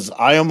because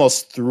I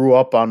almost threw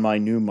up on my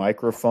new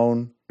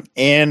microphone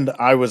and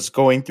I was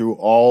going through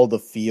all the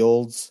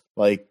fields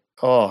like,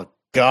 oh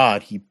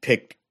God, he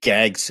picked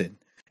Gragson.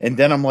 And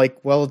then I'm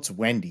like, well, it's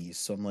Wendy's.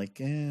 So I'm like,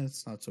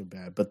 it's not so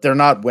bad. But they're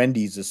not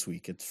Wendy's this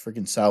week. It's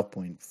freaking South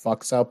Point.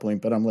 Fuck South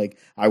Point. But I'm like,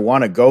 I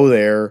want to go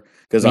there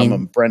because I'm a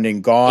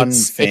Brendan Gaughan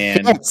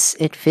fan.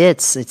 It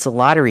fits. It's a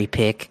lottery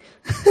pick.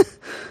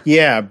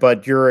 Yeah,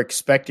 but you're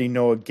expecting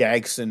Noah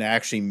Gragson to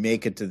actually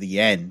make it to the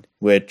end,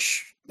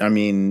 which, I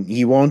mean,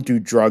 he won't do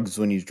drugs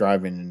when he's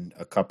driving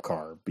a cup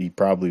car. But he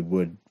probably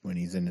would when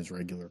he's in his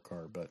regular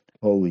car. But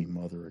holy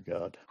mother of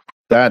God.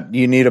 That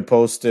you need to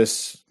post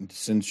this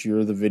since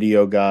you're the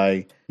video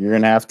guy. You're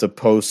gonna have to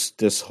post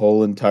this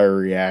whole entire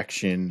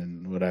reaction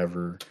and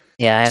whatever.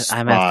 Yeah,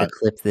 I'm gonna have to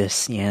clip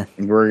this. Yeah,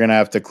 we're gonna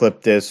have to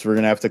clip this. We're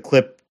gonna have to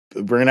clip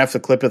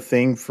a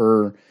thing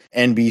for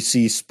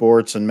NBC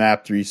Sports and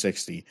Map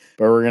 360.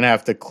 But we're gonna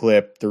have to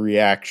clip the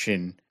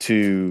reaction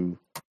to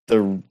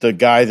the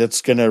guy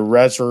that's gonna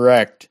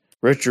resurrect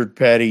Richard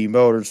Petty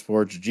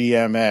Motorsports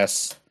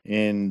GMS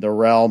in the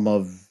realm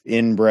of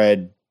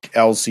inbred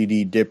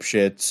LCD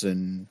dipshits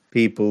and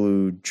people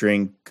who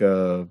drink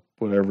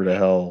whatever the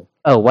hell.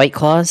 Oh, White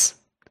Claws.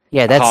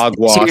 Yeah,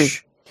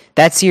 hogwash.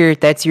 That's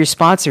your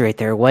sponsor right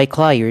there, White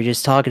Claw. You were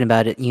just talking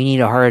about it. You need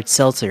a hard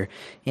seltzer.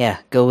 Yeah,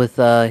 go with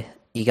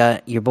you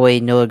got your boy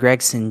Noah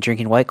Gregson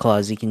drinking White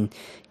Claws. You can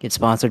get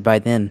sponsored by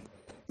them.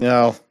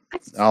 No,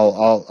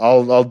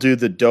 I'll do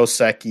the Dos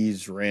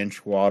Equis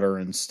ranch water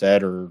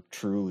instead, or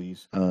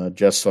Truly's,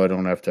 just so I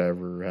don't have to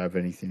ever have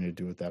anything to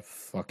do with that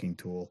fucking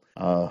tool.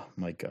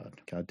 My God,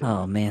 damn.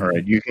 Oh man! All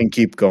right, you can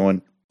keep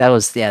going. That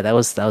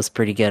was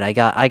pretty good. I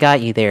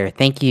got you there.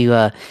 Thank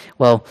you.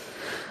 Well,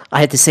 I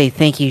had to say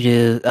thank you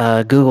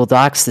to Google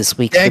Docs this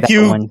week. Thank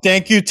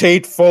you,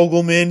 Tate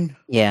Fogelman.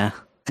 Yeah,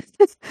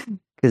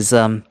 because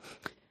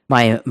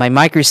my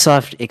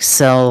Microsoft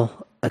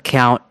Excel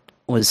account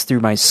was through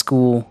my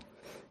school,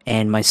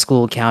 and my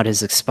school account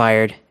has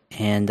expired,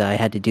 and I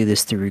had to do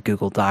this through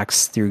Google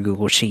Docs, through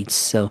Google Sheets.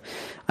 So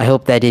I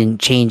hope that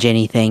didn't change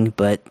anything,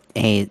 but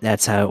hey,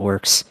 that's how it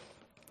works.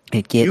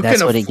 You that's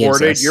can what it gives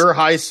afford it. us. You're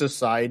high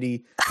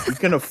society. You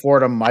can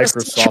afford a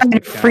Microsoft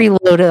account.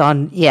 Freeload it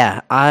on. Yeah,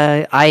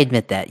 I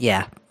admit that.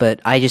 Yeah, but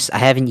I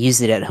haven't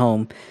used it at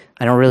home.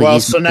 I don't really. Well,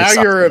 use so now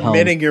Microsoft you're at home.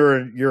 admitting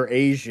you're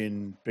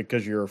Asian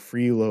because you're a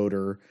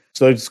freeloader.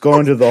 So it's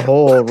going to the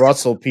whole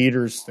Russell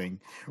Peters thing.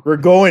 We're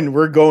going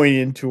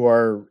into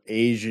our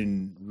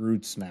Asian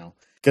roots now,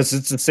 because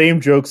it's the same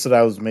jokes that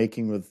I was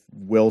making with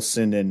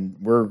Wilson, and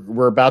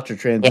we're about to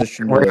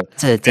transition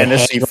to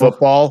fantasy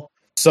football.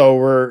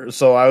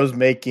 So I was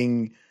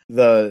making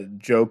the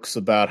jokes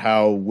about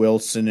how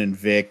Wilson and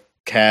Vic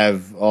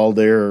have all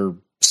their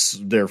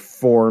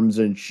forms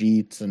and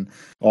sheets and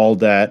all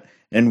that.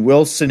 And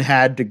Wilson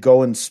had to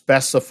go and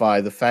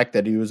specify the fact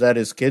that he was at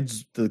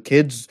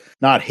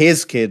not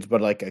his kids,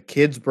 but like a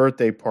kid's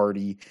birthday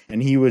party,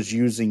 and he was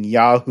using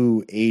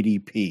Yahoo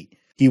ADP.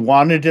 He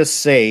wanted to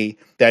say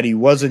that he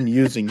wasn't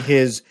using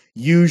his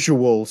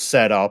usual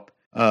setup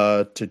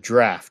to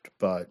draft.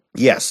 But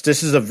yes,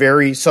 this is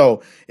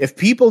so if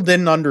people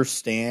didn't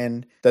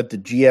understand that the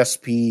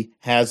GSP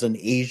has an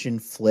Asian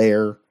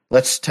flair,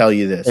 let's tell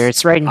you this.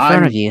 It's right in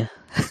front of you.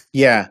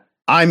 Yeah,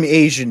 I'm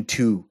Asian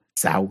too,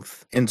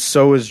 South. And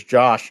so is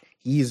Josh.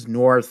 He's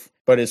North,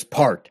 but is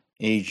part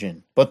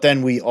Asian. But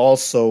then we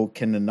also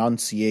can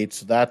enunciate,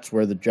 so that's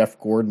where the Jeff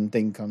Gordon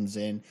thing comes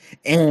in.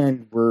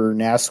 And we're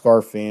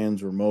NASCAR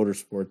fans, we're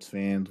motorsports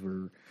fans,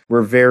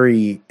 we're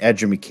very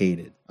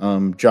educated.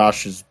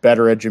 Josh is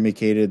better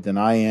educated than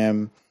I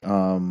am,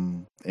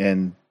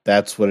 and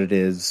that's what it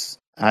is.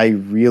 I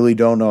really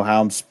don't know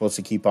how I'm supposed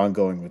to keep on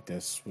going with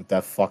this, with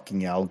that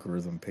fucking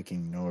algorithm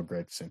picking Noah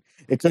Gregson.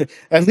 It could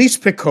at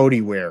least pick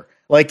Cody Ware.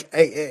 Like,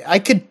 I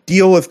could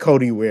deal with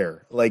Cody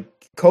Ware. Like,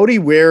 Cody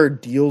Ware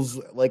deals,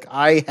 like,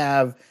 I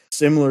have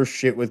similar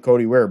shit with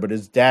Cody Ware, but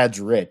his dad's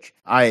rich.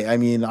 I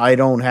mean, I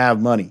don't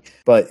have money,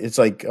 but it's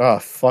like,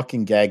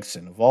 fucking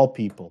Gagson, of all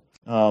people.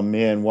 Oh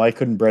man, why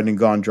couldn't Brendan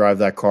Gaughan drive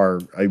that car?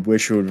 I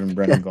wish it would have been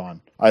Brendan Gaughan.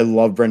 I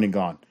love Brendan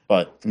Gaughan,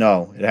 but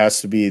no, it has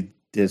to be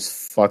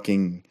this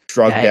fucking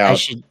drugged out.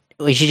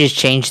 We should just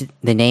change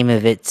the name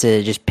of it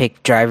to just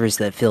pick drivers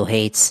that Phil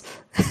hates.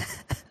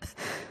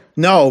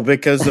 No,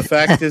 because the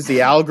fact is the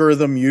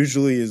algorithm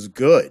usually is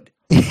good,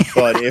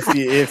 but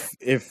because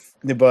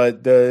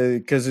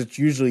it's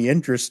usually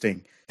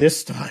interesting.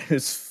 This time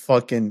it's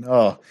fucking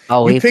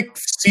we picked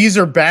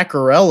Cesar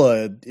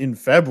Baccarella in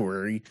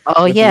February.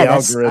 Oh yeah,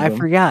 I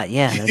forgot.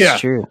 Yeah, that's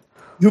true.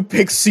 You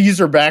picked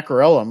Cesar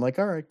Baccarella. I'm like,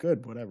 all right,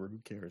 good, whatever. Who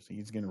cares?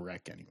 He's gonna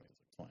wreck anyway.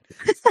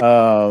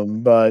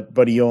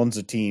 But he owns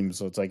a team,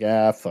 so it's like,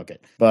 fuck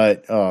it.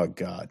 But oh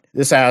god,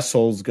 this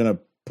asshole's gonna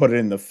put it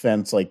in the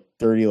fence like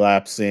 30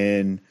 laps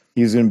in.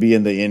 He's gonna be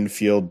in the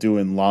infield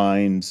doing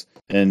lines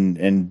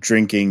and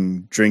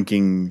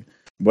drinking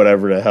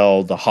whatever the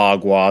hell, the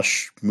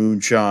hogwash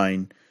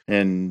moonshine,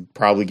 and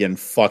probably getting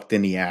fucked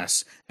in the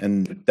ass.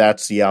 And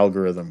that's the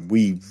algorithm.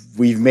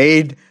 We've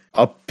made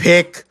a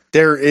pick.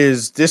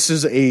 This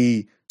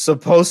is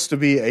supposed to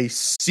be a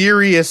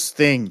serious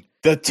thing.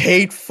 The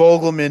Tate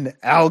Fogelman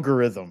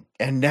algorithm.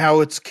 And now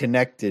it's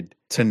connected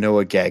to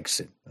Noah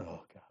Gregson.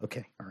 Oh god.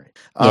 Okay. All right.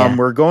 Yeah.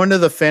 We're going to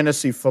the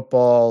fantasy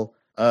football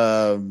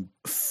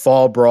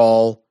fall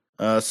brawl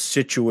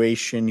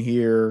situation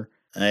here.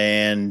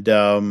 And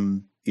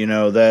you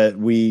know that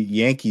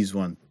Yankees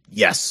won.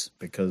 Yes,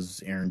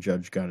 because Aaron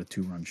Judge got a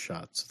 2-run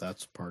shot, so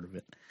that's part of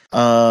it.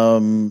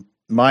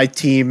 My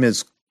team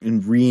is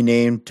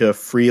renamed to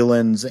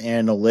Freeland's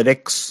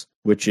Analytics,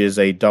 which is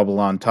a double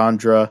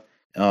entendre.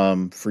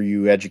 For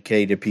you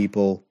educated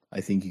people,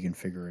 I think you can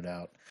figure it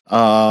out.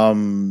 I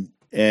mean,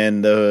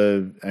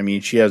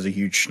 she has a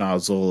huge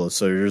schnozzle,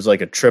 so there's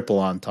like a triple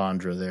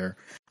entendre there.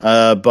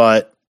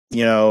 But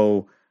you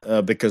know.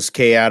 Because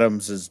Kay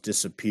Adams has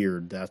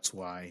disappeared, that's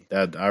why.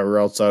 Or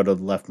else I would have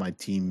left my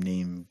team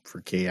name for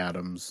Kay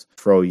Adams,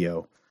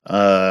 Froyo.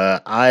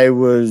 I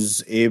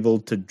was able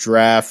to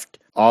draft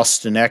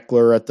Austin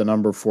Eckler at the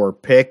number 4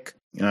 pick.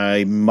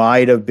 I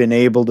might have been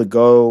able to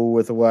go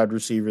with a wide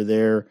receiver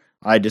there.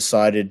 I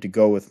decided to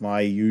go with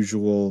my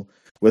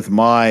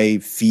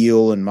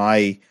feel and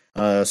my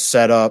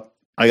set up.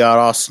 I got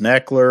Austin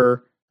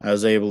Eckler. I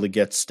was able to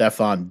get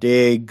Stephon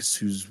Diggs,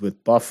 who's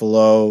with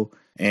Buffalo.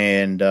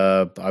 And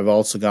I've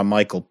also got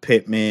Michael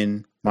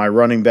Pittman. My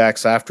running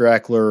backs after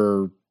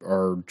Eckler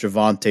are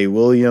Javonte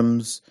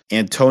Williams,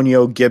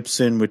 Antonio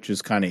Gibson, which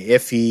is kind of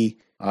iffy.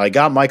 I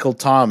got Michael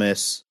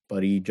Thomas,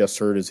 but he just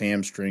hurt his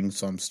hamstring,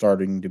 so I'm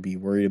starting to be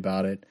worried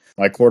about it.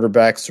 My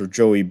quarterbacks are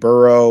Joey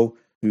Burrow,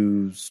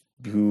 who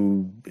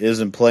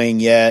isn't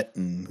playing yet,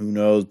 and who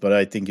knows, but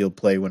I think he'll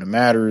play when it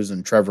matters,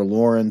 and Trevor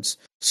Lawrence.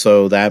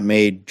 So that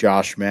made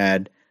Josh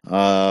mad.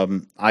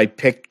 I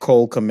picked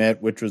Cole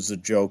Kmet, which was a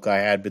joke I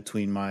had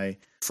between my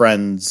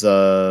friends,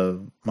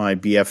 my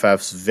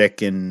BFFs,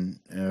 Vic and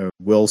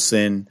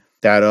Wilson,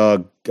 that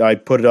I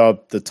put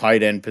up the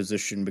tight end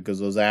position because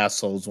those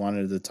assholes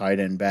wanted the tight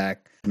end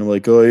back. And I'm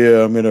like, oh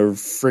yeah, I'm going to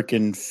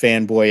freaking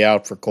fanboy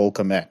out for Cole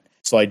Kmet.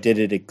 So I did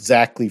it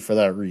exactly for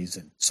that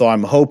reason. So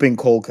I'm hoping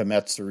Cole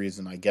Kmet's the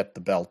reason I get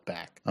the belt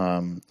back.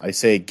 I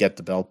say get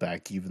the belt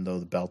back, even though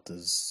the belt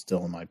is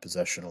still in my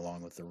possession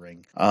along with the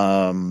ring.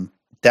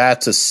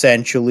 That's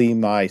essentially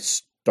my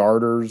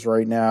starters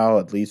right now,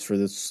 at least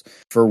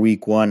for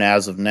week one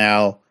as of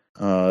now.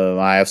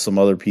 I have some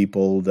other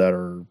people that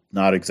are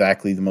not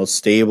exactly the most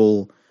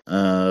stable.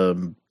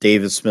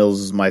 Davis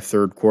Mills is my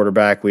third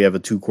quarterback. We have a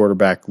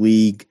 2-quarterback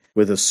league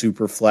with a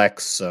super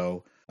flex,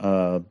 so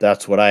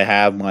that's what I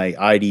have. My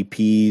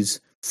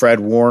IDPs,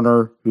 Fred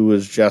Warner, who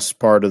is just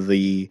part of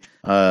the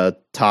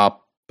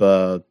top.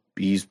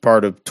 He's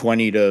part of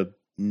 20 to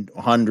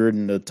 100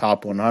 in the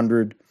top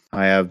 100.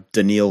 I have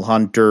Daniil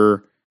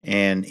Hunter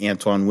and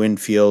Antoine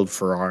Winfield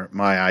for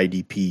my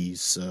IDPs.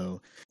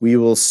 So we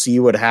will see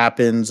what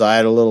happens. I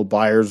had a little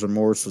buyer's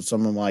remorse with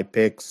some of my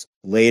picks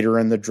later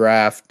in the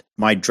draft.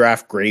 My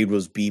draft grade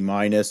was B-,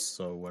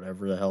 so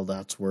whatever the hell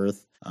that's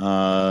worth.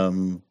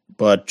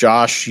 But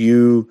Josh,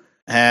 you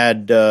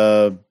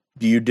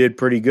did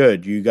pretty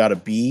good. You got a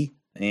B,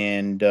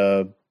 and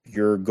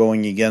you're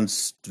going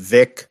against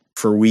Vic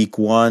for week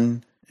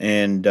one,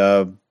 and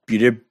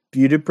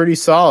you did pretty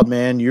solid,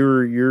 man.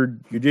 You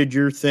did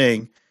your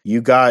thing.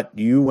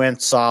 You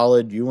went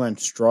solid. You went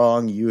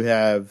strong. You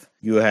have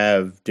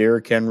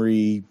Derrick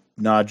Henry,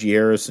 Najee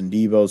Harris, and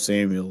Deebo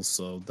Samuel.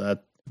 So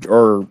that,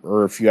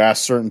 or if you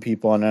ask certain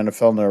people on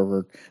NFL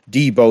Network,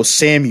 Deebo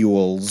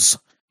Samuel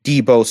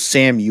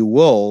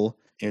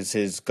is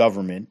his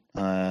government,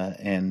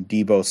 and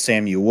Deebo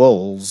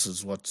Samuels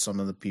is what some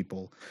of the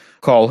people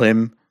call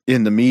him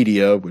in the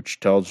media, which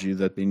tells you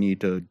that they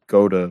need to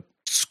go to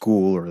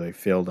school or they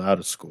failed out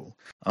of school.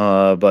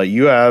 But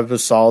you have a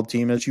solid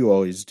team as you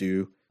always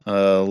do.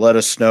 Let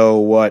us know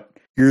what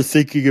you're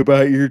thinking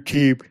about your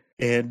team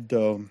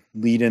and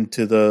lead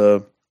into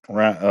the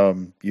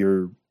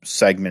your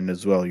segment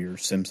as well, your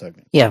sim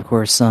segment. Yeah, of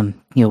course.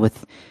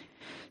 With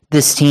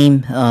this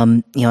team,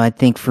 I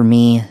think for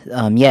me,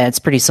 it's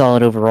pretty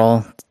solid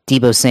overall.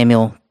 Deebo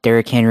Samuel,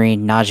 Derrick Henry,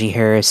 Najee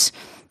Harris,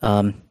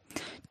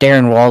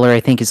 Darren Waller,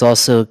 I think, is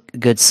also a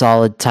good,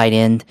 solid tight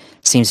end.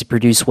 Seems to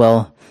produce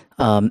well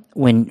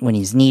when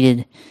he's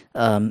needed.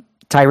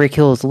 Tyreek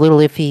Hill is a little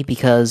iffy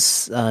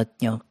because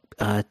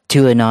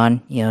Tua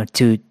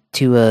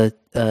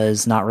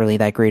is not really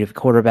that great of a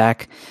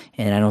quarterback,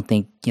 and I don't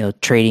think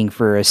trading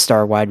for a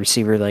star wide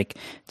receiver like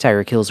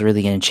Tyreek Hill is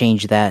really going to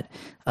change that.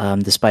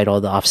 Despite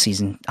all the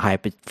offseason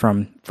hype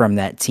from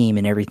that team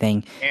and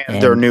everything,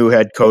 and their new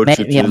head coach, Mike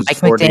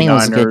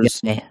McDaniel's a good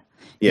guy.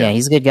 Yeah,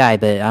 he's a good guy,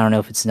 but I don't know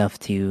if it's enough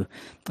to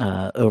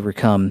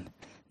overcome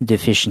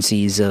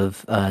deficiencies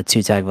of Tua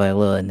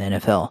Tagovailoa in the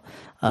NFL.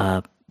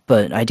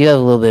 But I do have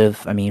a little bit of,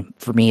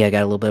 for me, I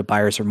got a little bit of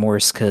buyer's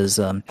remorse because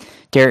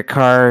Derek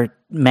Carr,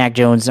 Mac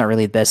Jones, not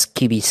really the best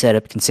QB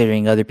setup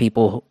considering other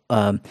people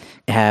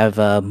have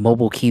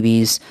mobile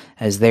QBs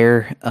as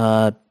their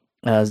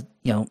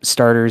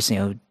starters.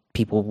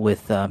 People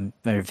with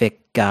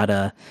Vic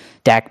got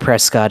Dak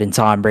Prescott and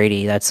Tom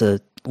Brady. That's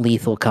a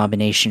lethal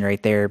combination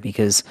right there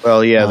because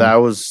that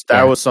was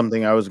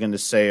something I was going to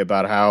say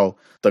about how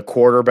the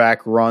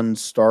quarterback run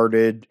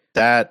started.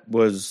 That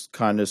was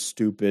kind of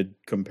stupid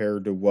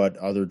compared to what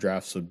other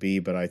drafts would be,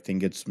 but I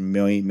think it's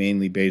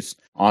mainly based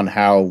on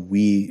how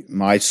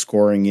my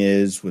scoring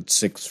is with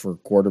 6 for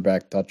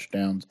quarterback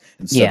touchdowns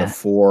instead of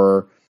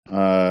 4.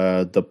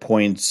 The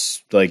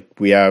points, like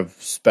we have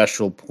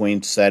special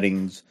point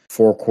settings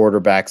for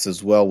quarterbacks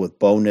as well with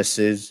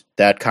bonuses.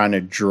 That kind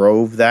of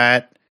drove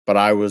that, but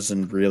I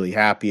wasn't really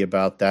happy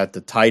about that.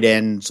 The tight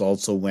ends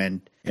also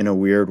went in a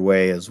weird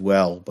way as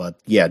well. But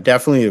yeah,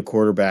 definitely the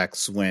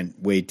quarterbacks went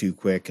way too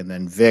quick. And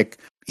then Vic,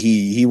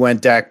 he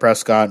went Dak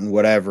Prescott and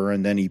whatever,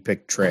 and then he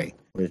picked Trey,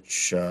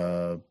 which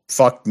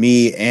fucked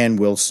me and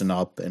Wilson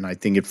up. And I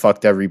think it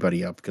fucked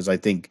everybody up because I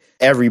think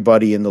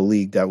everybody in the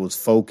league that was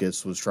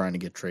focused was trying to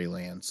get Trey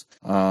Lance.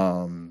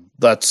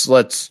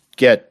 Let's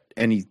get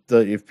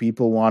if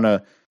people want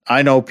to,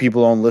 I know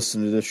people don't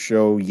listen to this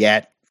show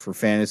yet for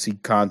fantasy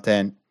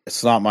content.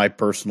 It's not my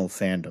personal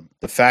fandom.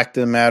 The fact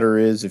of the matter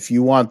is, if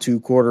you want 2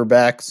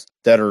 quarterbacks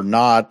that are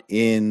not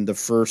in the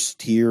first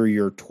tier,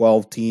 your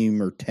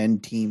 12-team or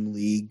 10-team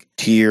league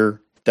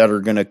tier that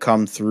are going to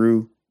come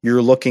through,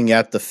 you're looking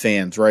at the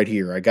fans right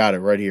here. I got it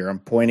right here. I'm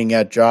pointing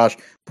at Josh,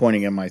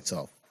 pointing at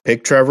myself.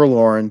 Pick Trevor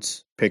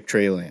Lawrence, pick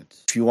Trey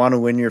Lance. If you want to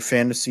win your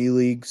fantasy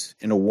leagues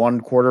in a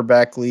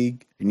 1-quarterback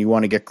league and you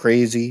want to get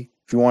crazy,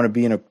 if you want to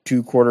be in a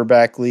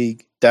 2-quarterback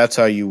league, that's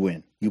how you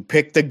win. You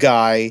pick the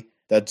guy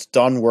that's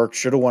done work,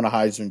 should have won a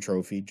Heisman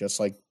Trophy, just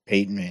like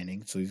Peyton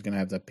Manning. So he's going to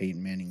have that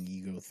Peyton Manning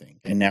ego thing.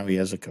 And now he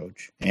has a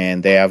coach.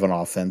 And they have an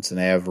offense, and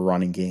they have a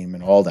running game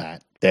and all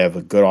that. They have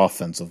a good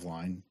offensive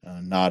line.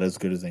 Not as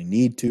good as they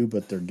need to,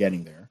 but they're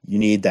getting there. You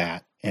need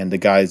that. And the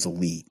guy's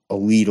elite.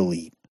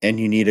 And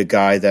you need a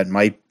guy that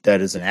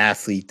is an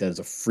athlete, that is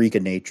a freak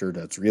of nature,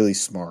 that's really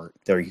smart.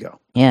 There you go.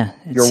 Yeah.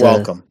 You're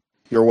welcome.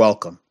 You're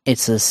welcome.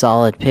 It's a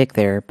solid pick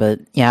there, but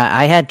yeah,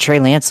 I had Trey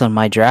Lance on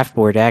my draft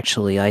board.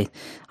 Actually, I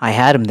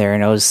had him there,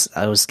 and I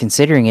was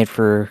considering it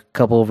for a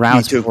couple of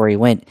rounds before he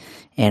went,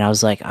 and I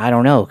was like, I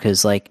don't know,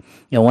 because like,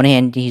 one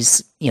hand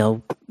he's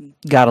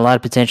got a lot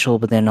of potential,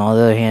 but then on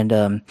the other hand,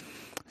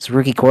 it's a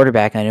rookie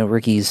quarterback. I know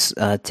rookies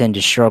tend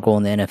to struggle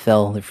in the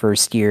NFL the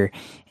first year,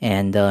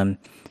 and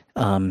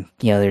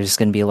there's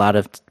going to be a lot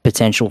of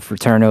potential for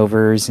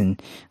turnovers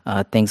and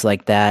things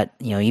like that.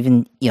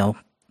 Even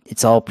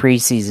it's all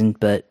preseason,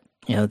 but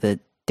that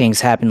things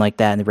happen like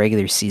that in the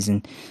regular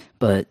season.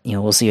 But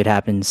we'll see what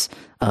happens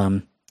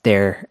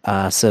there.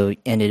 So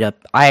ended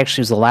up, I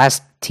actually was the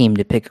last team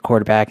to pick a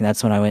quarterback, and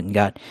that's when I went and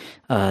got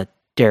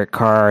Derek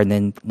Carr, and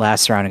then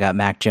last round I got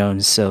Mac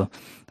Jones. So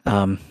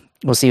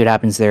we'll see what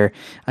happens there.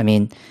 I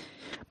mean,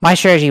 my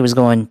strategy was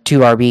going 2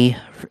 RB,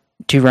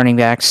 2 running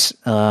backs,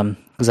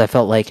 because I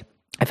felt like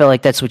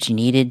that's what you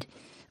needed.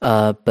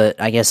 But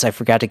I guess I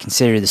forgot to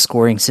consider the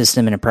scoring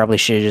system, and I probably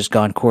should have just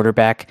gone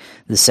quarterback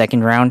the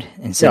second round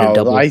instead of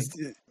double.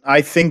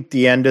 I think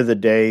the end of the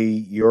day,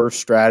 your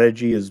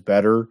strategy is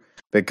better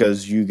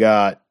because you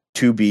got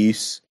 2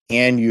 beasts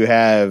and you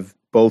have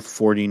both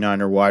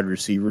 49er wide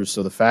receivers.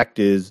 So the fact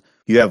is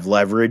you have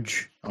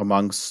leverage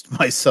amongst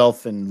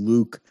myself and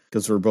Luke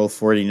because we're both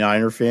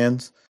 49er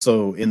fans.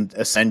 So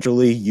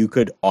essentially you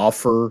could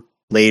offer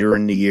later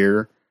in the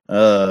year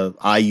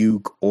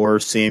Ayuk or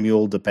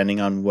Samuel,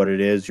 depending on what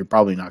it is. You're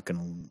probably not going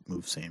to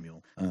move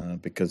Samuel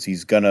because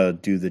he's going to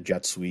do the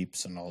jet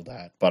sweeps and all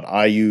that. But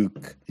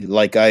Ayuk,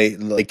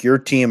 like your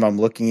team, I'm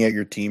looking at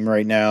your team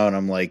right now and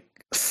I'm like,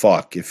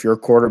 fuck, if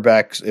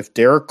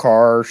Derek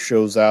Carr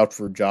shows out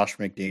for Josh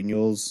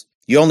McDaniels,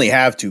 you only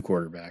have 2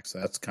 quarterbacks.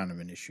 That's kind of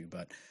an issue,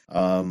 but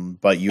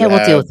we'll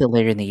deal with it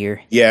later in the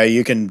year. Yeah,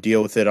 you can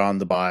deal with it on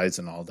the buys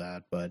and all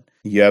that, but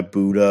you have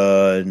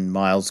Buddha and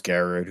Myles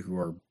Garrett, who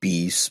are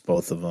beasts,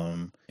 both of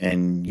them,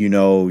 and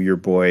your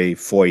boy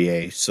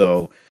Foye,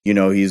 so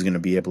he's going to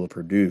be able to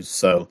produce.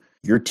 So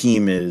your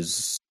team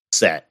is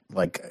set.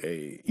 Like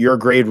your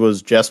grade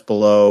was just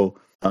below.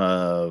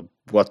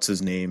 What's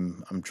his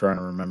name? I'm trying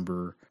to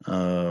remember.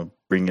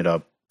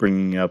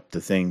 Bringing up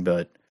the thing,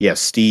 but yeah,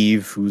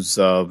 Steve, who's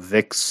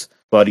Vic's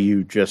buddy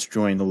who just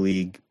joined the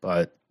league.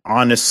 But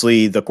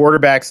honestly,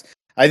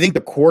 I think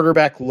the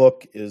quarterback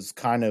look is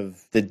kind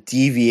of the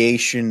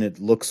deviation. It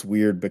looks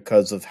weird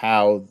because of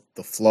how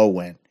the flow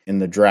went in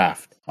the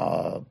draft.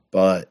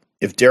 But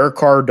if Derek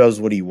Carr does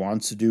what he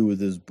wants to do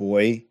with his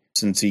boy,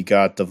 since he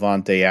got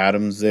Devontae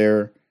Adams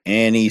there,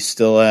 and he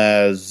still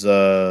has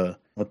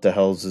what the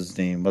hell's his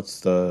name? What's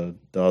the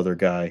other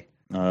guy?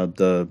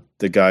 The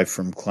guy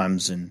from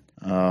Clemson.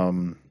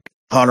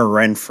 Hunter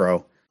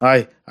Renfrow.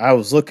 I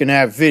was looking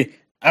at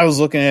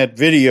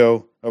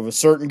video of a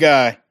certain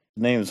guy.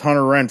 His name is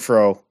Hunter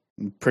Renfrow.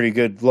 Pretty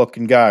good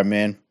looking guy,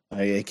 man.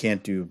 I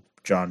can't do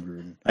John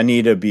Gruden. I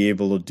need to be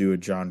able to do a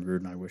John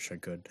Gruden. I wish I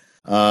could.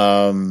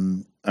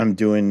 I'm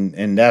doing,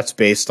 and that's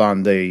based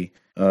on the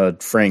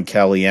Frank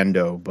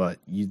Caliendo. But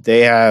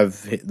they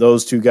have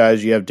those 2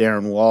 guys. You have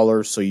Darren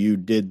Waller, so you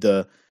did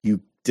the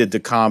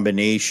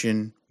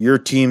combination. Your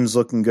team's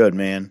looking good,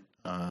 man.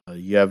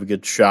 You have a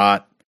good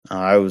shot.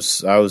 I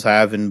was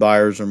having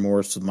buyer's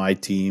remorse with my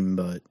team,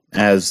 but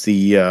as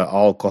the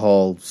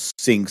alcohol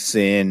sinks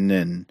in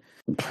and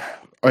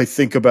I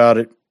think about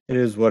it, it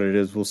is what it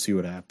is. We'll see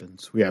what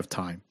happens. We have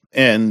time.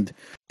 And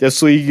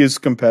this league is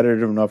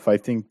competitive enough. I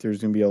think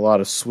there's going to be a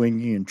lot of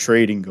swinging and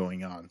trading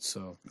going on.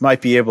 So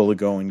might be able to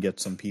go and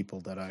get some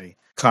people that I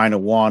kind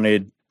of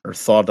wanted or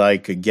thought I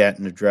could get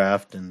in the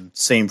draft. And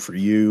same for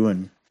you.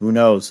 And who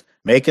knows?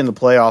 Making the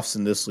playoffs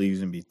in this league is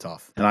going to be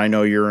tough. And I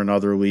know you're in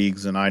other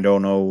leagues, and I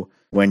don't know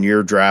when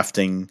you're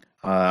drafting.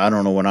 I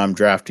don't know when I'm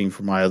drafting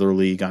for my other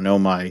league. I know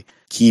my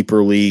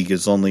keeper league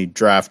is only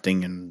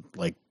drafting in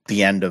like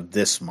the end of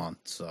this month.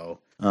 So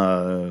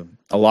a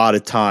lot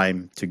of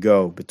time to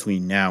go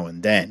between now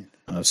and then.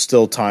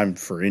 Still time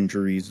for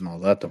injuries and all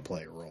that to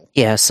play a role.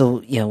 Yeah,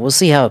 so we'll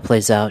see how it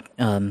plays out.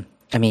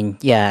 I mean,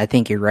 yeah, I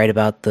think you're right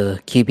about the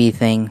QB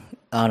thing.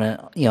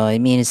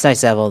 It's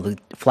nice to have all the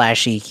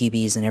flashy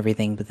QBs and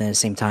everything, but then at the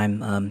same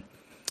time,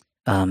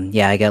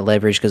 I got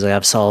leverage because I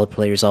have solid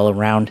players all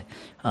around.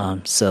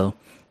 And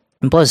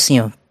plus,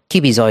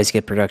 QBs always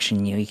get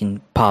production. You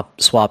can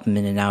swap them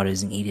in and out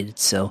as needed,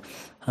 so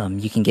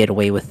you can get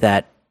away with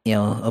that.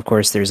 Of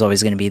course, there's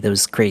always going to be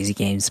those crazy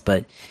games,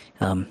 but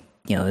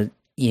you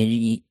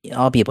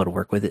I'll be able to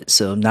work with it.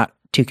 So I'm not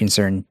too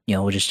concerned.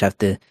 We'll just have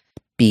to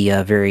be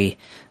very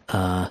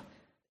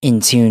in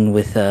tune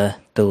with the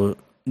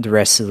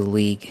rest of the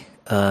league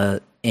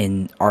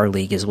in our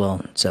league as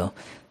well. So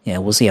yeah,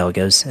 we'll see how it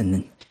goes and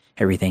then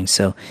everything.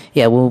 So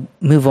yeah, we'll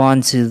move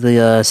on to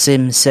the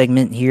sim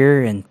segment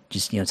here and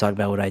just talk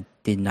about what I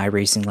did in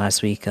iRacing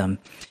last week.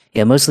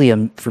 Yeah,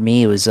 mostly for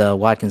me it was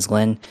Watkins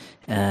Glen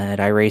at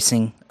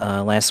iRacing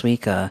last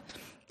week.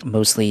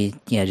 Mostly,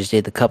 just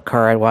did the Cup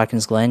car at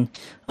Watkins Glen.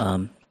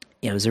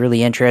 It was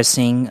really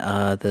interesting.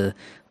 The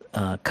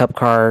Cup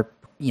car,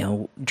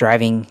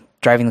 driving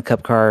the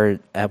Cup car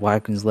at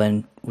Watkins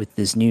Glen with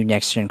this new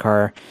next gen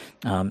car.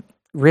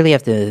 Really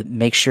have to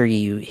make sure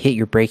you hit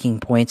your braking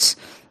points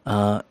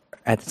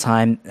at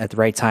the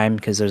right time,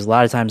 because there's a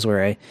lot of times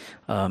where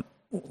I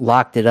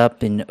locked it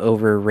up and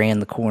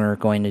overran the corner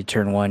going to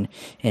turn one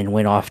and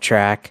went off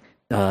track.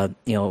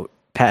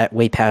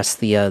 Way past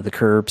the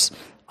curbs.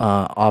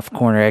 Off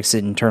corner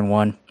exit in turn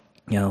one,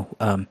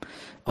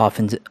 off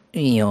into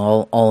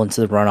all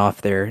into the runoff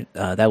there.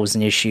 That was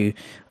an issue.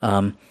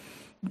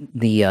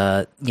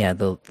 The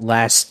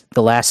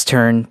last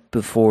turn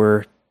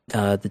before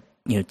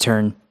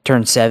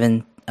turn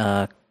 7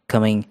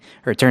 coming,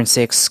 or turn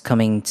 6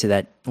 coming to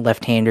that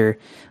left-hander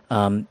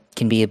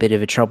can be a bit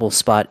of a trouble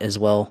spot as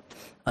well.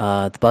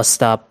 The bus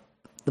stop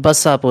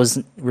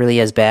wasn't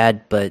really as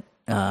bad, but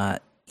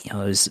it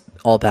was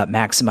all about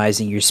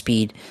maximizing your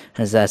speed,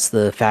 as that's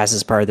the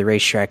fastest part of the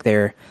racetrack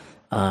there.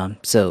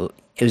 So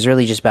it was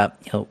really just about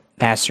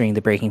mastering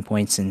the braking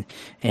points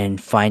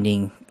and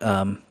finding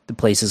the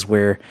places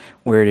where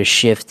to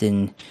shift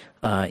and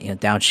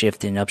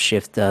downshift and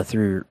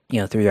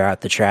upshift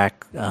throughout the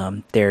track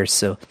there.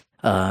 So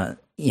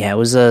it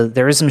was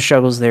there was some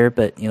struggles there,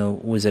 but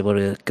was able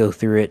to go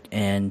through it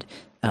and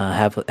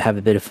have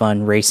a bit of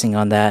fun racing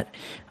on that.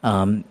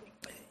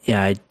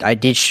 I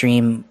did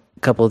stream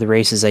couple of the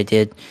races I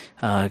did,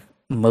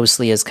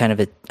 mostly as kind of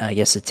a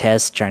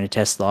test, trying to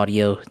test the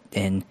audio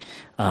and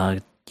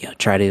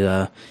try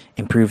to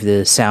improve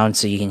the sound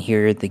so you can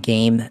hear the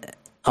game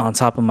on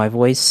top of my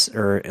voice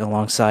or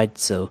alongside,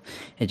 so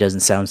it doesn't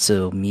sound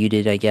so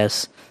muted, I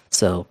guess.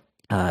 So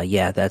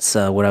that's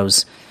what I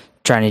was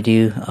trying to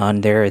do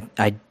on there.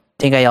 I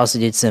think I also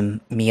did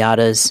some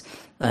Miatas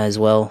as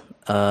well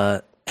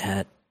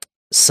at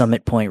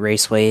Summit Point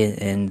Raceway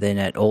and then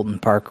at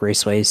Oulton Park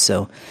Raceway.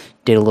 So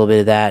did a little bit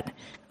of that.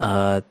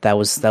 That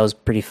was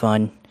pretty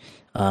fun.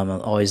 I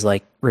always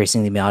like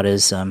racing the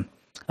Miatas.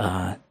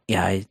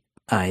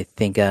 I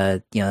think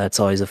that's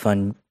always a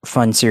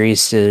fun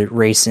series to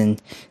race in.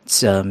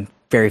 It's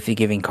very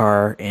forgiving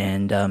car,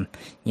 and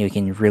you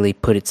can really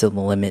put it to the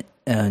limit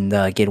and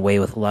get away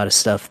with a lot of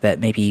stuff that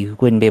maybe you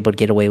wouldn't be able to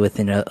get away with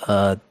in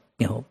a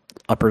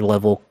upper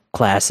level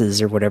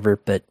classes or whatever.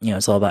 But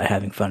it's all about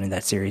having fun in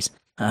that series.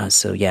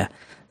 So yeah,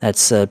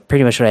 that's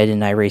pretty much what I did in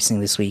iRacing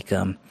this week.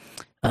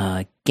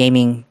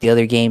 Gaming, the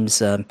other games,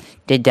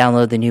 did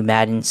download the new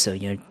Madden, so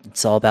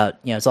it's all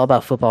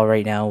about football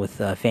right now with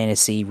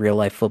fantasy, real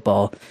life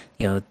football.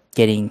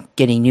 Getting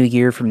new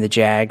gear from the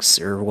Jags,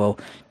 or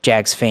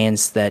Jags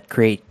fans that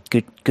create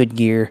good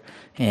gear,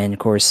 and of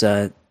course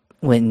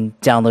went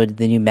and downloaded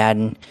the new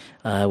Madden,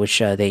 which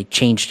they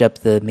changed up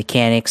the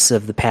mechanics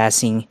of the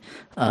passing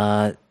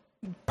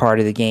part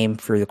of the game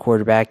for the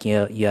quarterback.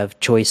 You have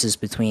choices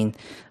between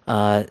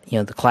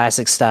the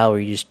classic style where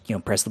you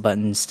just press the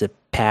buttons to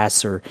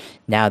pass, or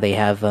now they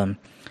have a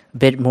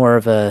bit more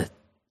of a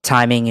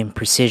timing and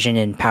precision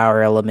and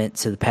power element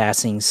to the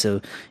passing,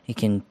 so you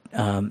can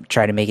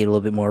try to make it a little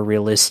bit more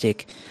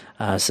realistic.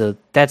 So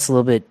that's a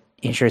little bit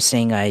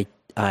interesting. I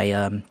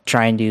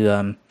trying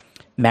to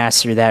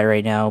master that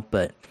right now,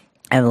 but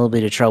I have a little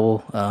bit of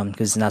trouble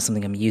because it's not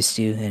something I'm used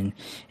to, and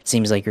it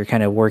seems like you're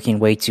kind of working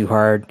way too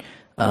hard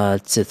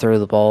to throw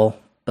the ball.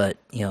 But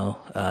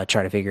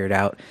try to figure it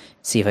out,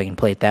 see if I can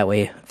play it that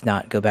way. If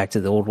not, go back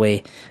to the old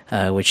way,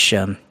 which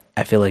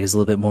I feel like is a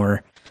little bit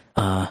more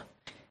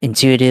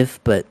intuitive.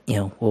 But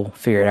we'll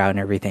figure it out and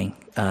everything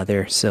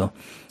there. So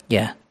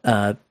yeah,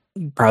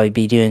 probably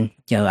be doing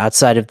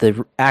outside of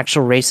the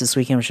actual race this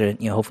weekend, which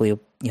hopefully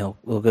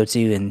we'll go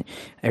to and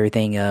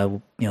everything.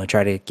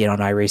 Try to get on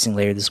iRacing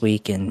later this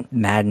week and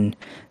Madden,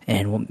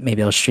 and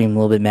maybe I'll stream a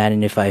little bit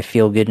Madden if I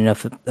feel good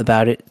enough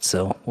about it.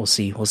 So we'll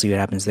see what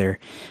happens there.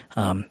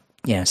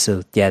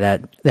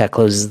 That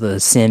closes the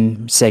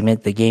sim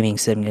segment, the gaming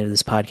segment of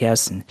this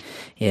podcast, and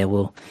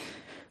we'll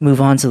move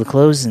on to the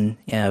close. And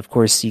of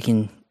course, you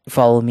can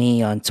follow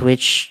me on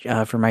Twitch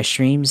for my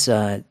streams,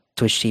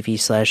 Twitch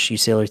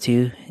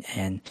TV/usailor2,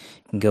 and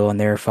you can go on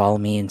there, follow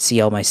me, and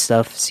see all my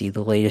stuff, see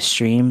the latest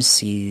streams,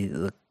 see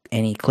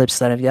any clips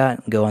that I've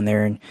got. Go on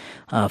there and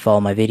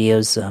follow my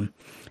videos.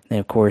 Then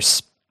of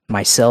course,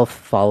 myself,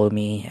 follow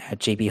me at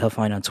JB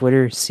Huffline on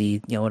Twitter,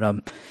 see what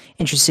I'm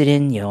interested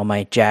in, all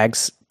my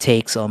Jags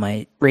takes, all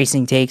my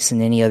racing takes,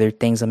 and any other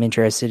things I'm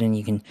interested in.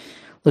 You can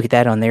look at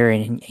that on there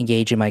and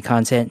engage in my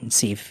content and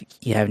see if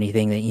you have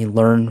anything that you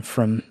learn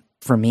from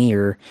me,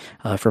 or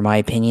for my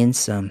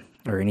opinions,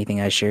 or anything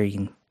I share. You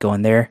can go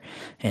on there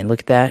and look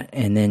at that.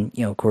 And then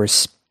of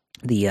course,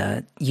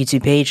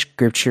 YouTube page,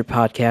 Gripshire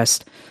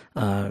Podcast.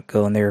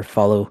 Go in there,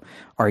 follow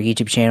our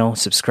YouTube channel,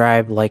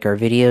 subscribe, like our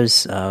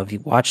videos. If you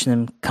watch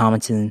them,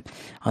 comment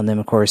on them.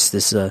 Of course,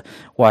 this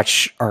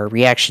watch our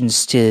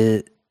reactions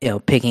to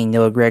picking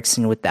Noah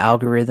Gragson with the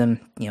algorithm.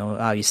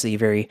 Obviously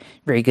very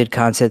very good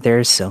content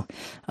there. So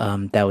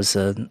that was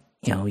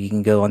you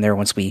can go on there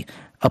once we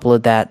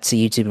upload that to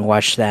YouTube and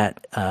watch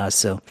that.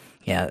 So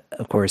yeah,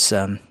 of course,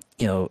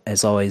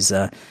 as always,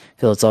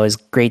 Phil, it's always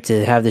great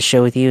to have this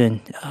show with you,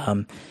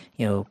 and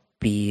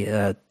be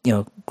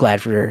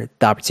glad for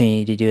the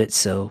opportunity to do it.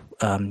 So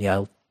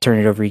I'll turn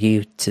it over to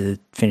you to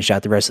finish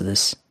out the rest of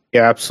this.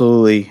 Yeah,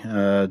 absolutely.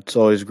 It's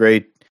always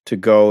great to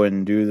go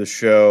and do the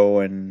show,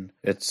 and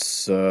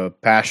it's a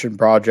passion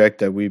project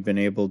that we've been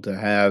able to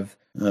have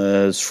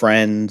as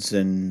friends,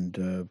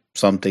 and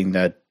something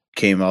that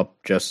came up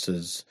just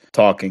as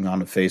talking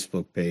on a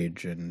Facebook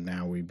page, and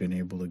now we've been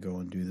able to go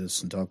and do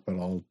this and talk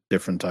about all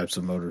different types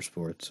of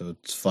motorsports. So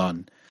it's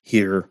fun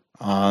here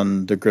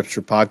on the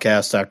Gripshire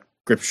Podcast, at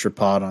Gripshire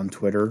Pod on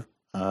Twitter,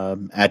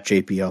 at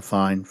JPL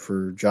Fine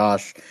for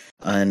Josh,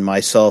 and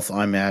myself,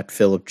 I'm at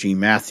Philip G.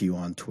 Matthew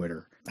on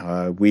Twitter.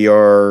 We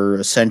are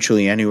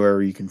essentially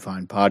anywhere you can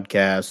find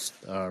podcasts.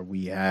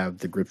 We have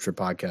the Gripshire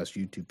Podcast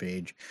YouTube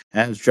page,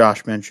 as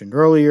Josh mentioned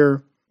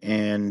earlier.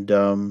 And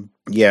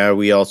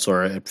we also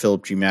are at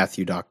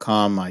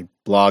philipgmatthew.com, my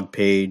blog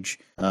page.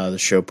 The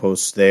show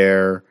posts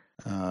there.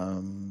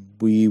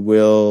 We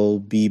will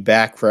be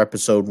back for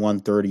episode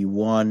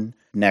 131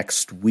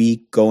 next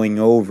week, going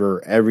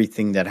over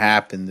everything that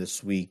happened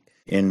this week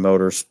in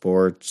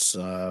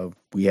motorsports.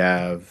 We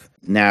have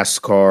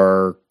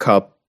NASCAR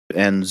Cup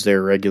ends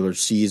their regular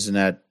season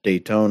at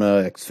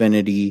Daytona,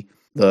 Xfinity,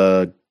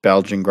 the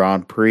Belgian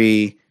Grand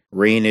Prix.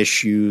 Rain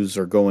issues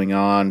are going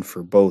on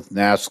for both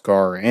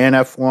NASCAR and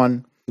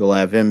F1. We'll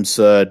have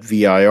IMSA at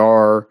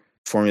VIR,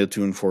 Formula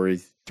 2 and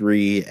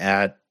 43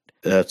 at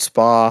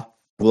Spa.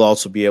 We'll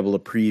also be able to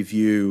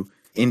preview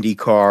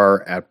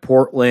IndyCar at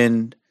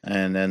Portland,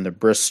 and then the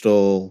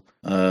Bristol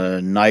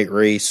night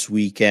race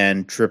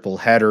weekend triple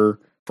header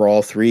for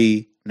all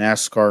three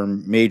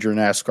major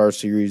NASCAR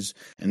series,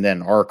 and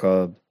then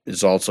ARCA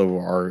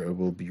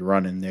will be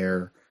running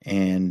there.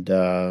 And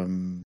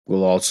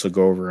we'll also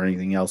go over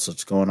anything else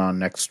that's going on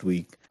next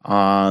week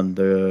on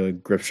the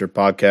Gripshire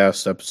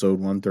Podcast, episode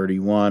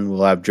 131.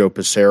 We'll have Joe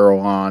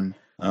Passero on.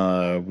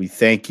 We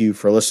thank you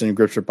for listening to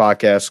Gripshire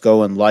Podcast.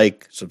 Go and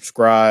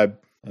subscribe.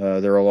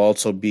 There will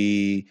also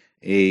be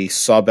a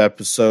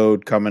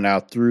sub-episode coming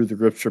out through the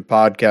Gripshire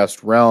Podcast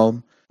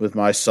realm with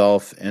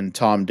myself and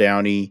Tom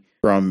Downey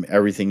from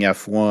Everything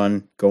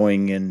F1,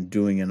 going and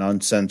doing an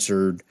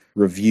uncensored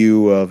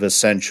review of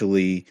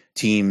essentially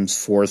teams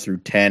 4 through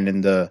 10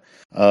 in the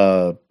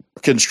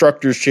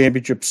Constructors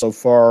Championship so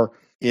far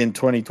in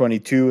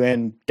 2022,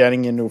 and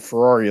getting into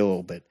Ferrari a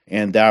little bit.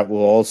 And that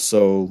will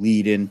also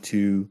lead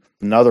into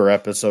another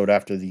episode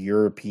after the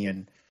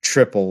European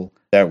triple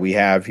that we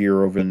have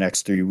here over the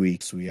next 3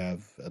 weeks. We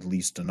have at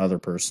least another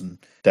person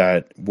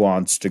that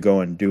wants to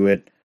go and do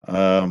it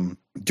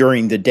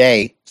during the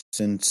day,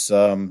 since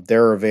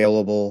they're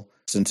available,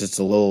 since it's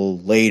a little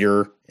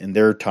later in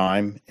their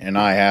time, and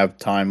I have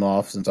time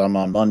off since I'm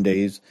on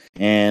Mondays,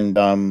 and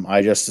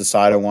I just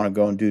decided I want to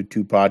go and do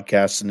 2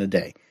 podcasts in a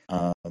day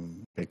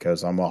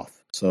because I'm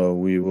off. So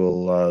we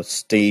will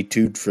stay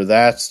tuned for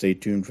that. Stay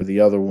tuned for the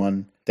other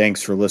one.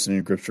 Thanks for listening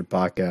to Gripshire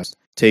Podcast.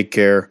 Take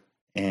care,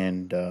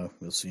 and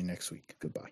we'll see you next week. Goodbye.